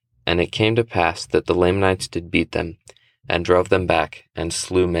 And it came to pass that the Lamanites did beat them, and drove them back, and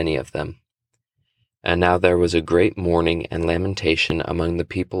slew many of them. And now there was a great mourning and lamentation among the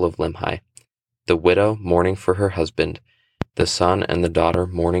people of Limhi, the widow mourning for her husband, the son and the daughter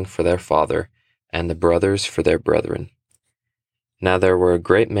mourning for their father, and the brothers for their brethren. Now there were a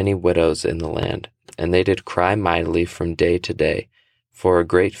great many widows in the land, and they did cry mightily from day to day, for a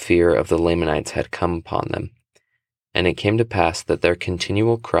great fear of the Lamanites had come upon them. And it came to pass that their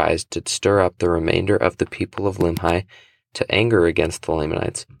continual cries did stir up the remainder of the people of Limhi to anger against the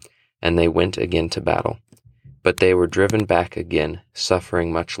Lamanites, and they went again to battle. But they were driven back again,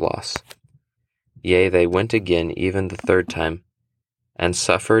 suffering much loss. Yea, they went again even the third time, and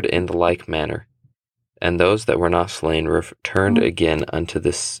suffered in the like manner. And those that were not slain returned again unto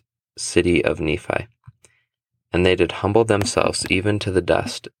this city of Nephi. And they did humble themselves even to the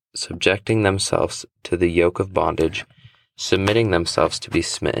dust, subjecting themselves to the yoke of bondage, submitting themselves to be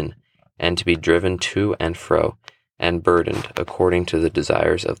smitten, and to be driven to and fro, and burdened according to the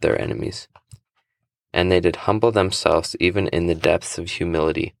desires of their enemies. And they did humble themselves even in the depths of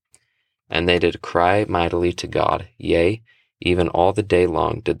humility, and they did cry mightily to God, yea, even all the day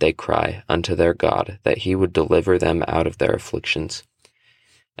long did they cry unto their God, that he would deliver them out of their afflictions.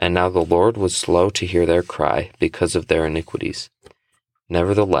 And now the Lord was slow to hear their cry because of their iniquities.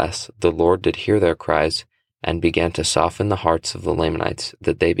 Nevertheless, the Lord did hear their cries, and began to soften the hearts of the Lamanites,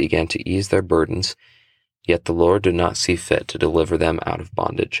 that they began to ease their burdens, yet the Lord did not see fit to deliver them out of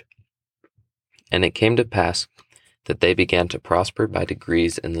bondage. And it came to pass that they began to prosper by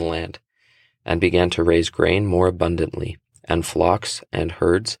degrees in the land, and began to raise grain more abundantly, and flocks and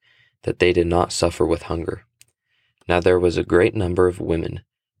herds, that they did not suffer with hunger. Now there was a great number of women,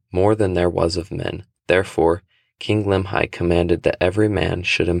 more than there was of men. Therefore King Limhi commanded that every man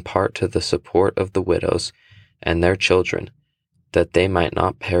should impart to the support of the widows and their children, that they might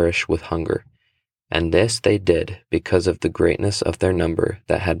not perish with hunger. And this they did because of the greatness of their number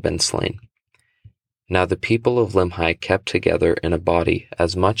that had been slain. Now the people of Limhi kept together in a body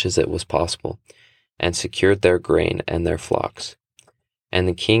as much as it was possible, and secured their grain and their flocks. And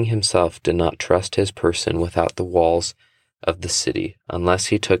the king himself did not trust his person without the walls of the city, unless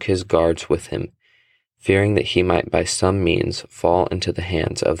he took his guards with him, fearing that he might by some means fall into the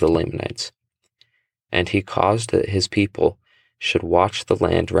hands of the Lamanites. And he caused that his people should watch the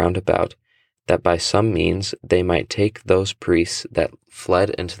land round about, that by some means they might take those priests that fled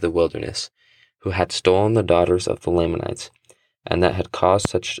into the wilderness, who had stolen the daughters of the Lamanites, and that had caused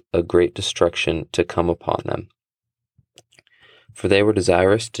such a great destruction to come upon them. For they were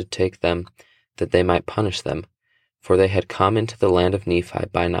desirous to take them, that they might punish them, for they had come into the land of Nephi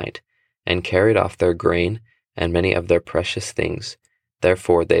by night, and carried off their grain and many of their precious things.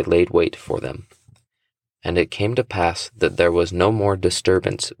 Therefore they laid wait for them. And it came to pass that there was no more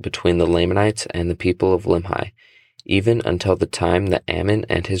disturbance between the Lamanites and the people of Limhi, even until the time that Ammon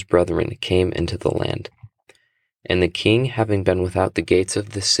and his brethren came into the land. And the king, having been without the gates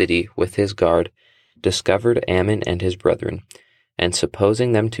of the city with his guard, discovered Ammon and his brethren, and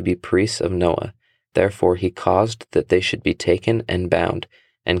supposing them to be priests of Noah, therefore he caused that they should be taken and bound,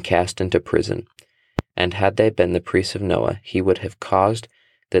 and cast into prison. And had they been the priests of Noah, he would have caused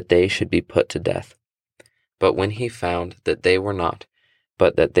that they should be put to death. But when he found that they were not,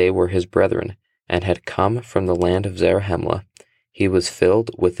 but that they were his brethren, and had come from the land of Zarahemla, he was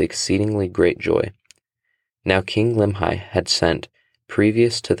filled with exceedingly great joy. Now King Limhi had sent,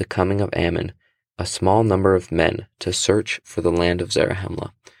 previous to the coming of Ammon, a small number of men to search for the land of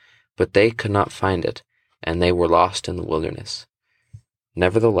Zarahemla, but they could not find it, and they were lost in the wilderness.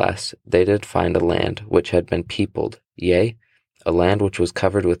 Nevertheless, they did find a land which had been peopled, yea, a land which was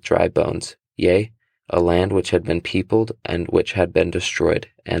covered with dry bones, yea, a land which had been peopled and which had been destroyed,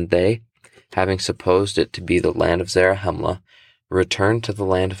 and they, having supposed it to be the land of Zarahemla, returned to the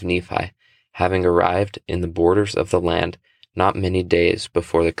land of Nephi, having arrived in the borders of the land not many days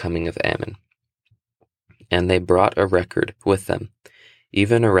before the coming of Ammon. And they brought a record with them,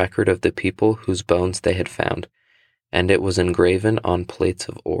 even a record of the people whose bones they had found, and it was engraven on plates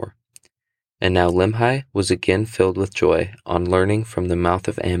of ore. And now Limhi was again filled with joy on learning from the mouth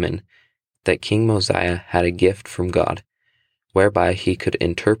of Ammon that King Mosiah had a gift from God, whereby he could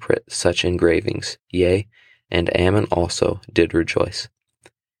interpret such engravings, yea, and Ammon also did rejoice.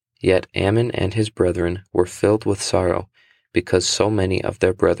 Yet Ammon and his brethren were filled with sorrow, because so many of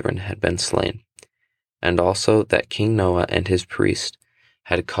their brethren had been slain, and also that King Noah and his priests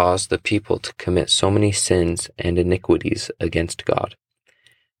had caused the people to commit so many sins and iniquities against God.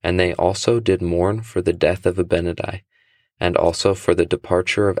 And they also did mourn for the death of Abinadi, and also for the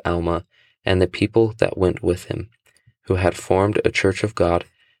departure of Alma and the people that went with him, who had formed a church of God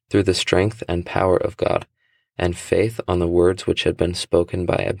through the strength and power of God, and faith on the words which had been spoken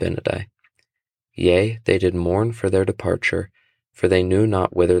by Abinadi. Yea, they did mourn for their departure, for they knew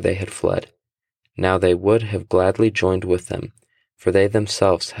not whither they had fled. Now they would have gladly joined with them, for they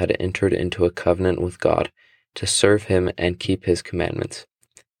themselves had entered into a covenant with God, to serve him and keep his commandments.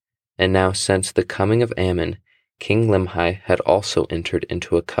 And now since the coming of Ammon, King Limhi had also entered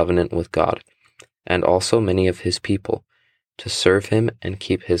into a covenant with God, and also many of his people, to serve him and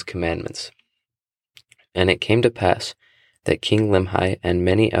keep his commandments. And it came to pass that King Limhi and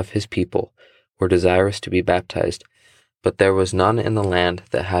many of his people were desirous to be baptized, but there was none in the land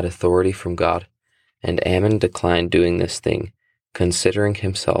that had authority from God, and Ammon declined doing this thing, considering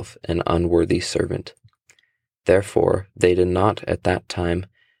himself an unworthy servant. Therefore they did not at that time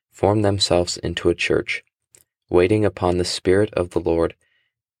form themselves into a church, waiting upon the Spirit of the Lord.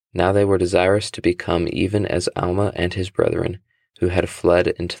 Now they were desirous to become even as Alma and his brethren, who had fled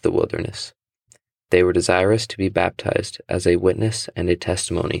into the wilderness. They were desirous to be baptized as a witness and a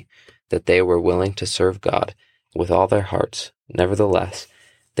testimony that they were willing to serve God with all their hearts. Nevertheless,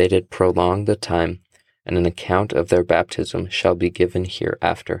 they did prolong the time, and an account of their baptism shall be given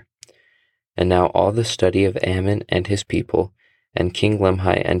hereafter. And now all the study of Ammon and his people, and King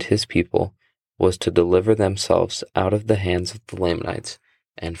Limhi and his people, was to deliver themselves out of the hands of the Lamanites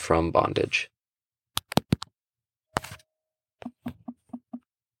and from bondage.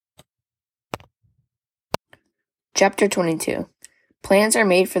 Chapter 22. Plans are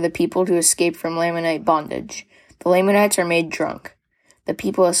made for the people to escape from Lamanite bondage. The Lamanites are made drunk. The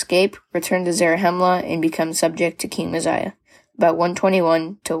people escape, return to Zarahemla, and become subject to King Mosiah, about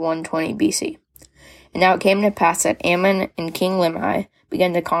 121 to 120 BC. And now it came to pass that Ammon and King Limhi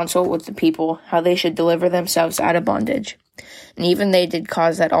began to consult with the people how they should deliver themselves out of bondage. And even they did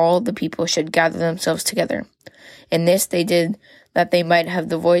cause that all the people should gather themselves together. And this they did that they might have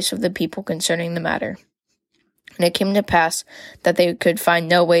the voice of the people concerning the matter. And it came to pass that they could find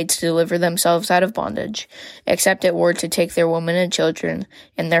no way to deliver themselves out of bondage, except it were to take their women and children,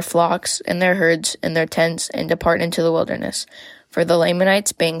 and their flocks, and their herds, and their tents, and depart into the wilderness. For the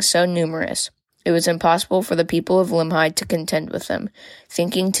Lamanites being so numerous, it was impossible for the people of Limhi to contend with them,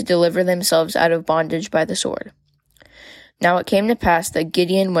 thinking to deliver themselves out of bondage by the sword. Now it came to pass that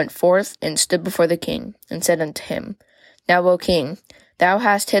Gideon went forth and stood before the king, and said unto him, Now, O king, thou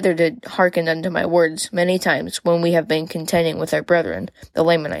hast hitherto hearkened unto my words many times when we have been contending with our brethren, the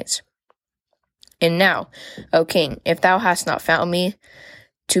Lamanites. And now, O king, if thou hast not found me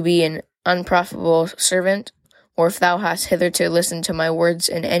to be an unprofitable servant, or if thou hast hitherto listened to my words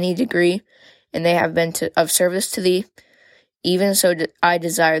in any degree, and they have been of service to thee, even so I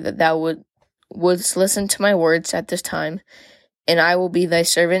desire that thou wouldst listen to my words at this time, and I will be thy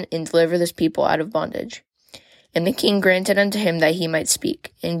servant and deliver this people out of bondage. And the king granted unto him that he might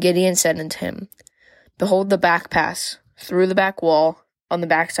speak. And Gideon said unto him, Behold the back pass, through the back wall, on the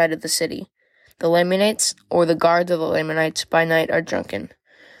backside of the city. The Lamanites, or the guards of the Lamanites, by night are drunken.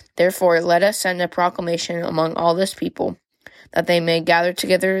 Therefore let us send a proclamation among all this people, that they may gather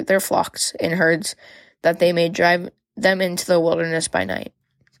together their flocks and herds, that they may drive them into the wilderness by night.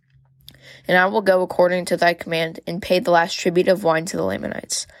 And I will go according to thy command, and pay the last tribute of wine to the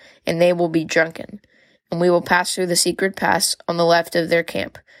Lamanites, and they will be drunken. And we will pass through the secret pass on the left of their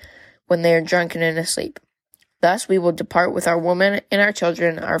camp, when they are drunken and asleep. Thus we will depart with our women and our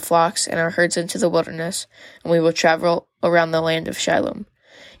children, our flocks and our herds into the wilderness, and we will travel around the land of Shiloh.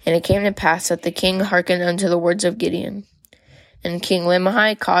 And it came to pass that the king hearkened unto the words of Gideon. And King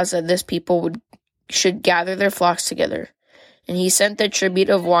Limhi caused that this people should gather their flocks together. And he sent the tribute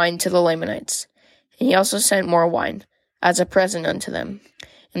of wine to the Lamanites. And he also sent more wine, as a present unto them.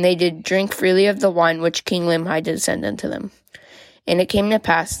 And they did drink freely of the wine which King Limhi did send unto them. And it came to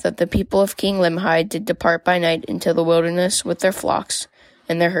pass that the people of King Limhi did depart by night into the wilderness with their flocks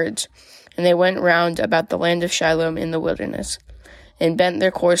and their herds. And they went round about the land of Shiloh in the wilderness, and bent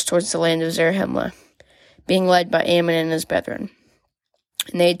their course towards the land of Zarahemla, being led by Ammon and his brethren.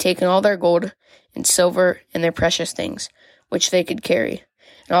 And they had taken all their gold and silver and their precious things, which they could carry,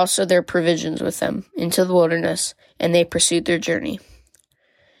 and also their provisions with them, into the wilderness, and they pursued their journey.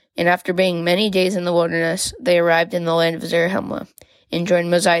 And after being many days in the wilderness, they arrived in the land of Zarahemla, and joined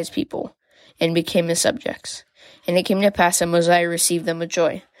Mosiah's people, and became his subjects. And it came to pass that Mosiah received them with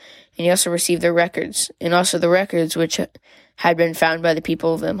joy, and he also received their records, and also the records which had been found by the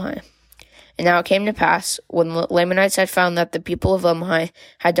people of Limhi. And now it came to pass, when the Lamanites had found that the people of Limhi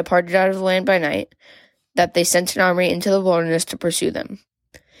had departed out of the land by night, that they sent an army into the wilderness to pursue them.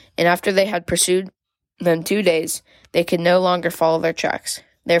 And after they had pursued them 2 days, they could no longer follow their tracks.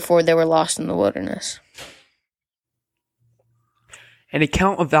 Therefore they were lost in the wilderness. An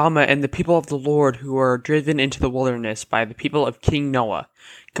account of Alma and the people of the Lord who were driven into the wilderness by the people of King Noah,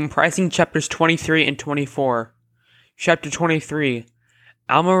 comprising chapters 23 and 24. Chapter 23.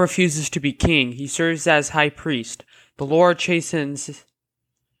 Alma refuses to be king. He serves as high priest. The Lord chastens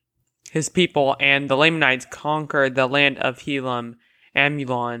his people, and the Lamanites conquer the land of Helam.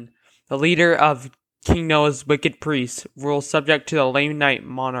 Amulon, the leader of King Noah's wicked priests, rules subject to the Lamanite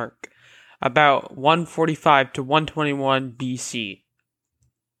monarch, about 145 to 121 BC.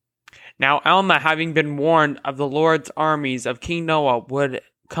 Now Alma, having been warned of the Lord's armies of King Noah would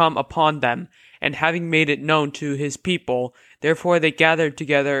come upon them, and having made it known to his people, therefore they gathered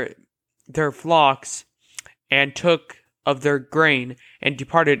together their flocks, and took of their grain, and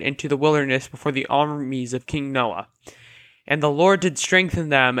departed into the wilderness before the armies of King Noah. And the Lord did strengthen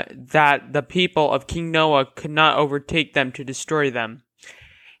them, that the people of King Noah could not overtake them to destroy them.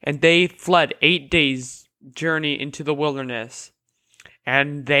 And they fled 8 days' journey into the wilderness.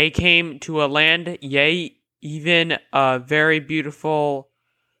 And they came to a land, yea, even a very beautiful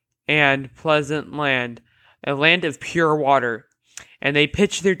and pleasant land, a land of pure water. And they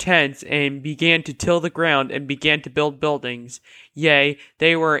pitched their tents and began to till the ground and began to build buildings. Yea,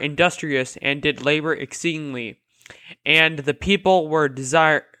 they were industrious and did labor exceedingly. And the people were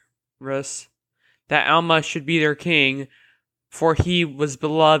desirous that Alma should be their king, for he was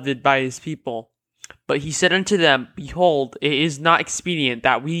beloved by his people. But he said unto them, Behold, it is not expedient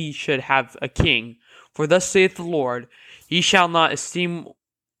that we should have a king. For thus saith the Lord, Ye shall not esteem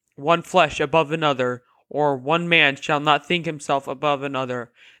one flesh above another, or one man shall not think himself above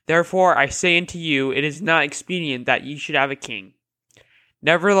another. Therefore I say unto you, it is not expedient that ye should have a king.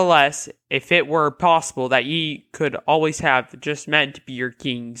 Nevertheless, if it were possible that ye could always have just men to be your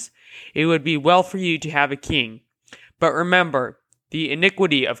kings, it would be well for you to have a king. But remember the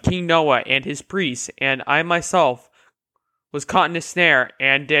iniquity of King Noah and his priests, and I myself was caught in a snare,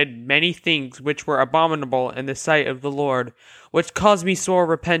 and did many things which were abominable in the sight of the Lord, which caused me sore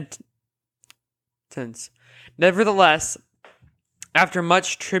repentance. Nevertheless, after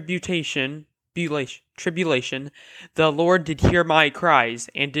much tribulation, the Lord did hear my cries,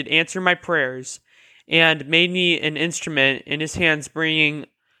 and did answer my prayers, and made me an instrument in his hands, bringing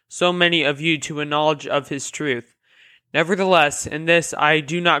so many of you to a knowledge of his truth. Nevertheless, in this I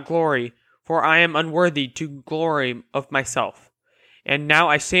do not glory, for I am unworthy to glory of myself. And now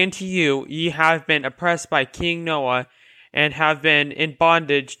I say unto you, ye have been oppressed by King Noah, and have been in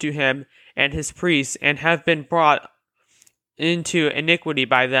bondage to him and his priests, and have been brought into iniquity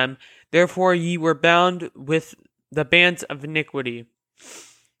by them. Therefore ye were bound with the bands of iniquity.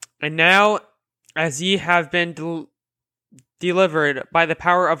 And now, as ye have been delivered by the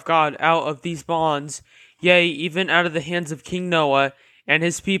power of God out of these bonds, yea, even out of the hands of King Noah and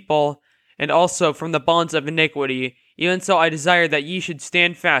his people, and also from the bonds of iniquity, even so I desire that ye should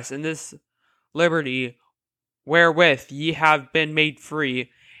stand fast in this liberty wherewith ye have been made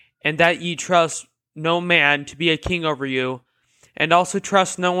free, and that ye trust no man to be a king over you, and also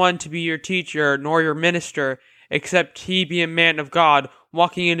trust no one to be your teacher nor your minister, except he be a man of God,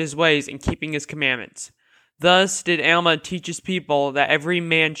 walking in his ways and keeping his commandments. Thus did Alma teach his people that every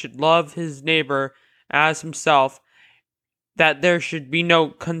man should love his neighbor as himself, that there should be no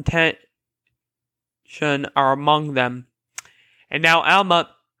contention among them. And now Alma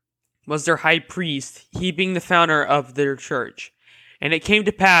was their high priest, he being the founder of their church. And it came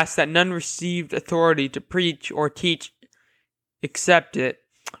to pass that none received authority to preach or teach except it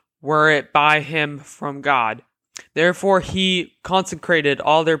were it by him from God. Therefore he consecrated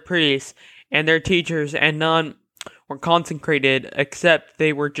all their priests and their teachers, and none were consecrated except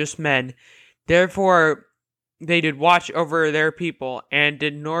they were just men. Therefore they did watch over their people, and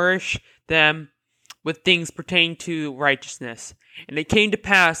did nourish them with things pertaining to righteousness. And it came to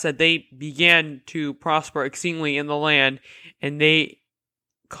pass that they began to prosper exceedingly in the land, and they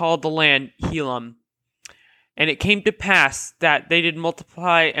called the land Helam. And it came to pass that they did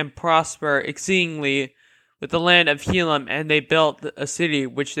multiply and prosper exceedingly with the land of Helam, and they built a city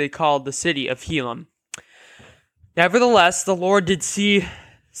which they called the city of Helam. Nevertheless, the Lord did seeth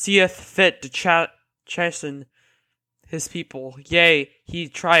fit to chasten his people, yea, he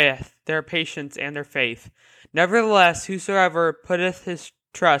trieth their patience and their faith. Nevertheless, whosoever putteth his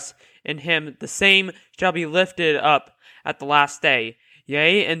trust in him, the same shall be lifted up at the last day.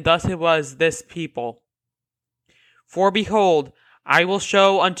 Yea, and thus it was this people. For behold, I will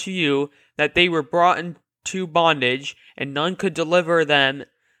show unto you that they were brought into bondage, and none could deliver them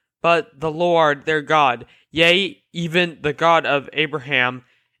but the Lord their God, yea, even the God of Abraham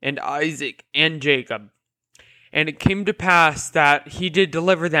and Isaac and Jacob. And it came to pass that he did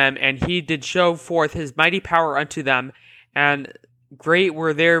deliver them, and he did show forth his mighty power unto them, and great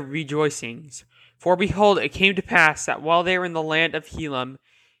were their rejoicings. For behold, it came to pass that while they were in the land of Helam,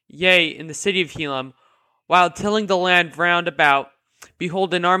 yea, in the city of Helam, while tilling the land round about,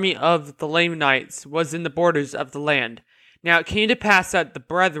 behold, an army of the Lamanites was in the borders of the land. Now it came to pass that the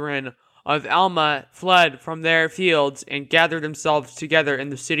brethren of Alma fled from their fields, and gathered themselves together in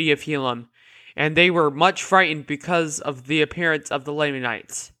the city of Helam. And they were much frightened because of the appearance of the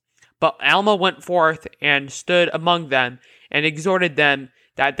Lamanites. But Alma went forth and stood among them, and exhorted them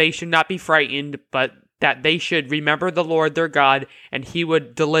that they should not be frightened, but that they should remember the Lord their God, and he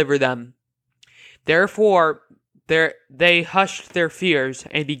would deliver them. Therefore they hushed their fears,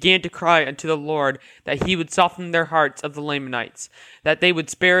 and began to cry unto the Lord that he would soften their hearts of the Lamanites, that they would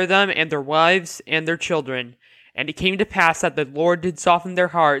spare them and their wives and their children. And it came to pass that the Lord did soften their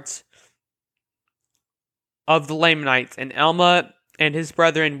hearts of the Lamanites, and Alma and his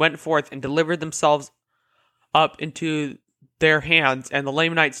brethren went forth and delivered themselves up into their hands, and the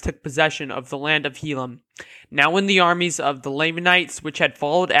Lamanites took possession of the land of Helam. Now when the armies of the Lamanites, which had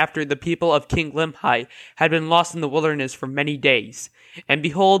followed after the people of King Limhi, had been lost in the wilderness for many days, and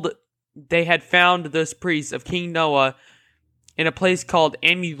behold, they had found those priests of King Noah in a place called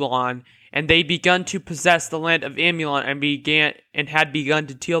Amulon, and they begun to possess the land of Amulon, and had begun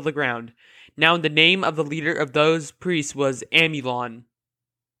to till the ground. Now the name of the leader of those priests was Amulon.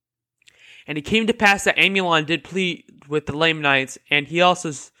 And it came to pass that Amulon did plead with the Lamanites, and he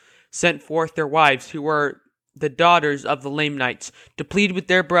also sent forth their wives, who were the daughters of the Lamanites, to plead with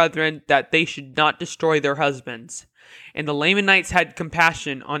their brethren that they should not destroy their husbands. And the Lamanites had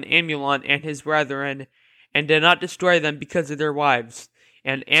compassion on Amulon and his brethren, and did not destroy them because of their wives.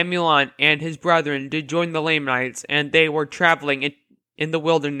 And Amulon and his brethren did join the Lamanites, and they were traveling in the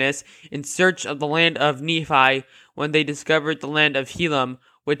wilderness in search of the land of Nephi, when they discovered the land of Helam,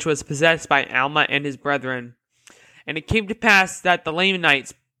 which was possessed by Alma and his brethren. And it came to pass that the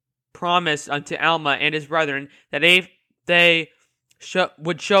Lamanites promised unto Alma and his brethren that if they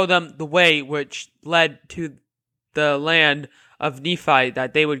would show them the way which led to the land of Nephi,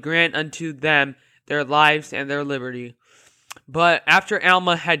 that they would grant unto them their lives and their liberty. But after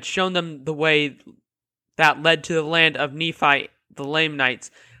Alma had shown them the way that led to the land of Nephi, the Lamanites,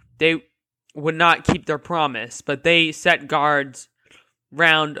 they would not keep their promise, but they set guards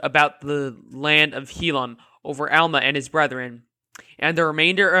round about the land of Helam over Alma and his brethren. And the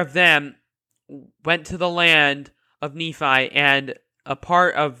remainder of them went to the land of Nephi, and a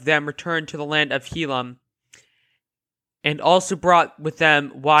part of them returned to the land of Helam, and also brought with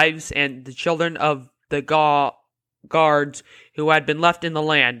them wives and the children of the guards who had been left in the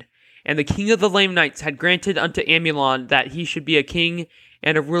land. And the king of the Lamanites had granted unto Amulon that he should be a king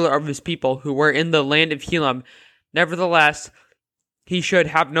and a ruler of his people who were in the land of Helam. Nevertheless, he should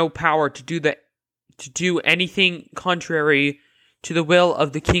have no power to do anything contrary to the will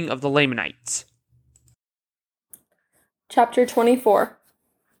of the king of the Lamanites. Chapter 24.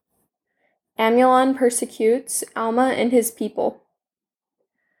 Amulon persecutes Alma and his people.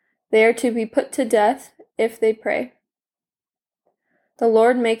 They are to be put to death if they pray. The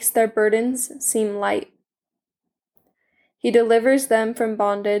Lord makes their burdens seem light. He delivers them from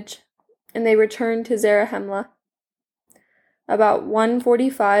bondage, and they return to Zarahemla. About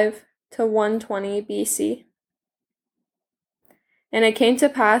 145 to 120 BC. And it came to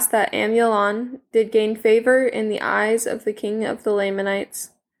pass that Amulon did gain favor in the eyes of the king of the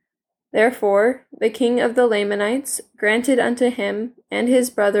Lamanites. Therefore the king of the Lamanites granted unto him and his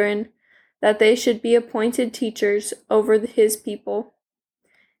brethren that they should be appointed teachers over his people,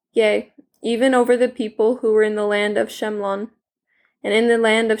 yea, even over the people who were in the land of Shemlon, and in the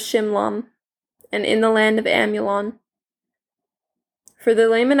land of Shimlon, and in the land of Amulon. For the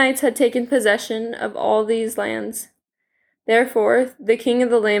Lamanites had taken possession of all these lands. Therefore the king of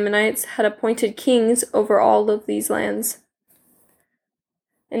the Lamanites had appointed kings over all of these lands.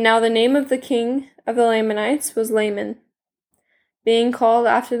 And now the name of the king of the Lamanites was Laman, being called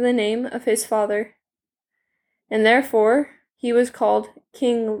after the name of his father. And therefore he was called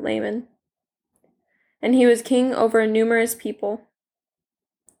King Laman. And he was king over a numerous people.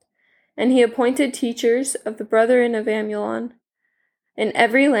 And he appointed teachers of the brethren of Amulon in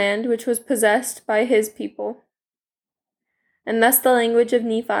every land which was possessed by his people. And thus the language of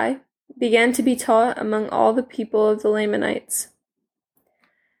Nephi began to be taught among all the people of the Lamanites.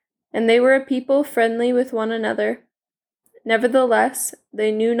 And they were a people friendly with one another. Nevertheless,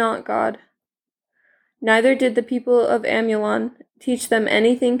 they knew not God. Neither did the people of Amulon teach them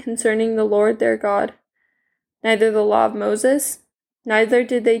anything concerning the Lord their God, neither the law of Moses, neither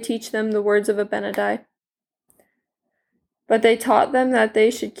did they teach them the words of Abinadi. But they taught them that they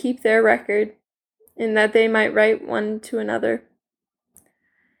should keep their record, and that they might write one to another.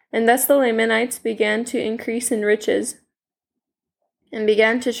 And thus the Lamanites began to increase in riches, and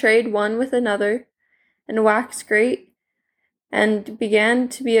began to trade one with another, and wax great, and began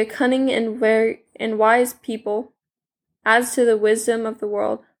to be a cunning and wise people, as to the wisdom of the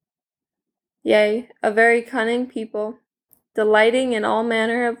world. Yea, a very cunning people, delighting in all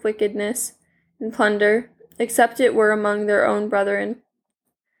manner of wickedness and plunder, except it were among their own brethren.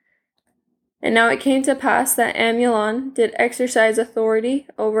 And now it came to pass that Amulon did exercise authority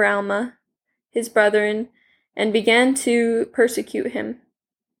over Alma, his brethren, and began to persecute him,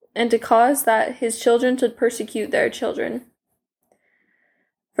 and to cause that his children should persecute their children.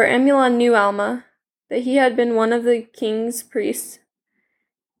 For Amulon knew Alma, that he had been one of the king's priests,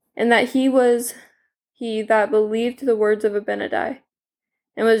 and that he was he that believed the words of Abinadi,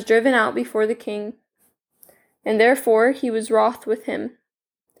 and was driven out before the king. And therefore he was wroth with him,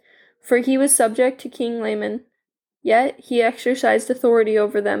 for he was subject to King Laman, Yet he exercised authority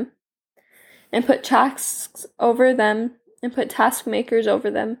over them, and put tasks over them, and put taskmakers over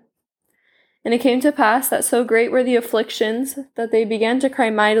them. And it came to pass that so great were the afflictions that they began to cry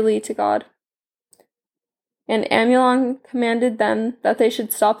mightily to God. And Amulon commanded them that they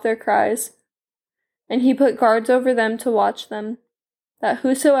should stop their cries. And he put guards over them to watch them, that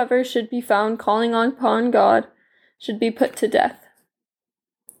whosoever should be found calling upon God should be put to death.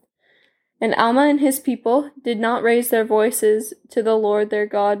 And Alma and his people did not raise their voices to the Lord their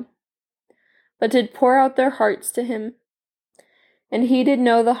God, but did pour out their hearts to him. And he did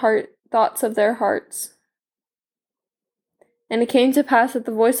know the thoughts of their hearts. And it came to pass that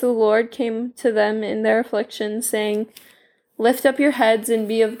the voice of the Lord came to them in their affliction, saying, Lift up your heads and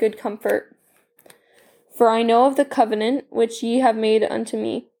be of good comfort. For I know of the covenant which ye have made unto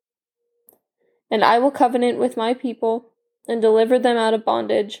me. And I will covenant with my people, and deliver them out of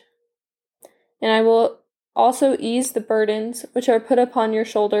bondage. And I will also ease the burdens which are put upon your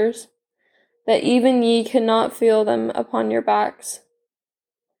shoulders, that even ye cannot feel them upon your backs,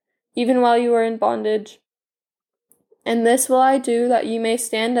 even while you are in bondage. And this will I do, that ye may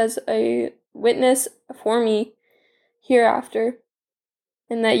stand as a witness for me hereafter,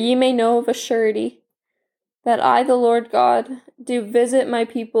 and that ye may know of a surety, that I, the Lord God, do visit my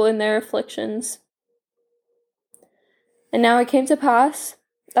people in their afflictions. And now it came to pass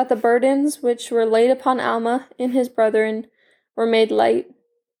that the burdens which were laid upon Alma and his brethren were made light.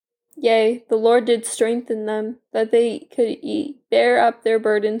 Yea, the Lord did strengthen them, that they could bear up their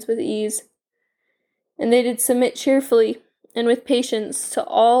burdens with ease. And they did submit cheerfully and with patience to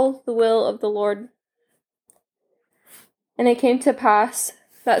all the will of the Lord. And it came to pass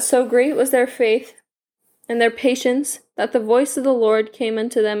that so great was their faith and their patience, that the voice of the Lord came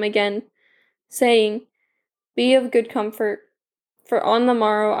unto them again, saying, Be of good comfort, for on the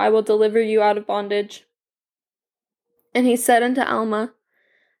morrow I will deliver you out of bondage. And he said unto Alma,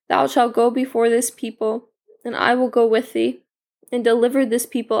 Thou shalt go before this people, and I will go with thee, and deliver this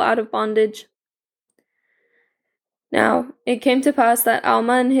people out of bondage. Now it came to pass that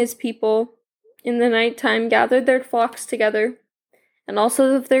Alma and his people in the night time gathered their flocks together, and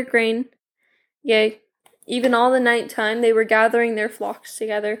also of their grain. Yea, even all the night time they were gathering their flocks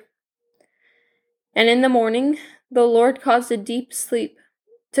together. And in the morning the Lord caused a deep sleep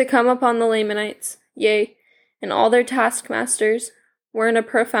to come upon the Lamanites, yea, and all their taskmasters were in a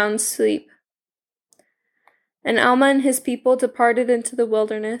profound sleep. And Alma and his people departed into the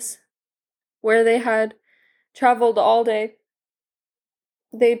wilderness, where they had traveled all day.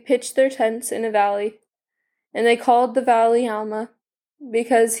 They pitched their tents in a valley, and they called the valley Alma,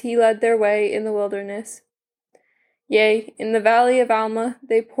 because he led their way in the wilderness. Yea, in the valley of Alma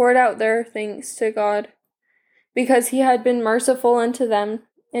they poured out their thanks to God, because he had been merciful unto them,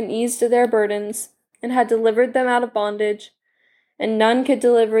 and eased their burdens, and had delivered them out of bondage, and none could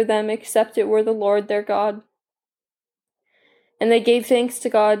deliver them except it were the Lord their God. And they gave thanks to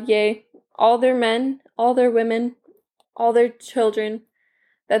God, yea, all their men, all their women, all their children,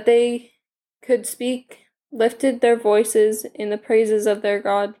 that they could speak, lifted their voices in the praises of their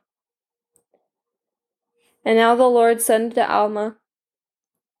God. And now the Lord said unto Alma,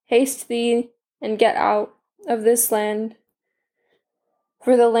 Haste thee, and get out of this land,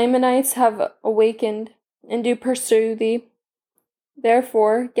 for the Lamanites have awakened, and do pursue thee.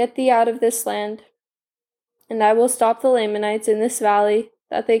 Therefore get thee out of this land, and I will stop the Lamanites in this valley,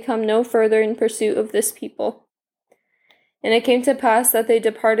 that they come no further in pursuit of this people. And it came to pass that they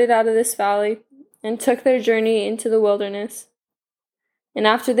departed out of this valley, and took their journey into the wilderness. And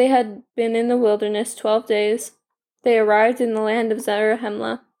after they had been in the wilderness 12 days, they arrived in the land of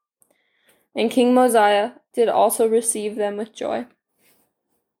Zarahemla. And King Mosiah did also receive them with joy.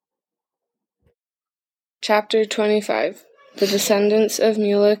 Chapter 25. The descendants of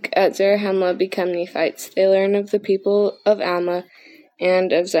Mulek at Zarahemla become Nephites. They learn of the people of Alma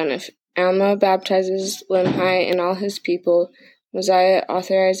and of Zeneph. Alma baptizes Limhi and all his people. Mosiah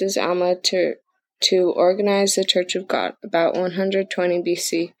authorizes Alma to organize the Church of God, about 120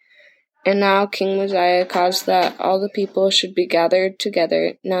 BC. And now King Mosiah caused that all the people should be gathered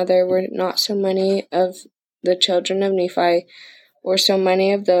together. Now there were not so many of the children of Nephi, or so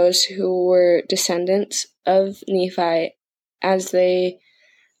many of those who were descendants of Nephi, as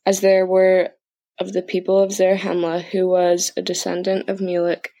there were of the people of Zarahemla, who was a descendant of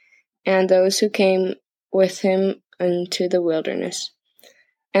Mulek, and those who came with him into the wilderness.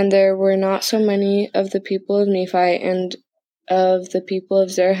 And there were not so many of the people of Nephi and of the people of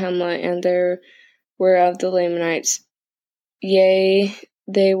Zarahemla, and there were of the Lamanites. Yea,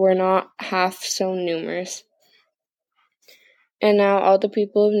 they were not half so numerous. And now all the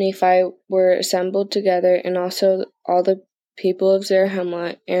people of Nephi were assembled together, and also all the people of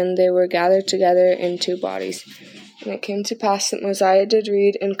Zarahemla, and they were gathered together in 2 bodies. And it came to pass that Mosiah did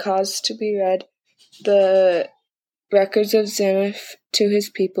read and caused to be read the records of Zeniph to his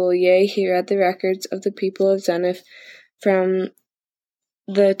people. Yea, he read the records of the people of Zeniph from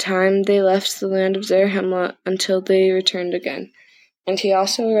the time they left the land of Zarahemla until they returned again. And he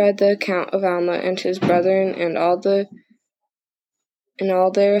also read the account of Alma and his brethren and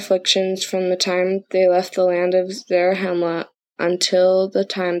all their afflictions from the time they left the land of Zarahemla until the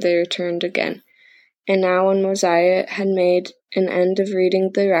time they returned again. And now when Mosiah had made an end of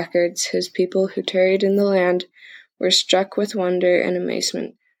reading the records, his people who tarried in the land were struck with wonder and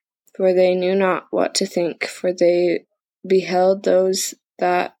amazement, for they knew not what to think, for they beheld those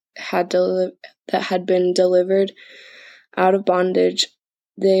that had been delivered out of bondage.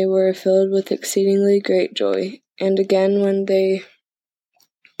 They were filled with exceedingly great joy. And again, when they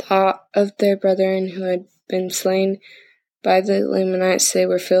thought of their brethren who had been slain by the Lamanites, they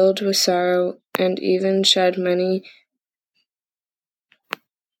were filled with sorrow, and even shed many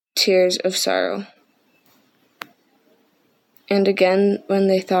tears of sorrow. And again, when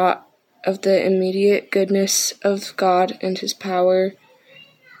they thought of the immediate goodness of God and his power,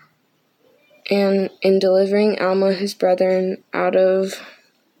 and in delivering Alma his brethren out of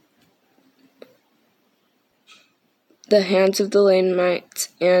the hands of the Lamanites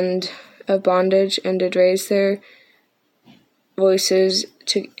and of bondage, and did raise their voices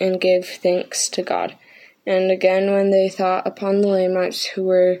and gave thanks to God. And again, when they thought upon the Lamanites who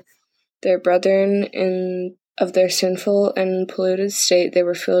were their brethren in of their sinful and polluted state, they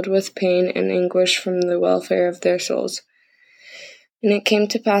were filled with pain and anguish from the welfare of their souls. And it came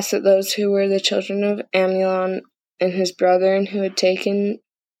to pass that those who were the children of Amulon and his brethren who had taken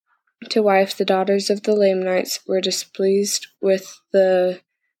to wife the daughters of the Lamanites were displeased with the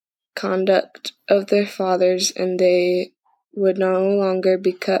conduct of their fathers, and they would no longer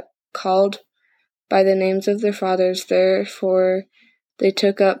be called by the names of their fathers. Therefore they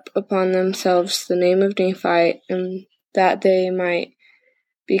took up upon themselves the name of Nephi, and that they might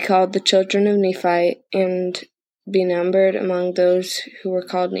be called the children of Nephi, and be numbered among those who were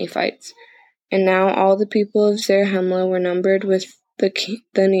called Nephites. And now all the people of Zarahemla were numbered with the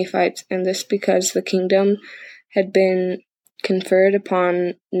Nephites, and this because the kingdom had been conferred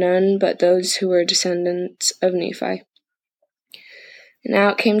upon none but those who were descendants of Nephi. And now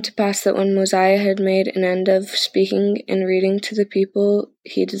it came to pass that when Mosiah had made an end of speaking and reading to the people,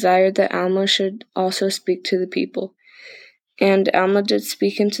 he desired that Alma should also speak to the people. And Alma did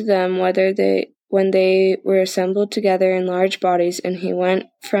speak unto them when they were assembled together in large bodies, and he went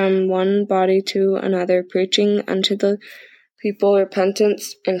from one body to another, preaching unto the people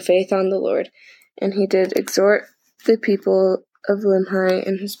repentance and faith on the Lord. And he did exhort the people of Limhi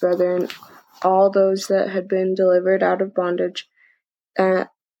and his brethren, all those that had been delivered out of bondage,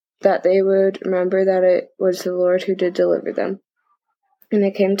 that they would remember that it was the Lord who did deliver them. And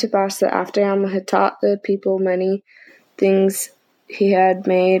it came to pass that after Alma had taught the people many things, he had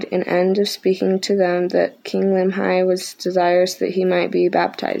made an end of speaking to them, that King Limhi was desirous that he might be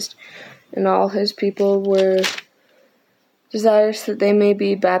baptized. And all his people were desirous that they may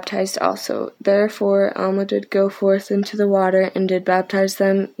be baptized also. Therefore Alma did go forth into the water, and did baptize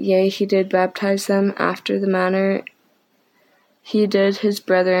them. Yea, he did baptize them after the manner he did his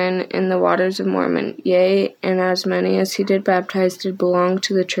brethren in the waters of Mormon. Yea, and as many as he did baptize did belong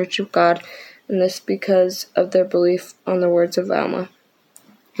to the church of God, and this because of their belief on the words of Alma.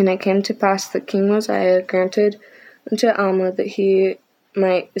 And it came to pass that King Mosiah granted unto Alma that he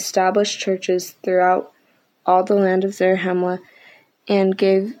might establish churches throughout all the land of Zarahemla, and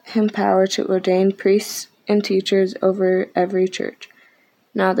gave him power to ordain priests and teachers over every church.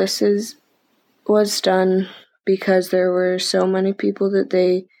 Now this was done because there were so many people that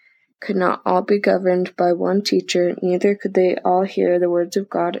they could not all be governed by one teacher, neither could they all hear the words of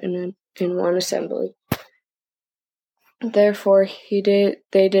God in one assembly. Therefore they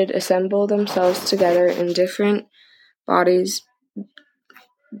did assemble themselves together in different bodies,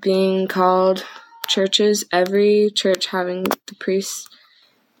 being called churches, every church having the priests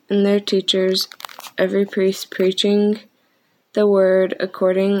and their teachers, every priest preaching the word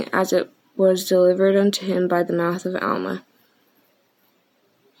according as it was delivered unto him by the mouth of Alma.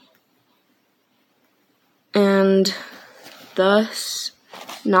 And thus,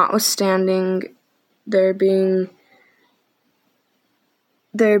 notwithstanding there being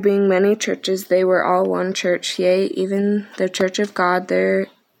many churches, they were all one church, yea, even the church of God.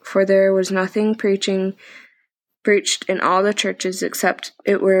 For there was nothing preached in all the churches except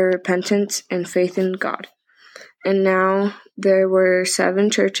it were repentance and faith in God. And now there were 7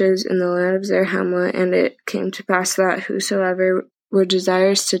 churches in the land of Zarahemla, and it came to pass that whosoever were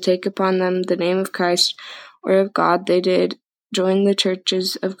desirous to take upon them the name of Christ or of God, they did join the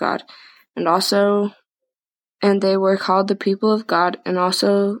churches of God. And they were called the people of God, and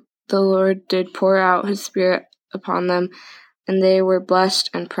also the Lord did pour out his Spirit upon them, and they were blessed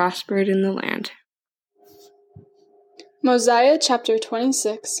and prospered in the land. Mosiah chapter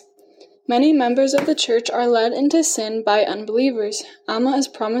 26. Many members of the church are led into sin by unbelievers. Alma is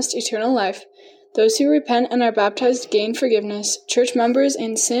promised eternal life. Those who repent and are baptized gain forgiveness. Church members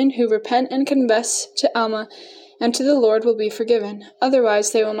in sin who repent and confess to Alma and to the Lord will be forgiven.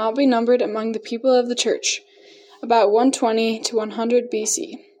 Otherwise, they will not be numbered among the people of the church. About 120 to 100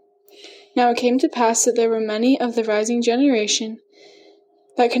 BC. Now it came to pass that there were many of the rising generation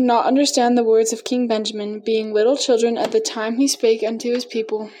that could not understand the words of King Benjamin, being little children at the time he spake unto his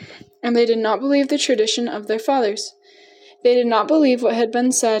people, and they did not believe the tradition of their fathers. They did not believe what had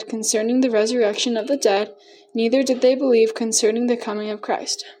been said concerning the resurrection of the dead, neither did they believe concerning the coming of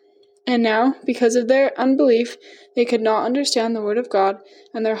Christ. And now, because of their unbelief, they could not understand the word of God,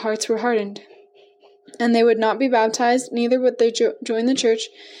 and their hearts were hardened. And they would not be baptized, neither would they join the church,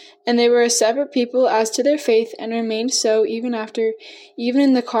 and they were a separate people as to their faith, and remained so even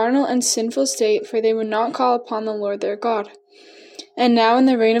in the carnal and sinful state, for they would not call upon the Lord their God. And now in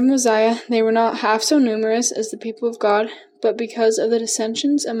the reign of Mosiah, they were not half so numerous as the people of God, but because of the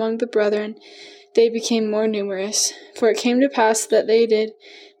dissensions among the brethren, they became more numerous. For it came to pass that they did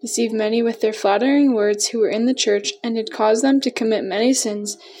deceive many with their flattering words who were in the church, and did cause them to commit many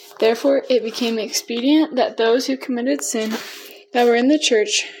sins. Therefore it became expedient that those who committed sin that were in the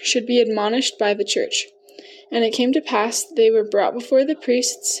church should be admonished by the church. And it came to pass they were brought before the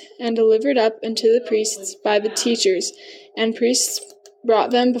priests, and delivered up unto the priests by the teachers, and priests brought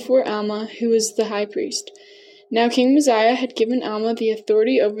them before Alma, who was the high priest. Now King Mosiah had given Alma the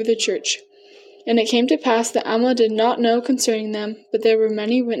authority over the church. And it came to pass that Alma did not know concerning them, but there were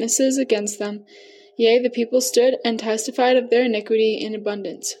many witnesses against them. Yea, the people stood and testified of their iniquity in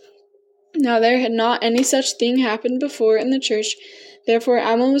abundance. Now there had not any such thing happened before in the church. Therefore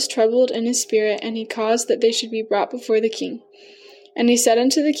Alma was troubled in his spirit, and he caused that they should be brought before the king. And he said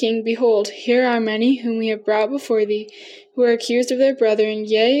unto the king, Behold, here are many whom we have brought before thee, who are accused of their brethren,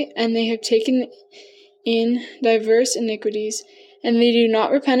 yea, and they have taken in diverse iniquities, and they do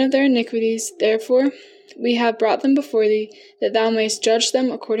not repent of their iniquities. Therefore we have brought them before thee, that thou mayest judge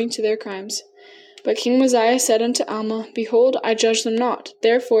them according to their crimes. But King Mosiah said unto Alma, Behold, I judge them not.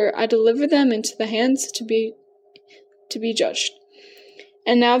 Therefore I deliver them into the hands to be judged.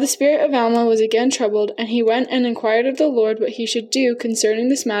 And now the spirit of Alma was again troubled, and he went and inquired of the Lord what he should do concerning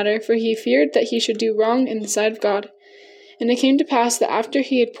this matter, for he feared that he should do wrong in the sight of God. And it came to pass that after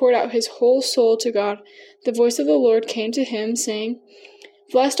he had poured out his whole soul to God, the voice of the Lord came to him, saying,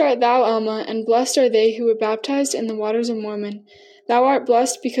 Blessed art thou, Alma, and blessed are they who were baptized in the waters of Mormon. Thou art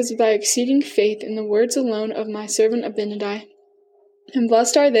blessed because of thy exceeding faith in the words alone of my servant Abinadi. And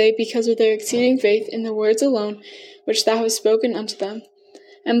blessed are they because of their exceeding faith in the words alone which thou hast spoken unto them.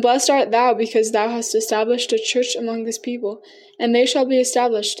 And blessed art thou because thou hast established a church among this people, and they shall be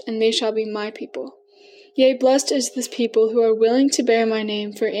established, and they shall be my people. Yea, blessed is this people who are willing to bear my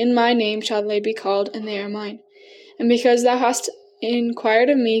name, for in my name shall they be called, and they are mine. And because thou hast inquired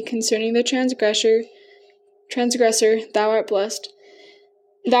of me concerning the transgressor, thou art blessed.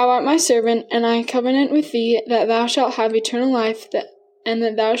 Thou art my servant, and I covenant with thee that thou shalt have eternal life, and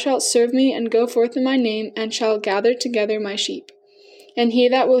that thou shalt serve me and go forth in my name, and shalt gather together my sheep. And he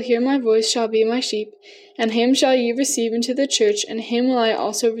that will hear my voice shall be my sheep, and him shall ye receive into the church, and him will I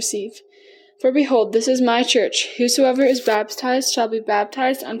also receive. For behold, this is my church. Whosoever is baptized shall be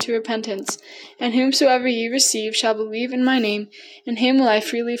baptized unto repentance, and whomsoever ye receive shall believe in my name, and him will I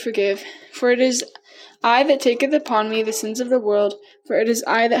freely forgive. For it is I that taketh upon me the sins of the world, for it is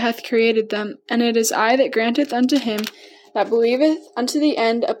I that hath created them, and it is I that granteth unto him that believeth unto the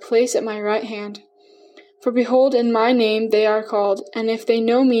end a place at my right hand. For behold, in my name they are called, and if they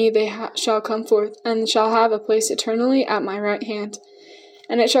know me, they shall come forth, and shall have a place eternally at my right hand.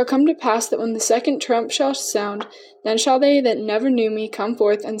 And it shall come to pass that when the second trump shall sound, then shall they that never knew me come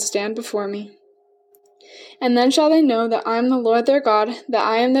forth and stand before me. And then shall they know that I am the Lord their God, that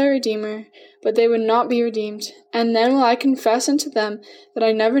I am their Redeemer, but they would not be redeemed. And then will I confess unto them that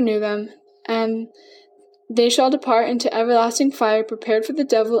I never knew them, and they shall depart into everlasting fire prepared for the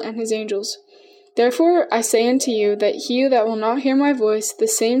devil and his angels. Therefore I say unto you, that he that will not hear my voice, the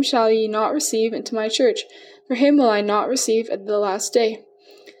same shall ye not receive into my church, for him will I not receive at the last day.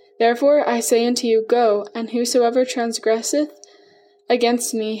 Therefore I say unto you, Go, and whosoever transgresseth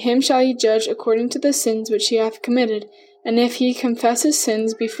against me, him shall ye judge according to the sins which he hath committed. And if he confess his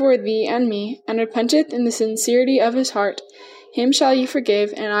sins before thee and me, and repenteth in the sincerity of his heart, him shall ye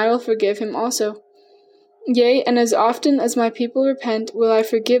forgive, and I will forgive him also. Yea, and as often as my people repent, will I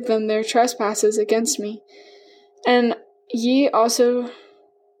forgive them their trespasses against me. And ye shall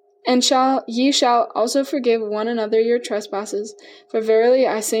also forgive one another your trespasses. For verily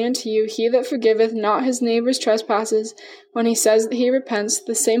I say unto you, he that forgiveth not his neighbour's trespasses, when he says that he repents,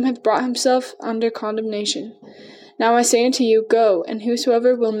 the same hath brought himself under condemnation. Now I say unto you, go, and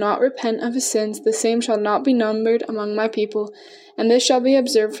whosoever will not repent of his sins, the same shall not be numbered among my people, and this shall be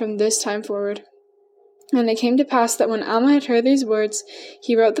observed from this time forward. And it came to pass that when Alma had heard these words,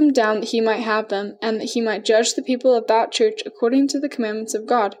 he wrote them down that he might have them, and that he might judge the people of that church according to the commandments of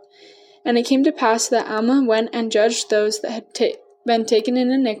God. And it came to pass that Alma went and judged those that had been taken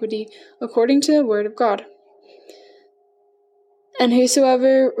in iniquity, according to the word of God. And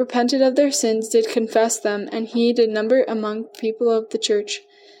whosoever repented of their sins did confess them, and he did number among the people of the church.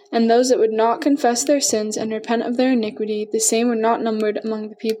 And those that would not confess their sins and repent of their iniquity, the same were not numbered among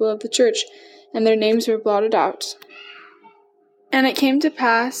the people of the church, and their names were blotted out. And it came to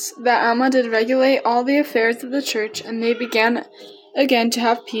pass that Alma did regulate all the affairs of the church, and they began again to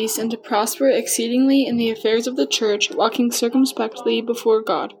have peace and to prosper exceedingly in the affairs of the church, walking circumspectly before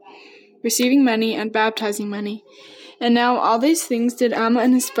God, receiving many and baptizing many. And now all these things did Alma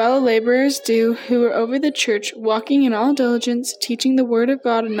and his fellow laborers do, who were over the church, walking in all diligence, teaching the word of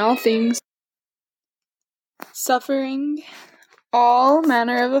God in all things, suffering all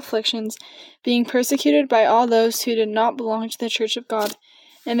manner of afflictions, being persecuted by all those who did not belong to the church of God.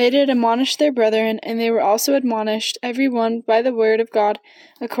 And they did admonish their brethren, and they were also admonished, every one by the word of God,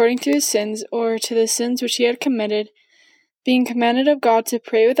 according to his sins, or to the sins which he had committed, being commanded of God to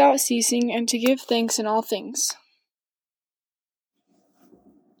pray without ceasing, and to give thanks in all things.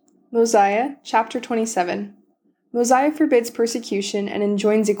 Mosiah, chapter 27. Mosiah forbids persecution and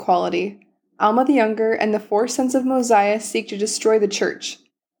enjoins equality. Alma the younger and the 4 sons of Mosiah seek to destroy the church.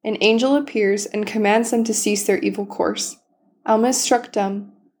 An angel appears and commands them to cease their evil course. Alma is struck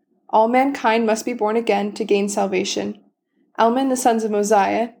dumb. All mankind must be born again to gain salvation. Alma and the sons of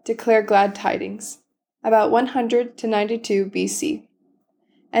Mosiah declare glad tidings. About 100 to 92 BC.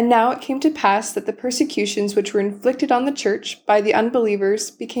 And now it came to pass that the persecutions which were inflicted on the church by the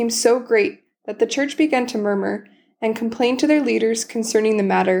unbelievers became so great that the church began to murmur and complain to their leaders concerning the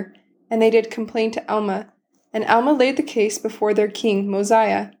matter, and they did complain to Alma. And Alma laid the case before their king,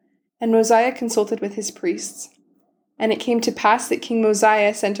 Mosiah, and Mosiah consulted with his priests. And it came to pass that King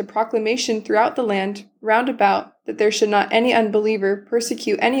Mosiah sent a proclamation throughout the land round about that there should not any unbeliever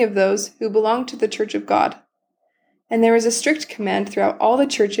persecute any of those who belonged to the church of God. And there was a strict command throughout all the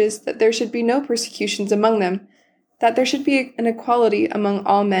churches that there should be no persecutions among them, that there should be an equality among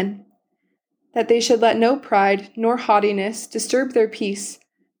all men, that they should let no pride nor haughtiness disturb their peace,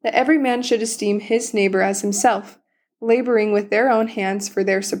 that every man should esteem his neighbor as himself, laboring with their own hands for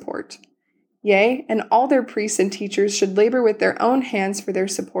their support. Yea, and all their priests and teachers should labor with their own hands for their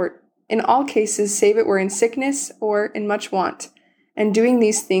support, in all cases save it were in sickness or in much want. And doing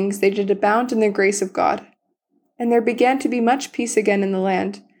these things they did abound in the grace of God. And there began to be much peace again in the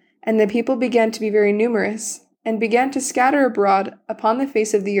land, and the people began to be very numerous, and began to scatter abroad upon the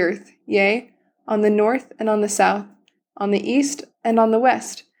face of the earth, yea, on the north and on the south, on the east and on the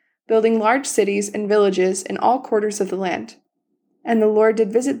west, building large cities and villages in all quarters of the land. And the Lord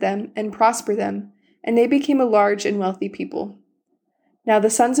did visit them and prosper them, and they became a large and wealthy people. Now the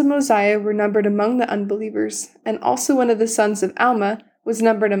sons of Mosiah were numbered among the unbelievers, and also one of the sons of Alma was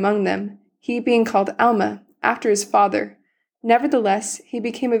numbered among them, he being called Alma, after his father. Nevertheless, he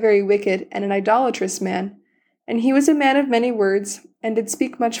became a very wicked and an idolatrous man, and he was a man of many words, and did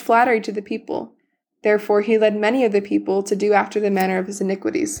speak much flattery to the people. Therefore he led many of the people to do after the manner of his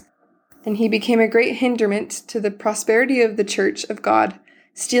iniquities. And he became a great hinderment to the prosperity of the church of God,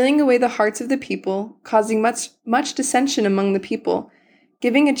 stealing away the hearts of the people, causing much dissension among the people,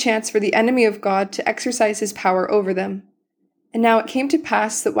 giving a chance for the enemy of God to exercise his power over them. And now it came to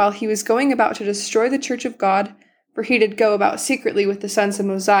pass that while he was going about to destroy the church of God, for he did go about secretly with the sons of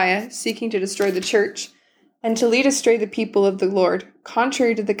Mosiah, seeking to destroy the church, and to lead astray the people of the Lord,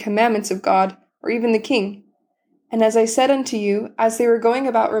 contrary to the commandments of God, or even the king. And as I said unto you, as they were going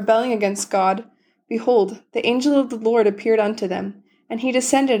about rebelling against God, behold, the angel of the Lord appeared unto them, and he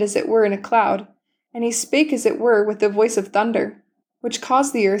descended as it were in a cloud, and he spake as it were with the voice of thunder, which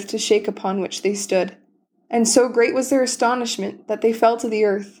caused the earth to shake upon which they stood. And so great was their astonishment that they fell to the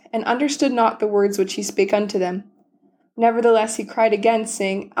earth, and understood not the words which he spake unto them. Nevertheless he cried again,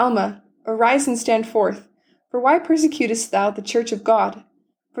 saying, Alma, arise and stand forth, For why persecutest thou the church of God?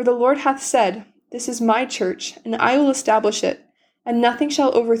 For the Lord hath said, This is my church, and I will establish it, and nothing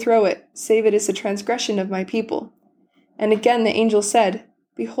shall overthrow it, save it is a transgression of my people. And again the angel said,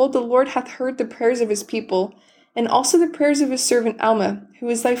 Behold, the Lord hath heard the prayers of his people, and also the prayers of his servant Alma, who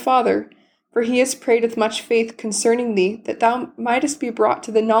is thy father, for he has prayed with much faith concerning thee, that thou mightest be brought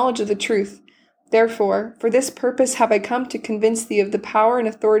to the knowledge of the truth. Therefore, for this purpose have I come to convince thee of the power and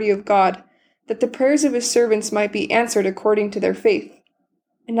authority of God, that the prayers of his servants might be answered according to their faith.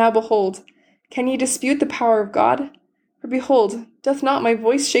 And now behold, can ye dispute the power of God? For behold, doth not my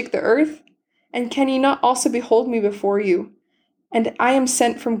voice shake the earth? And can ye not also behold me before you? And I am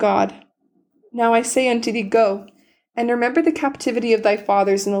sent from God. Now I say unto thee, Go, and remember the captivity of thy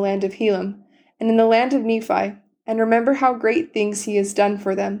fathers in the land of Helam, and in the land of Nephi, and remember how great things he has done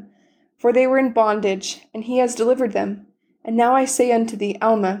for them. For they were in bondage, and he has delivered them. And now I say unto thee,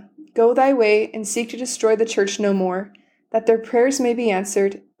 Alma, go thy way, and seek to destroy the church no more, that their prayers may be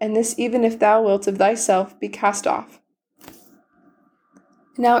answered, and this even if thou wilt of thyself be cast off.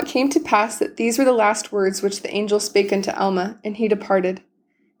 Now it came to pass that these were the last words which the angel spake unto Alma, and he departed.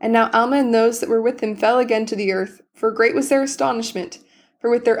 And now Alma and those that were with him fell again to the earth, for great was their astonishment, for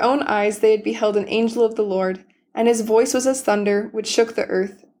with their own eyes they had beheld an angel of the Lord, and his voice was as thunder, which shook the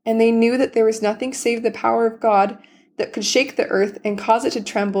earth, and they knew that there was nothing save the power of God that could shake the earth and cause it to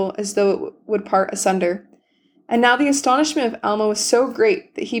tremble as though it would part asunder. And now the astonishment of Alma was so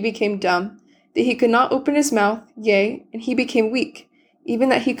great that he became dumb, that he could not open his mouth, yea, and he became weak, even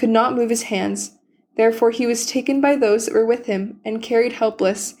that he could not move his hands. Therefore he was taken by those that were with him, and carried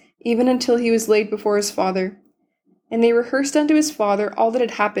helpless, even until he was laid before his father. And they rehearsed unto his father all that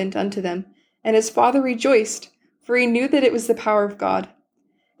had happened unto them, and his father rejoiced, for he knew that it was the power of God.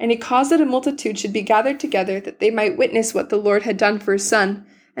 And he caused that a multitude should be gathered together, that they might witness what the Lord had done for his son,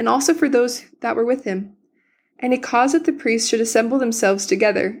 and also for those that were with him. And he caused that the priests should assemble themselves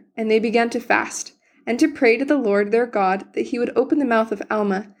together, and they began to fast, and to pray to the Lord their God, that he would open the mouth of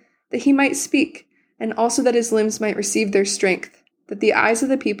Alma, that he might speak, and also that his limbs might receive their strength, that the eyes of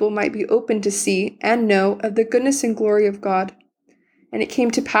the people might be opened to see and know of the goodness and glory of God. And it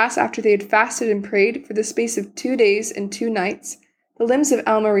came to pass after they had fasted and prayed for the space of 2 days and 2 nights, the limbs of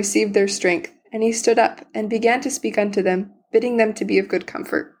Alma received their strength, and he stood up, and began to speak unto them, bidding them to be of good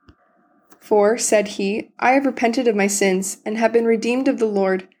comfort. For, said he, I have repented of my sins, and have been redeemed of the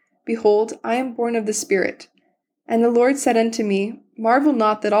Lord. Behold, I am born of the Spirit. And the Lord said unto me, Marvel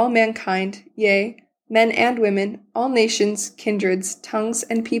not that all mankind, yea, men and women, all nations, kindreds, tongues,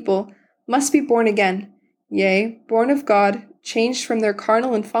 and people, must be born again, yea, born of God, changed from their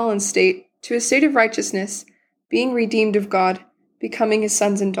carnal and fallen state to a state of righteousness, being redeemed of God, becoming his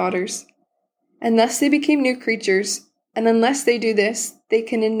sons and daughters. And thus they became new creatures, and unless they do this, they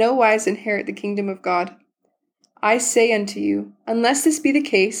can in no wise inherit the kingdom of God. I say unto you, unless this be the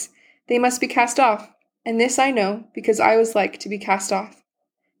case, they must be cast off, and this I know, because I was like to be cast off.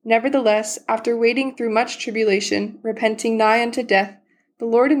 Nevertheless, after waiting through much tribulation, repenting nigh unto death, the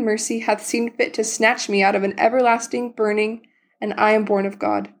Lord in mercy hath seen fit to snatch me out of an everlasting burning, and I am born of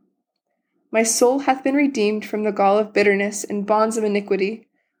God. My soul hath been redeemed from the gall of bitterness and bonds of iniquity.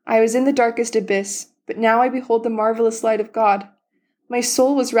 I was in the darkest abyss, but now I behold the marvelous light of God. My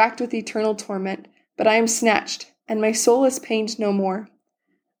soul was racked with eternal torment, but I am snatched, and my soul is pained no more.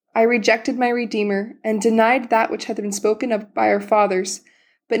 I rejected my Redeemer, and denied that which hath been spoken of by our fathers,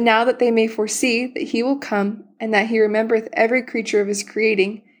 but now that they may foresee that he will come, and that he remembereth every creature of his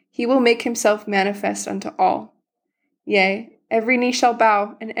creating, he will make himself manifest unto all. Yea, every knee shall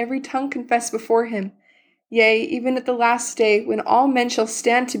bow, and every tongue confess before him. Yea, even at the last day, when all men shall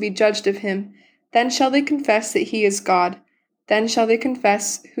stand to be judged of him, then shall they confess that he is God. Then shall they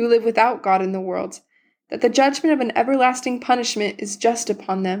confess, who live without God in the world, that the judgment of an everlasting punishment is just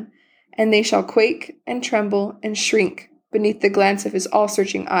upon them, and they shall quake and tremble and shrink beneath the glance of his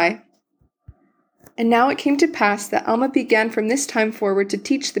all-searching eye. And now it came to pass that Alma began from this time forward to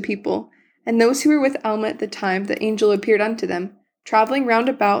teach the people, and those who were with Alma at the time the angel appeared unto them, traveling round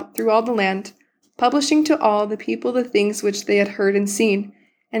about through all the land, publishing to all the people the things which they had heard and seen,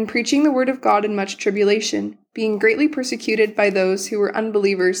 and preaching the word of God in much tribulation, being greatly persecuted by those who were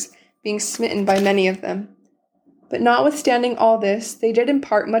unbelievers, being smitten by many of them. But notwithstanding all this, they did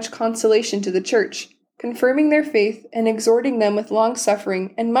impart much consolation to the church, confirming their faith and exhorting them with long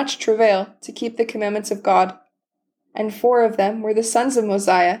suffering and much travail to keep the commandments of God. And 4 of them were the sons of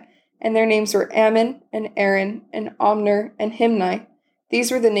Mosiah, and their names were Ammon, and Aaron, and Omner, and Himni.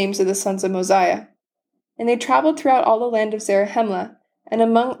 These were the names of the sons of Mosiah. And they traveled throughout all the land of Zarahemla, and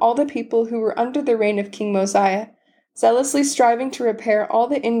among all the people who were under the reign of King Mosiah, zealously striving to repair all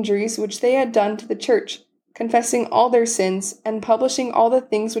the injuries which they had done to the church, confessing all their sins, and publishing all the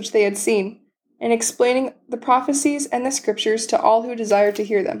things which they had seen, and explaining the prophecies and the scriptures to all who desired to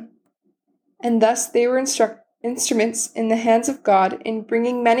hear them. And thus they were instruments in the hands of God in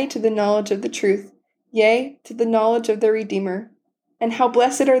bringing many to the knowledge of the truth, yea, to the knowledge of their Redeemer. And how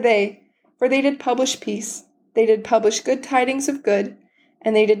blessed are they, for they did publish peace, they did publish good tidings of good,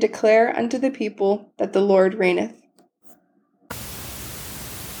 and they did declare unto the people that the Lord reigneth.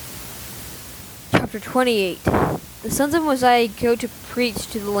 Chapter 28. The sons of Mosiah go to preach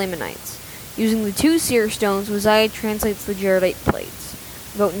to the Lamanites. Using the 2 seer stones, Mosiah translates the Jaredite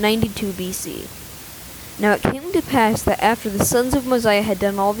plates, about 92 BC. Now it came to pass that after the sons of Mosiah had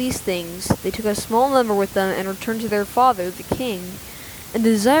done all these things, they took a small number with them and returned to their father, the king, and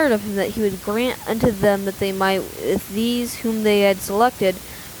desired of him that he would grant unto them that they might, with these whom they had selected,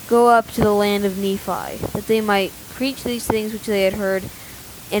 go up to the land of Nephi, that they might preach these things which they had heard,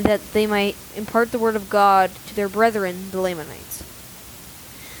 and that they might impart the word of God to their brethren, the Lamanites,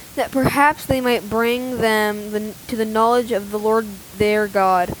 that perhaps they might bring them to the knowledge of the Lord their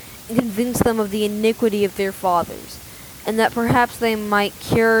God, and convince them of the iniquity of their fathers, and that perhaps they might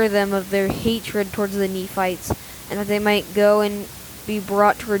cure them of their hatred towards the Nephites, and that they might go and be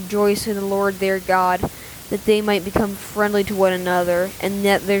brought to rejoice in the Lord their God, that they might become friendly to one another, and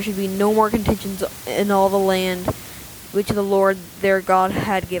that there should be no more contentions in all the land which the Lord their God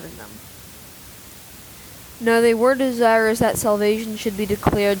had given them. Now they were desirous that salvation should be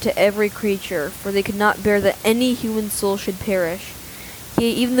declared to every creature, for they could not bear that any human soul should perish. Yea,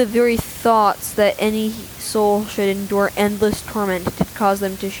 even the very thoughts that any soul should endure endless torment did cause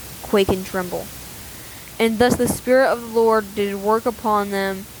them to quake and tremble. And thus the Spirit of the Lord did work upon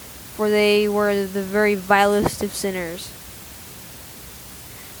them, for they were the very vilest of sinners.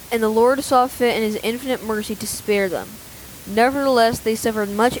 And the Lord saw fit in his infinite mercy to spare them. Nevertheless they suffered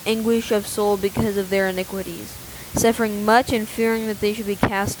much anguish of soul because of their iniquities, suffering much and fearing that they should be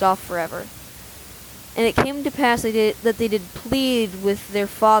cast off forever. And it came to pass that they did plead with their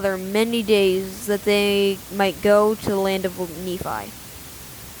father many days that they might go to the land of Nephi.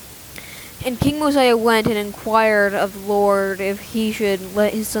 And King Mosiah went and inquired of the Lord if he should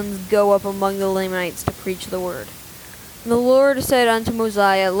let his sons go up among the Lamanites to preach the word. And the Lord said unto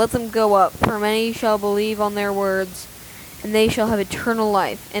Mosiah, Let them go up, for many shall believe on their words, and they shall have eternal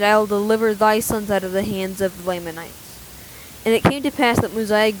life, and I will deliver thy sons out of the hands of the Lamanites. And it came to pass that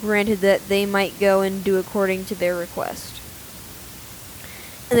Mosiah granted that they might go and do according to their request.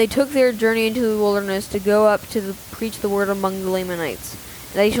 And they took their journey into the wilderness to go up to preach the word among the Lamanites.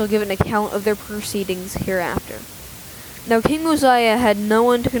 And they shall give an account of their proceedings hereafter. Now King Mosiah had no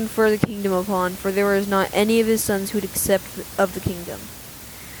one to confer the kingdom upon, for there was not any of his sons who would accept of the kingdom.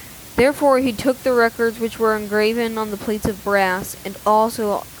 Therefore he took the records which were engraven on the plates of brass, and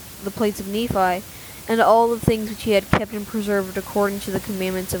also the plates of Nephi, and all the things which he had kept and preserved according to the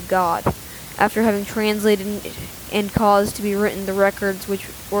commandments of God, after having translated and caused to be written the records which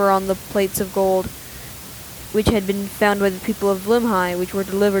were on the plates of gold, which had been found by the people of Limhi, which were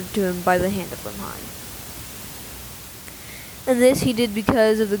delivered to him by the hand of Limhi. And this he did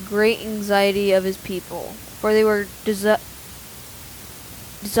because of the great anxiety of his people, for they were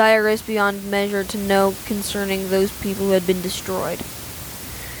desirous beyond measure to know concerning those people who had been destroyed.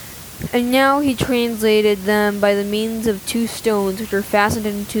 And now he translated them by the means of 2 stones which were fastened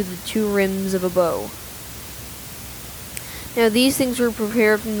into the 2 rims of a bow. Now these things were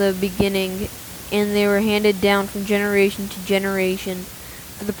prepared from the beginning, and they were handed down from generation to generation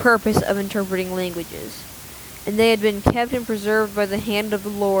for the purpose of interpreting languages. And they had been kept and preserved by the hand of the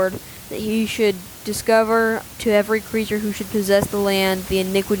Lord, that he should discover to every creature who should possess the land the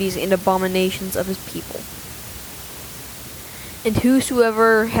iniquities and abominations of his people. And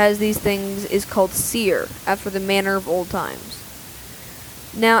whosoever has these things is called seer, after the manner of old times.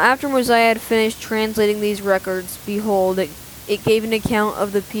 Now after Mosiah had finished translating these records, behold, it gave an account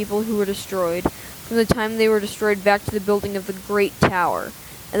of the people who were destroyed, from the time they were destroyed back to the building of the great tower,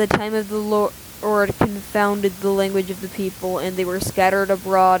 and the time of the Lord confounded the language of the people, and they were scattered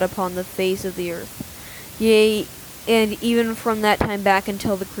abroad upon the face of the earth. Yea, and even from that time back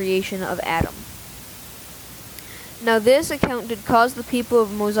until the creation of Adam. Now this account did cause the people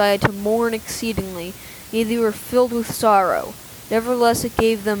of Mosiah to mourn exceedingly, yea, they were filled with sorrow. Nevertheless it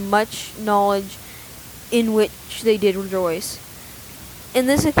gave them much knowledge, in which they did rejoice. And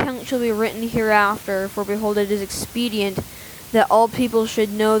this account shall be written hereafter, for behold, it is expedient that all people should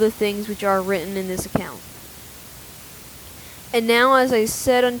know the things which are written in this account. And now, as I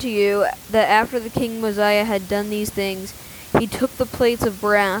said unto you, that after the king Mosiah had done these things, he took the plates of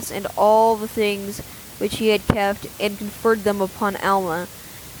brass and all the things which he had kept, and conferred them upon Alma,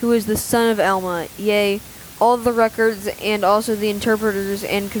 who was the son of Alma, yea, all the records and also the interpreters,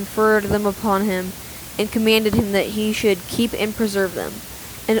 and conferred them upon him, and commanded him that he should keep and preserve them,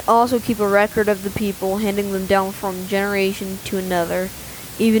 and also keep a record of the people, handing them down from generation to another,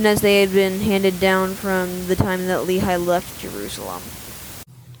 even as they had been handed down from the time that Lehi left Jerusalem.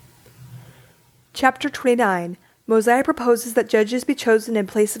 Chapter 29. Mosiah proposes that judges be chosen in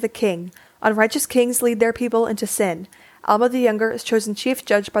place of a king. Unrighteous kings lead their people into sin. Alma the Younger is chosen chief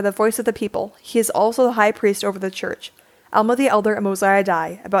judge by the voice of the people. He is also the high priest over the church. Alma the Elder and Mosiah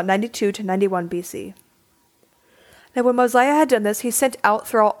die, about 92 to 91 BC. Now when Mosiah had done this, he sent out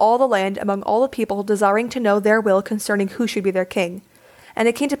throughout all the land among all the people, desiring to know their will concerning who should be their king. And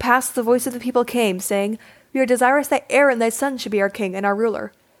it came to pass that the voice of the people came, saying, We are desirous that Aaron thy son should be our king and our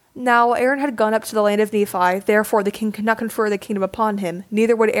ruler. Now Aaron had gone up to the land of Nephi, therefore the king could not confer the kingdom upon him,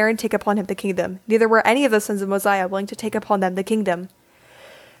 neither would Aaron take upon him the kingdom, neither were any of the sons of Mosiah willing to take upon them the kingdom.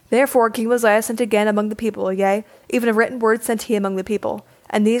 Therefore King Mosiah sent again among the people, yea, even a written word sent he among the people.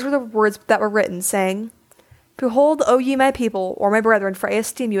 And these were the words that were written, saying, Behold, O ye my people, or my brethren, for I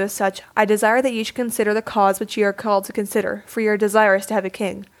esteem you as such, I desire that ye should consider the cause which ye are called to consider, for ye are desirous to have a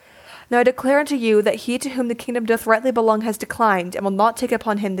king. Now I declare unto you that he to whom the kingdom doth rightly belong has declined, and will not take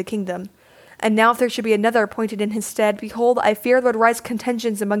upon him the kingdom. And now if there should be another appointed in his stead, behold, I fear there would rise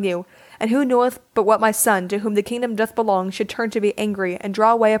contentions among you. And who knoweth but what my son, to whom the kingdom doth belong, should turn to be angry, and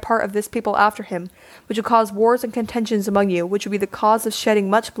draw away a part of this people after him, which will cause wars and contentions among you, which will be the cause of shedding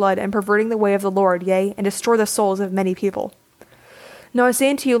much blood, and perverting the way of the Lord, yea, and destroy the souls of many people. Now I say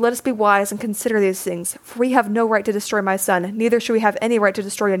unto you, let us be wise and consider these things, for we have no right to destroy my son, neither should we have any right to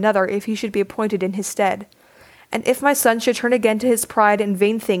destroy another if he should be appointed in his stead. And if my son should turn again to his pride and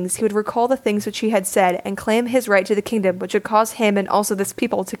vain things, he would recall the things which he had said, and claim his right to the kingdom, which would cause him and also this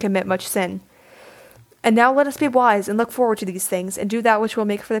people to commit much sin. And now let us be wise, and look forward to these things, and do that which will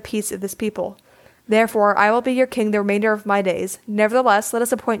make for the peace of this people. Therefore I will be your king the remainder of my days. Nevertheless, let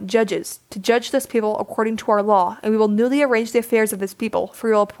us appoint judges, to judge this people according to our law, and we will newly arrange the affairs of this people, for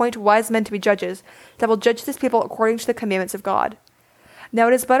we will appoint wise men to be judges, that will judge this people according to the commandments of God. Now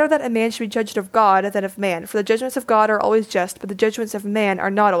it is better that a man should be judged of God than of man, for the judgments of God are always just, but the judgments of man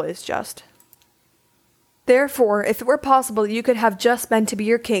are not always just. Therefore, if it were possible that you could have just men to be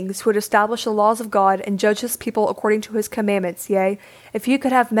your kings, who would establish the laws of God and judge his people according to his commandments, yea, if you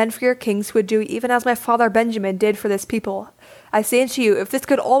could have men for your kings who would do even as my father Benjamin did for this people, I say unto you, if this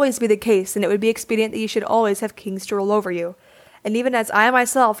could always be the case, then it would be expedient that you should always have kings to rule over you. And even as I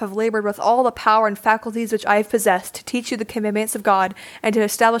myself have labored with all the power and faculties which I have possessed to teach you the commandments of God, and to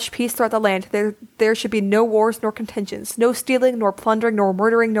establish peace throughout the land, there should be no wars nor contentions, no stealing, nor plundering, nor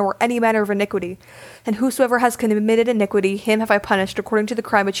murdering, nor any manner of iniquity. And whosoever has committed iniquity, him have I punished according to the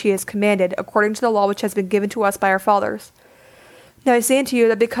crime which he has commanded, according to the law which has been given to us by our fathers. Now I say unto you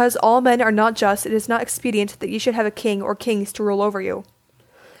that because all men are not just, it is not expedient that ye should have a king or kings to rule over you.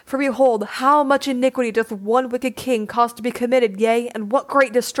 For behold, how much iniquity doth one wicked king cause to be committed, yea, and what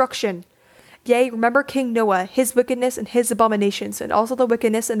great destruction! Yea, remember King Noah, his wickedness and his abominations, and also the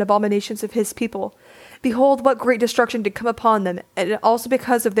wickedness and abominations of his people. Behold, what great destruction did come upon them, and also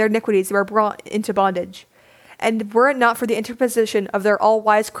because of their iniquities they were brought into bondage. And were it not for the interposition of their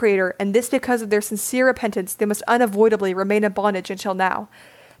all-wise Creator, and this because of their sincere repentance, they must unavoidably remain in bondage until now.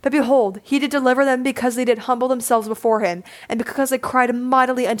 But behold, he did deliver them because they did humble themselves before him, and because they cried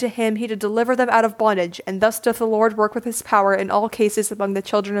mightily unto him, he did deliver them out of bondage. And thus doth the Lord work with his power in all cases among the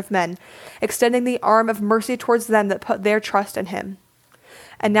children of men, extending the arm of mercy towards them that put their trust in him.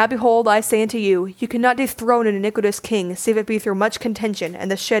 And now behold, I say unto you, you cannot dethrone an iniquitous king, save it be through much contention and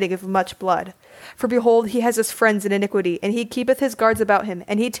the shedding of much blood. For behold, he has his friends in iniquity, and he keepeth his guards about him,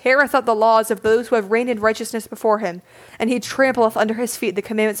 and he teareth up the laws of those who have reigned in righteousness before him, and he trampleth under his feet the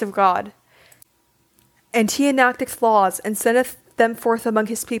commandments of God. And he enacteth laws, and sendeth them forth among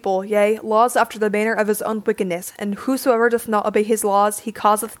his people, yea, laws after the manner of his own wickedness, and whosoever doth not obey his laws, he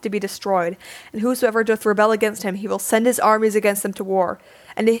causeth to be destroyed, and whosoever doth rebel against him, he will send his armies against them to war,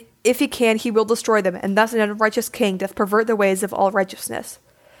 and if he can, he will destroy them, and thus an unrighteous king doth pervert the ways of all righteousness.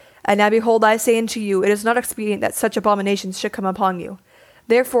 And now behold, I say unto you, it is not expedient that such abominations should come upon you.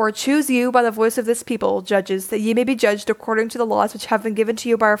 Therefore choose you by the voice of this people, judges, that ye may be judged according to the laws which have been given to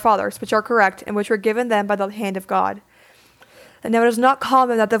you by our fathers, which are correct, and which were given them by the hand of God. And now it is not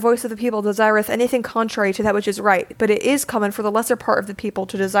common that the voice of the people desireth anything contrary to that which is right, but it is common for the lesser part of the people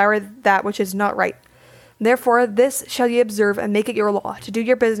to desire that which is not right. Therefore this shall ye observe, and make it your law, to do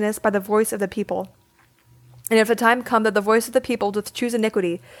your business by the voice of the people. And if the time come that the voice of the people doth choose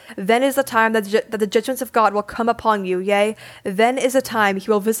iniquity, then is the time that the judgments of God will come upon you, yea, then is the time he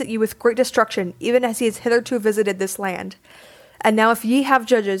will visit you with great destruction, even as he has hitherto visited this land. And now if ye have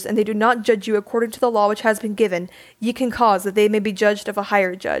judges, and they do not judge you according to the law which has been given, ye can cause that they may be judged of a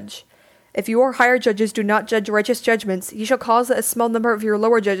higher judge. If your higher judges do not judge righteous judgments, ye shall cause that a small number of your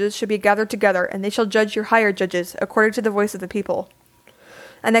lower judges should be gathered together, and they shall judge your higher judges, according to the voice of the people.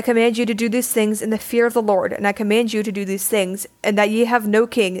 And I command you to do these things in the fear of the Lord, and I command you to do these things, and that ye have no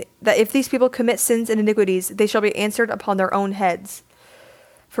king, that if these people commit sins and iniquities, they shall be answered upon their own heads.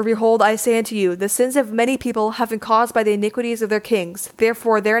 For behold, I say unto you, the sins of many people have been caused by the iniquities of their kings,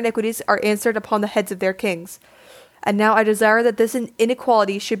 therefore their iniquities are answered upon the heads of their kings. And now I desire that this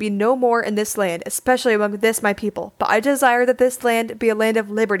inequality should be no more in this land, especially among this my people. But I desire that this land be a land of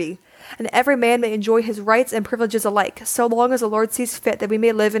liberty, and every man may enjoy his rights and privileges alike, so long as the Lord sees fit that we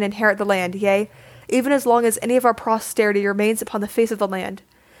may live and inherit the land, yea, even as long as any of our posterity remains upon the face of the land.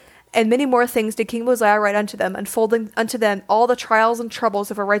 And many more things did King Mosiah write unto them, unfolding unto them all the trials and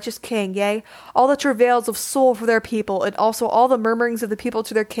troubles of a righteous king, yea, all the travails of soul for their people, and also all the murmurings of the people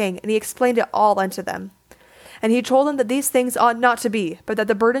to their king, and he explained it all unto them. And he told them that these things ought not to be, but that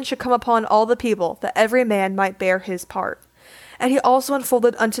the burden should come upon all the people, that every man might bear his part. And he also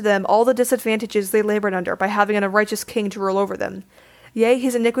unfolded unto them all the disadvantages they labored under by having an unrighteous king to rule over them. Yea,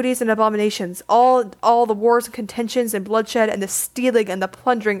 his iniquities and abominations, all the wars and contentions and bloodshed, and the stealing and the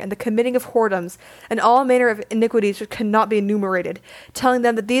plundering and the committing of whoredoms, and all manner of iniquities which cannot be enumerated, telling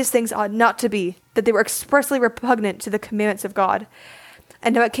them that these things ought not to be, that they were expressly repugnant to the commandments of God.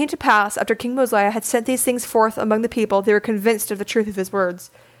 And now it came to pass, after King Mosiah had sent these things forth among the people, they were convinced of the truth of his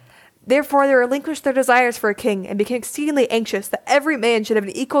words. Therefore they relinquished their desires for a king, and became exceedingly anxious that every man should have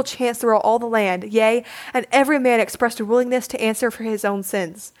an equal chance throughout all the land, yea, and every man expressed a willingness to answer for his own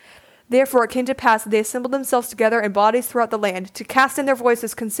sins. Therefore it came to pass that they assembled themselves together in bodies throughout the land, to cast in their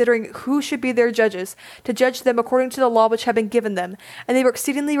voices considering who should be their judges, to judge them according to the law which had been given them. And they were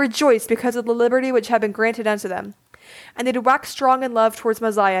exceedingly rejoiced because of the liberty which had been granted unto them. And they did wax strong in love towards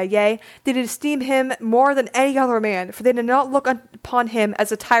Mosiah, yea, they did esteem him more than any other man, for they did not look upon him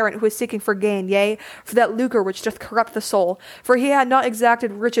as a tyrant who is seeking for gain, yea, for that lucre which doth corrupt the soul. For he had not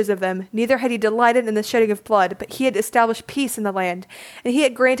exacted riches of them, neither had he delighted in the shedding of blood, but he had established peace in the land. And he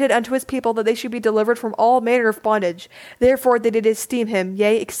had granted unto his people that they should be delivered from all manner of bondage. Therefore they did esteem him,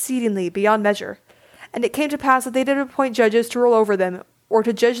 yea, exceedingly, beyond measure. And it came to pass that they did appoint judges to rule over them, or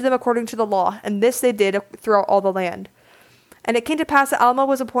to judge them according to the law, and this they did throughout all the land. And it came to pass that Alma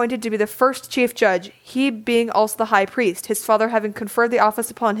was appointed to be the first chief judge, he being also the high priest, his father having conferred the office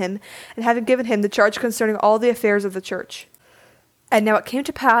upon him, and having given him the charge concerning all the affairs of the church. And now it came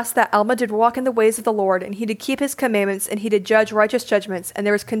to pass that Alma did walk in the ways of the Lord, and he did keep his commandments, and he did judge righteous judgments, and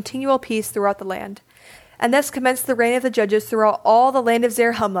there was continual peace throughout the land. And thus commenced the reign of the judges throughout all the land of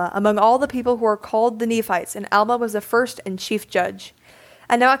Zarahemla, among all the people who are called the Nephites, and Alma was the first and chief judge.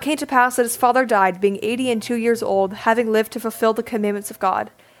 And now it came to pass that his father died, being 82 years old, having lived to fulfill the commandments of God.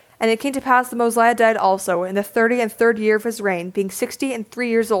 And it came to pass that Mosiah died also, in the 33rd year of his reign, being 63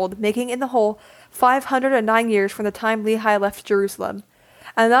 years old, making in the whole 509 years from the time Lehi left Jerusalem.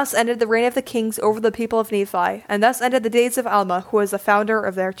 And thus ended the reign of the kings over the people of Nephi, and thus ended the days of Alma, who was the founder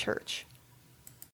of their church.